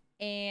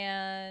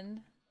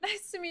 And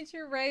nice to meet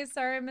you, Ray.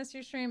 Sorry I missed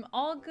your stream.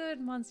 All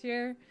good,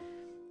 Monsieur.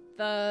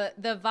 The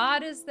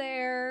VOD is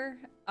there.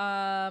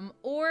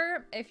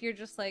 Or if you're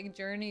just like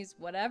journeys,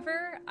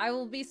 whatever, I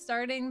will be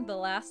starting The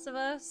Last of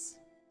Us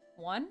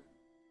 1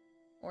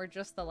 or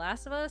just The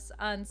Last of Us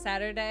on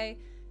Saturday,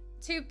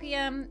 2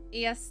 p.m.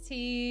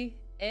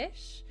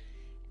 EST-ish.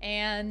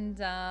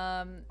 And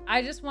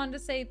I just wanted to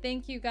say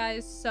thank you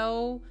guys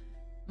so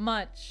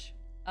much.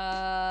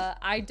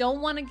 I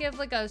don't want to give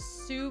like a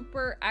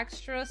super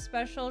extra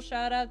special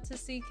shout out to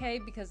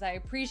CK because I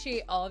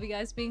appreciate all of you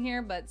guys being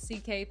here, but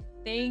CK,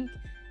 thank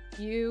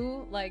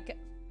you like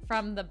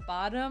from the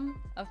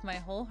bottom of my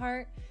whole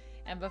heart.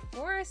 And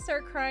before I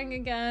start crying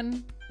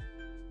again,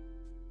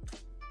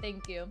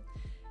 thank you.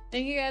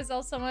 Thank you guys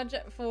all so much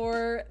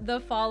for the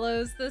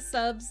follows, the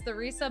subs, the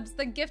resubs,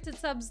 the gifted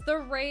subs, the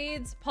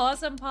raids.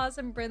 Pause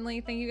and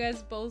Brindley. Thank you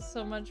guys both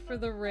so much for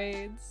the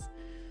raids.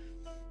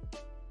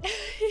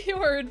 You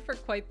were in for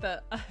quite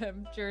the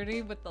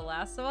journey with The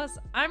Last of Us.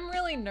 I'm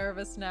really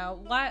nervous now.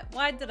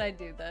 Why did I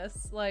do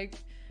this? Like,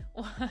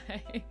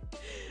 why?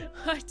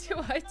 Why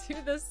do I do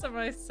this to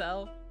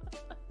myself?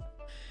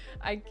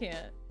 I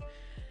can't.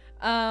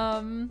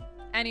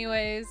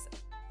 Anyways,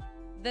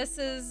 this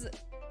is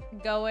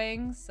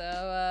going,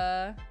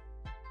 so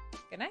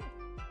good night.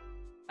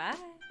 Bye.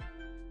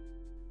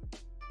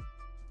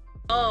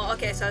 Oh,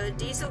 okay, so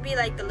these will be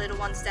like the little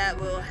ones that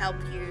will help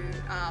you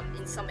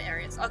in some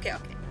areas. Okay.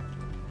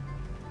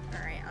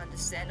 Alright,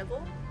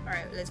 understandable.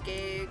 Alright, let's go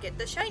get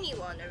the shiny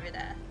one over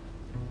there.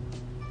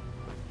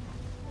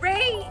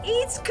 Ray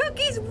eats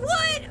cookies!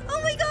 What?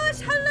 Oh my gosh,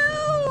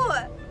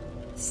 hello!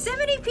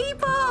 70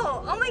 people!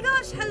 Oh my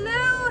gosh,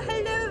 hello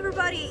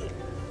everybody!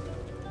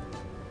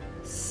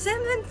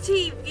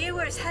 70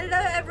 viewers. Hello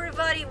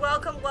everybody,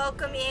 welcome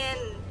in.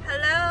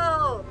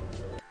 Hello,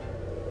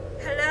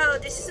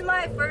 this is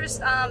my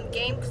first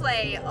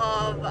gameplay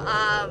of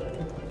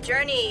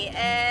Journey,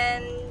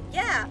 and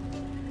yeah.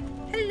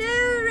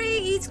 Hello, Ray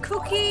eats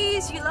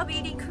cookies. You love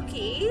eating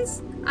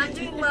cookies. I'm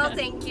doing well,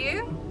 thank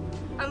you.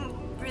 I'm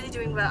really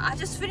doing well. I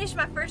just finished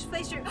my first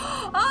playthrough.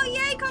 Oh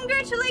yay,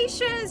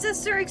 congratulations,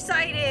 that's so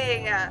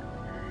exciting.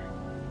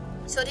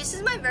 So this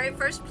is my very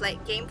first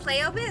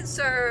gameplay of it,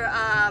 so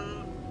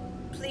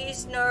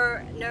please no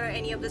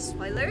any of the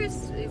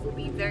spoilers. It will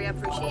be very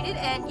appreciated.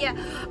 And yeah,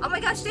 oh my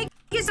gosh, thank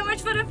you so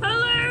much for the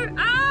follow.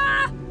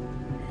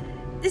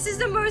 This is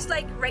the most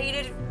like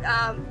rated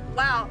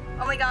wow,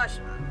 oh my gosh,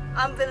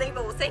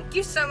 unbelievable. Thank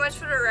you so much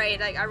for the raid,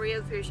 like I really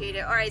appreciate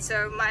it. Alright,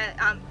 so my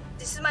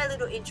this is my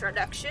little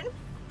introduction.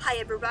 Hi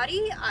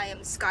everybody, I am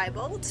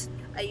Skybolt.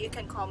 You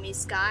can call me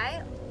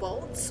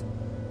Skybolt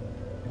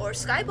or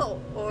Skybolt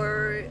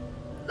or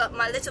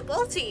my little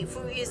Bolty,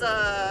 who is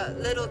a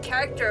little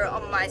character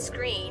on my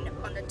screen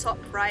on the top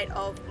right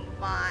of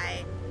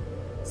my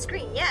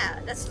screen. Yeah,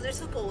 that's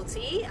little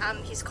Bolty.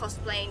 He's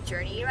cosplaying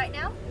Journey right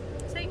now.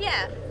 So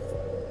yeah,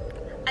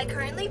 I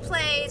currently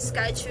play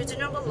Sky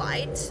Children of the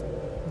Light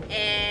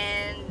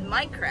and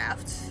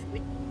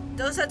Minecraft.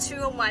 Those are two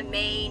of my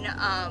main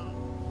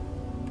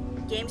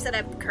games that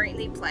I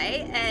currently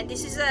play, and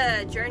this is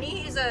a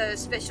Journey is a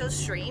special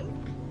stream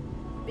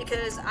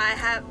because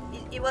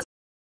it was